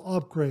wonderful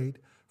upgrade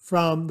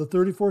from the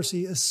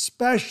 34C,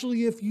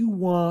 especially if you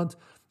want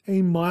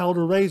a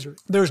milder razor.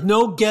 There's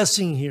no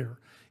guessing here.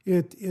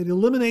 It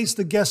eliminates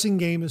the guessing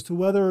game as to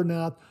whether or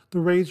not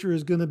the razor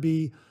is going to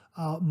be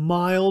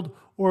mild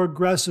or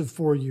aggressive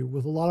for you.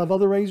 With a lot of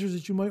other razors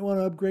that you might want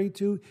to upgrade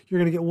to, you're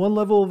going to get one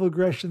level of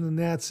aggression and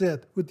that's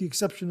it, with the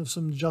exception of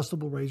some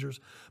adjustable razors.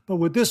 But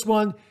with this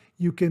one,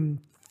 you can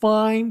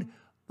find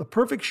the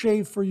perfect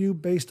shave for you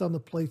based on the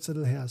plates that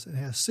it has. It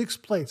has 6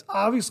 plates.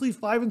 Obviously,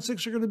 5 and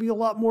 6 are going to be a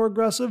lot more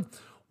aggressive.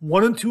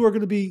 1 and 2 are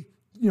going to be,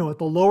 at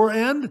the lower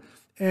end,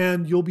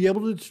 and you'll be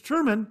able to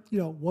determine,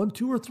 1,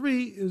 2, or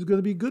 3 is going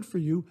to be good for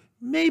you.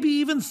 Maybe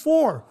even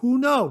 4, who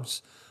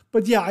knows?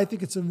 But yeah, I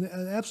think it's an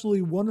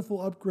absolutely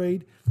wonderful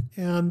upgrade,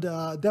 and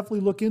definitely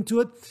look into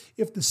it.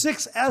 If the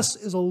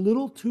 6S is a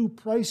little too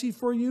pricey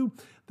for you,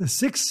 the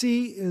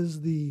 6C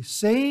is the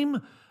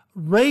same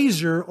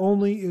razor,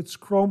 only it's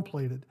chrome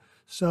plated.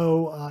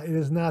 So it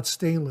is not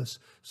stainless.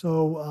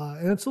 So,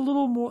 and it's a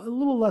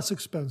little less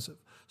expensive.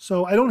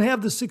 So I don't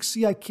have the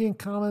 6C, I can't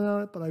comment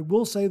on it, but I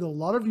will say that a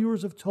lot of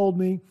viewers have told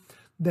me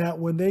that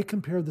when they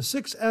compare the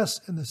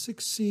 6S and the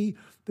 6C,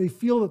 they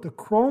feel that the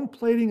chrome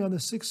plating on the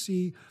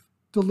 6C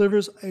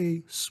delivers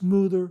a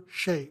smoother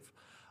shave.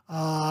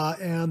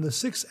 And the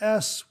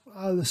 6S,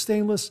 the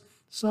stainless,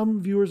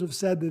 some viewers have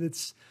said that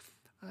it's,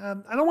 I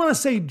don't want to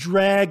say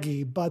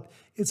draggy, but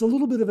it's a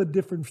little bit of a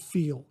different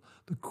feel.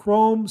 The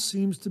chrome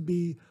seems to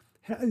be,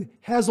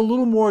 has a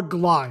little more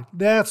glide.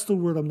 That's the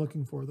word I'm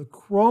looking for. The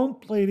chrome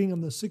plating on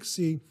the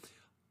 6C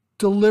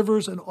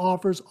delivers and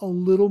offers a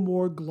little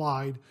more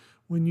glide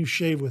when you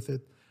shave with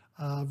it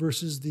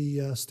versus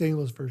the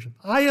stainless version.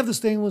 I have the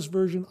stainless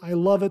version. I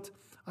love it.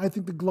 I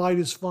think the glide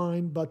is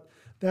fine, but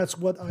that's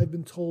what I've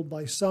been told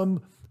by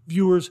some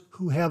viewers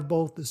who have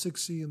both the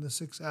 6C and the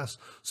 6S.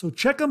 So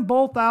check them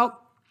both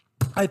out.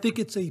 I think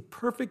it's a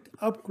perfect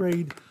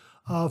upgrade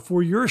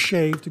for your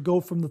shave to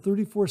go from the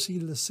 34C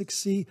to the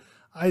 6C.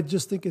 I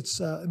just think it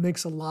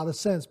makes a lot of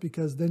sense,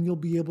 because then you'll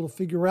be able to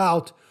figure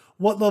out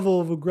what level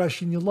of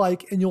aggression you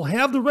like, and you'll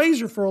have the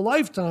razor for a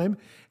lifetime.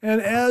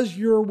 And as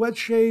your wet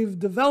shave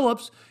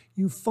develops,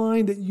 you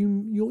find that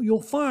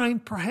you'll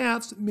find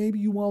perhaps maybe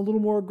you want a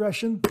little more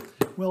aggression.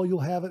 Well,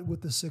 you'll have it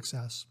with the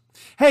 6S.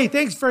 Hey,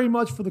 thanks very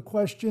much for the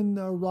question,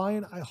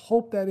 Ryan. I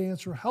hope that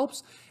answer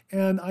helps.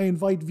 And I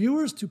invite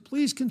viewers to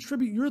please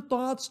contribute your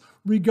thoughts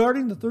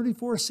regarding the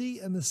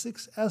 34C and the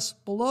 6S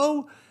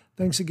below.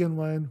 Thanks again,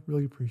 Ryan.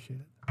 Really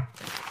appreciate it.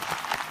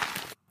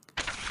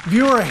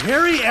 Viewer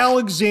Harry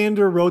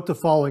Alexander wrote the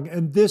following,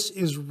 and this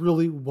is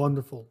really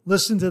wonderful.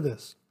 Listen to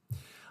this.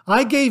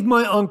 I gave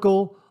my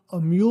uncle a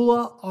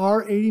Mula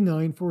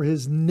R89 for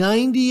his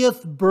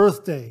 90th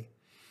birthday.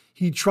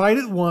 He tried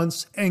it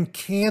once and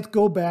can't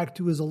go back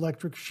to his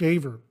electric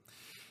shaver.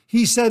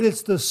 He said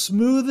it's the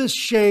smoothest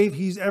shave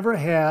he's ever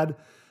had,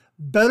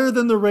 better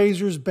than the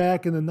razors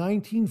back in the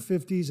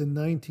 1950s and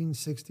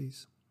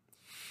 1960s.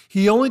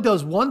 He only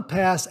does 1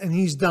 pass and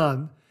he's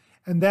done,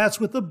 and that's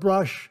with a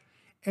brush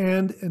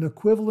and an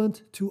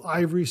equivalent to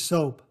ivory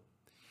soap.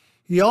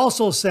 He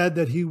also said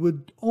that he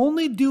would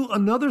only do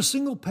another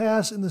single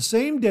pass in the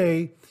same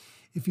day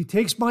if he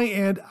takes my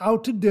aunt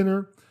out to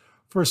dinner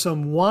for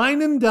some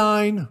wine and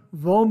dine,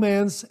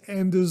 romance,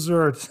 and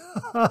dessert.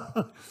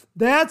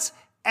 That's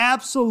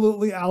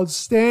absolutely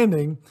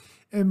outstanding.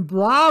 And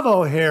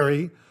bravo,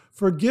 Harry,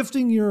 for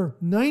gifting your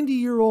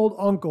 90-year-old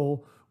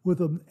uncle with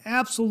an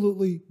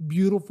absolutely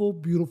beautiful,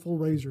 beautiful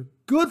razor.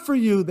 Good for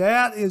you.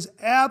 That is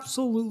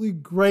absolutely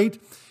great.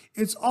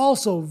 It's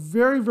also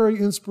very, very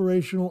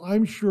inspirational,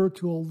 I'm sure,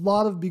 to a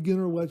lot of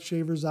beginner wet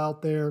shavers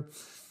out there.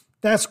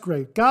 That's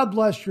great. God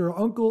bless your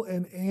uncle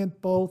and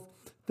aunt both.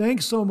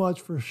 Thanks so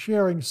much for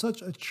sharing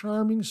such a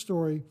charming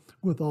story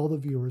with all the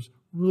viewers.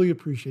 Really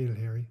appreciate it,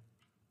 Harry.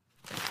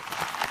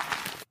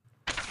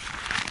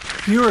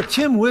 Viewer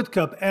Tim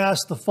Whitcup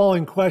asked the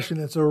following question.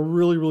 It's a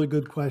really, really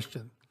good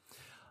question.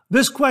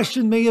 This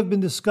question may have been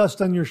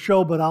discussed on your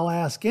show, but I'll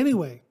ask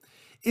anyway.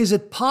 Is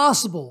it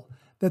possible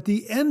that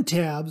the end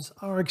tabs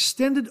are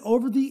extended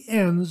over the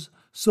ends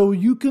so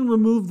you can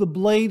remove the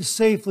blade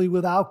safely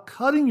without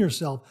cutting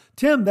yourself?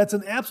 Tim, that's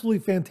an absolutely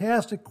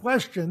fantastic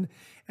question,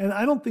 and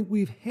I don't think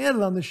we've had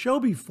it on the show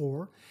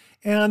before.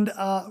 And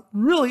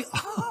really,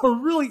 a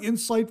really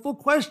insightful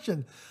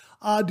question.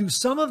 Do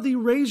some of the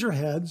razor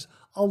heads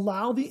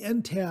allow the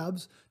end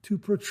tabs to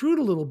protrude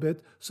a little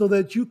bit so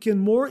that you can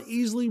more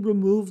easily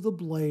remove the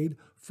blade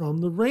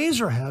from the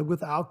razor head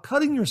without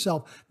cutting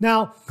yourself.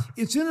 Now,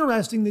 it's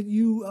interesting that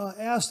you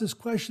asked this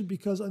question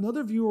because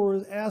another viewer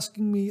was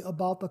asking me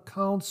about the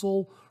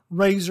Council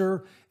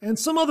razor and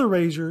some other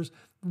razors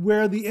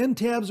where the end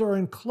tabs are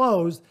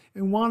enclosed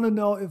and want to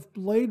know if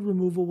blade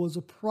removal was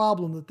a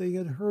problem that they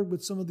had heard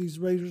with some of these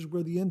razors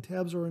where the end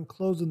tabs are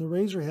enclosed in the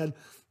razor head,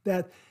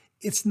 that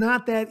it's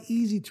not that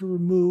easy to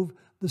remove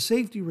the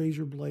safety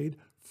razor blade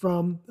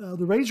from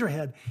the razor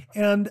head.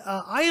 And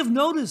I have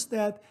noticed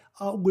that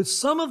with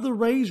some of the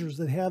razors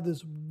that have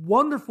this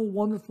wonderful,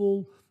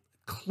 wonderful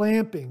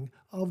clamping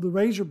of the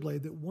razor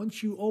blade, that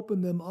once you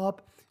open them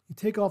up, you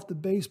take off the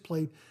base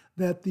plate,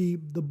 that the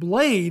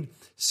blade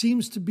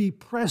seems to be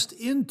pressed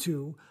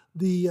into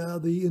the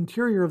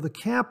interior of the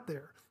cap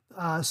there.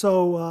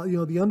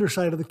 The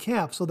underside of the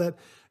cap, so that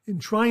in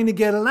trying to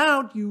get it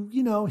out,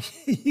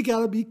 you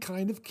got to be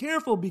kind of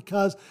careful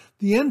because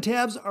the end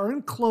tabs are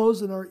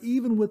enclosed and are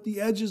even with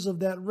the edges of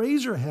that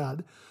razor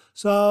head.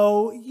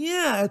 So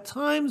yeah, at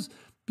times,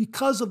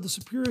 because of the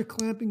superior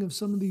clamping of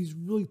some of these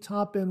really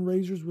top end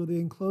razors where they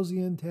enclose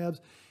the end tabs,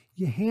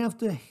 you have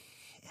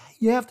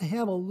to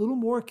have a little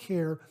more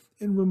care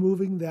in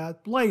removing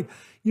that blade.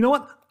 You know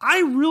what? I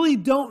really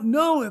don't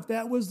know if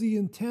that was the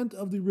intent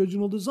of the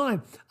original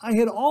design. I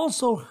had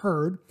also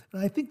heard,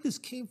 and I think this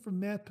came from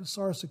Matt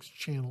Pisarcik's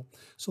channel,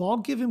 so I'll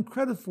give him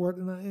credit for it,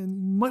 and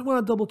you might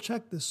want to double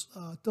check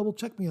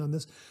me on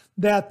this,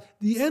 that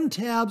the end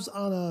tabs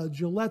on a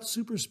Gillette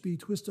Super Speed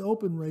Twist to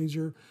Open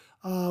razor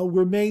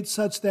were made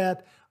such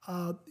that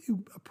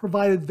it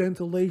provided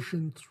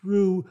ventilation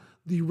through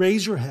the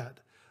razor head,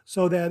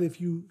 so that if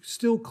you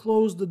still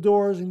closed the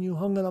doors and you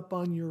hung it up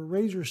on your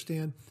razor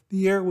stand,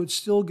 the air would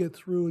still get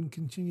through and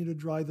continue to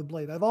dry the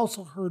blade. I've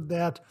also heard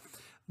that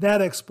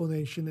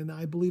explanation, and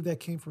I believe that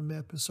came from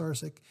Matt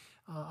Pisarcik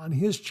on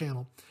his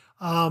channel.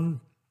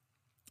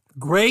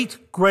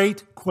 Great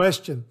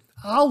question.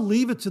 I'll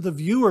leave it to the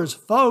viewers.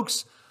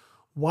 Folks,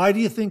 why do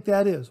you think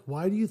that is?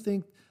 Why do you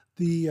think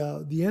the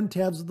end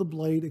tabs of the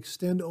blade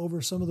extend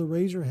over some of the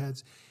razor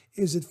heads?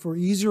 Is it for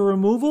easier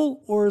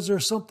removal, or is there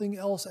something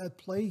else at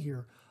play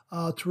here?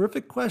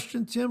 Terrific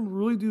question, Tim.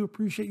 Really do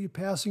appreciate you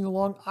passing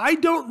along. I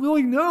don't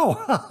really know.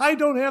 I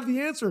don't have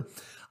the answer.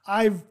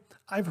 I've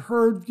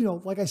heard,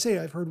 like I say,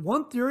 I've heard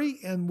one theory,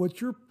 and what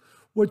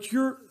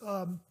you're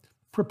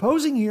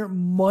proposing here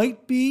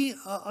might be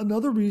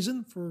another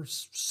reason for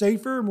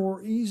safer,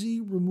 more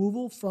easy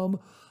removal from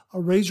a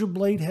razor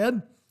blade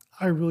head.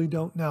 I really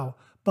don't know.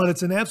 But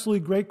it's an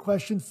absolutely great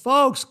question.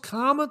 Folks,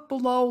 comment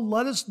below.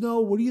 Let us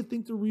know. What do you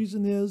think the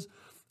reason is?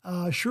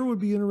 Sure would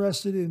be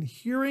interested in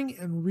hearing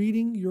and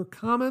reading your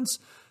comments.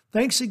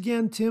 Thanks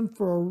again, Tim,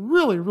 for a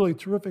really, really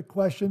terrific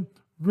question.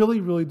 Really,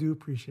 really do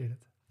appreciate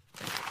it.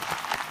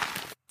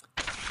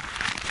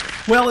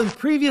 Well, in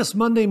previous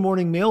Monday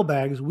morning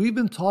mailbags, we've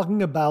been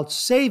talking about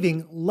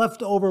saving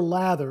leftover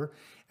lather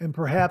and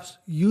perhaps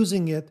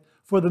using it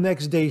for the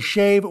next day's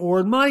shave,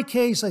 or in my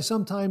case, I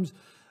sometimes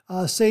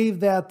save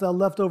that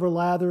leftover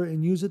lather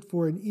and use it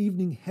for an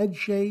evening head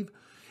shave.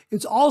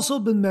 It's also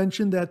been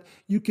mentioned that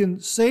you can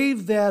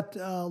save that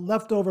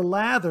leftover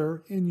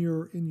lather in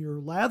your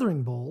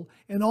lathering bowl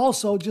and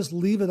also just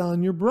leave it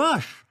on your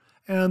brush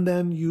and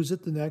then use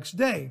it the next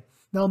day.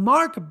 Now,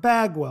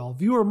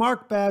 viewer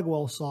Mark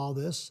Bagwell saw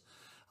this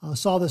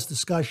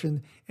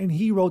discussion, and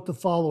he wrote the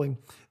following.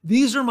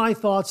 These are my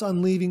thoughts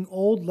on leaving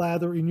old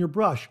lather in your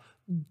brush.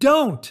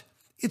 Don't!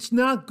 It's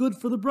not good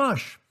for the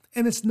brush,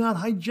 and it's not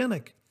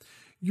hygienic.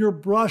 Your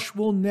brush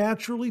will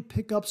naturally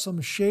pick up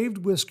some shaved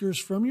whiskers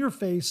from your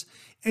face,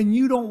 and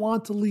you don't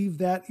want to leave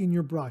that in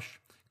your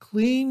brush.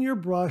 Clean your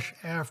brush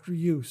after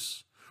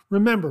use.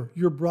 Remember,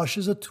 your brush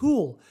is a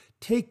tool.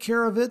 Take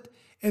care of it,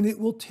 and it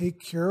will take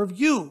care of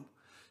you.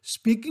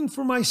 Speaking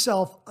for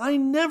myself, I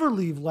never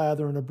leave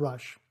lather in a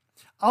brush.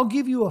 I'll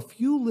give you a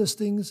few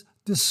listings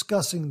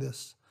discussing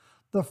this.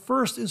 The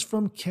first is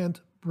from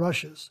Kent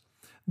Brushes.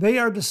 They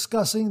are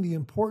discussing the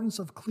importance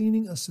of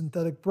cleaning a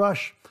synthetic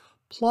brush.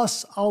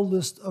 Plus, I'll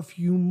list a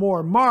few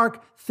more.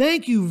 Mark,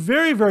 thank you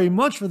very, very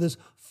much for this.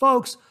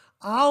 Folks,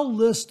 I'll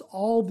list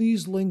all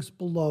these links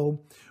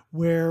below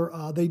where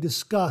they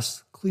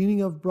discuss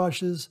cleaning of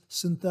brushes,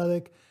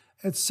 synthetic,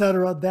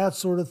 etc., that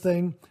sort of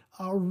thing.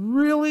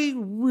 Really,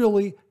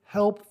 really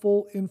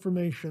helpful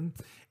information.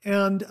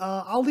 And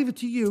I'll leave it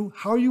to you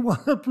how you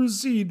want to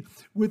proceed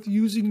with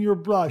using your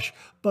brush.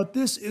 But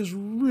this is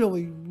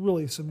really,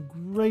 really some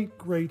great,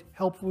 great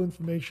helpful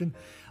information.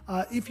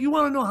 If you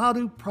want to know how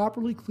to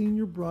properly clean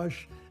your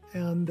brush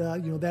and,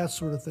 that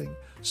sort of thing.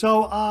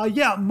 So,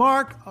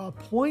 Mark,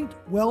 point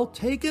well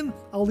taken.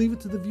 I'll leave it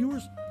to the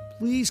viewers.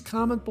 Please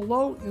comment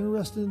below.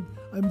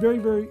 I'm very,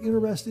 very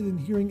interested in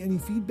hearing any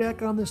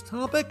feedback on this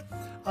topic.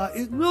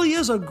 It really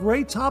is a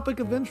great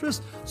topic of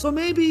interest. So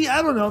maybe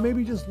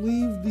just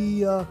leave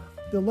the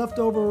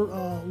leftover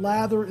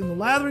lather in the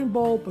lathering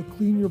bowl, but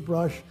clean your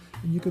brush,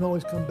 and you can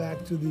always come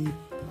back to the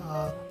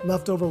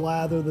leftover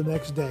lather the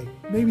next day.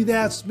 Maybe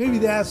that's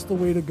the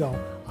way to go.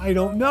 I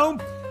don't know.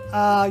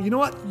 You know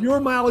what? Your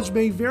mileage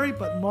may vary,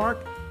 but Mark,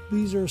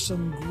 these are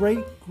some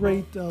great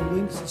links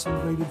and some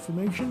great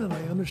information, and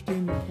I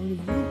understand your point of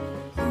view.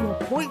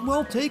 Point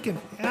well taken.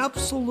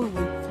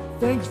 Absolutely.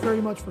 Thanks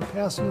very much for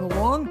passing it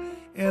along,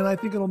 and I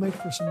think it'll make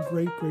for some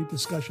great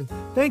discussion.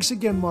 Thanks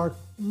again, Mark.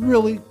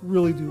 Really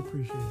do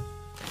appreciate it.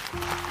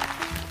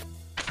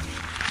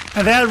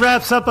 And that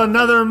wraps up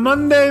another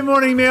Monday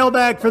morning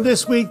mailbag for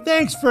this week.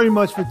 Thanks very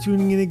much for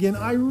tuning in again.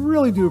 I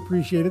really do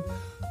appreciate it.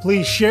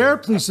 Please share,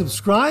 please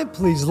subscribe,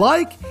 please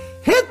like.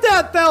 Hit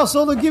that bell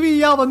so it'll give you a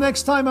yell the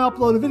next time I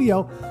upload a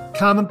video.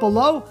 Comment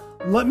below.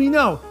 Let me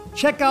know.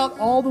 Check out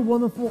all the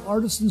wonderful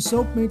artisan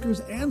soap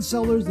makers and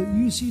sellers that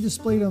you see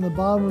displayed on the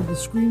bottom of the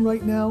screen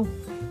right now.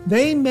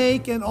 They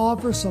make and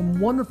offer some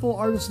wonderful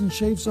artisan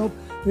shave soap.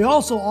 They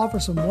also offer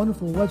some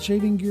wonderful wet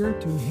shaving gear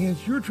to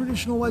enhance your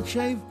traditional wet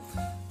shave.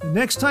 The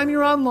next time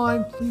you're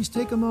online, please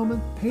take a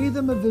moment, pay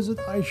them a visit.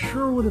 I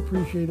sure would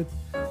appreciate it.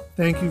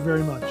 Thank you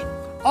very much.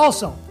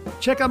 Also,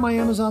 check out my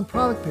Amazon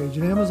product page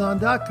at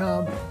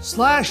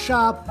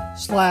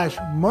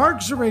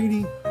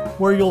amazon.com/shop/MarkZerady,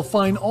 where you'll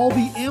find all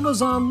the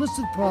Amazon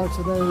listed products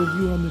that I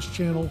review on this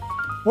channel,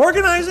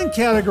 organized and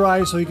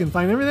categorized so you can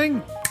find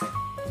everything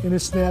in a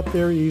snap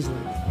very easily.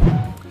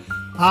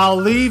 I'll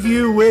leave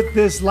you with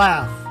this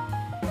laugh.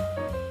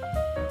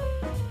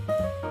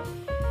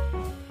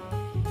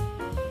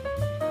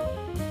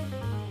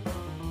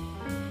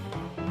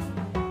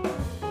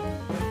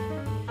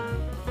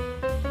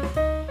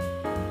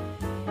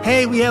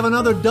 Hey, we have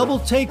another double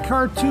take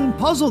cartoon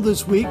puzzle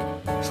this week.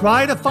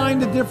 Try to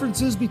find the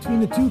differences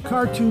between the two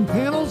cartoon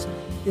panels.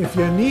 If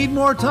you need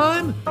more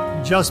time,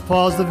 just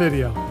pause the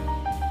video.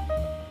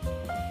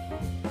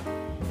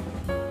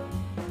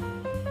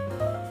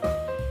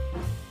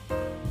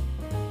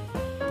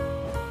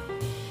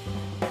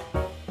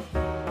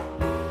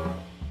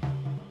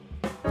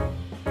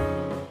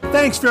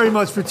 Thanks very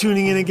much for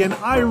tuning in again.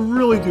 I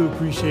really do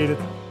appreciate it.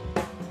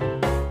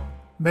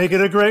 Make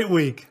it a great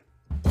week.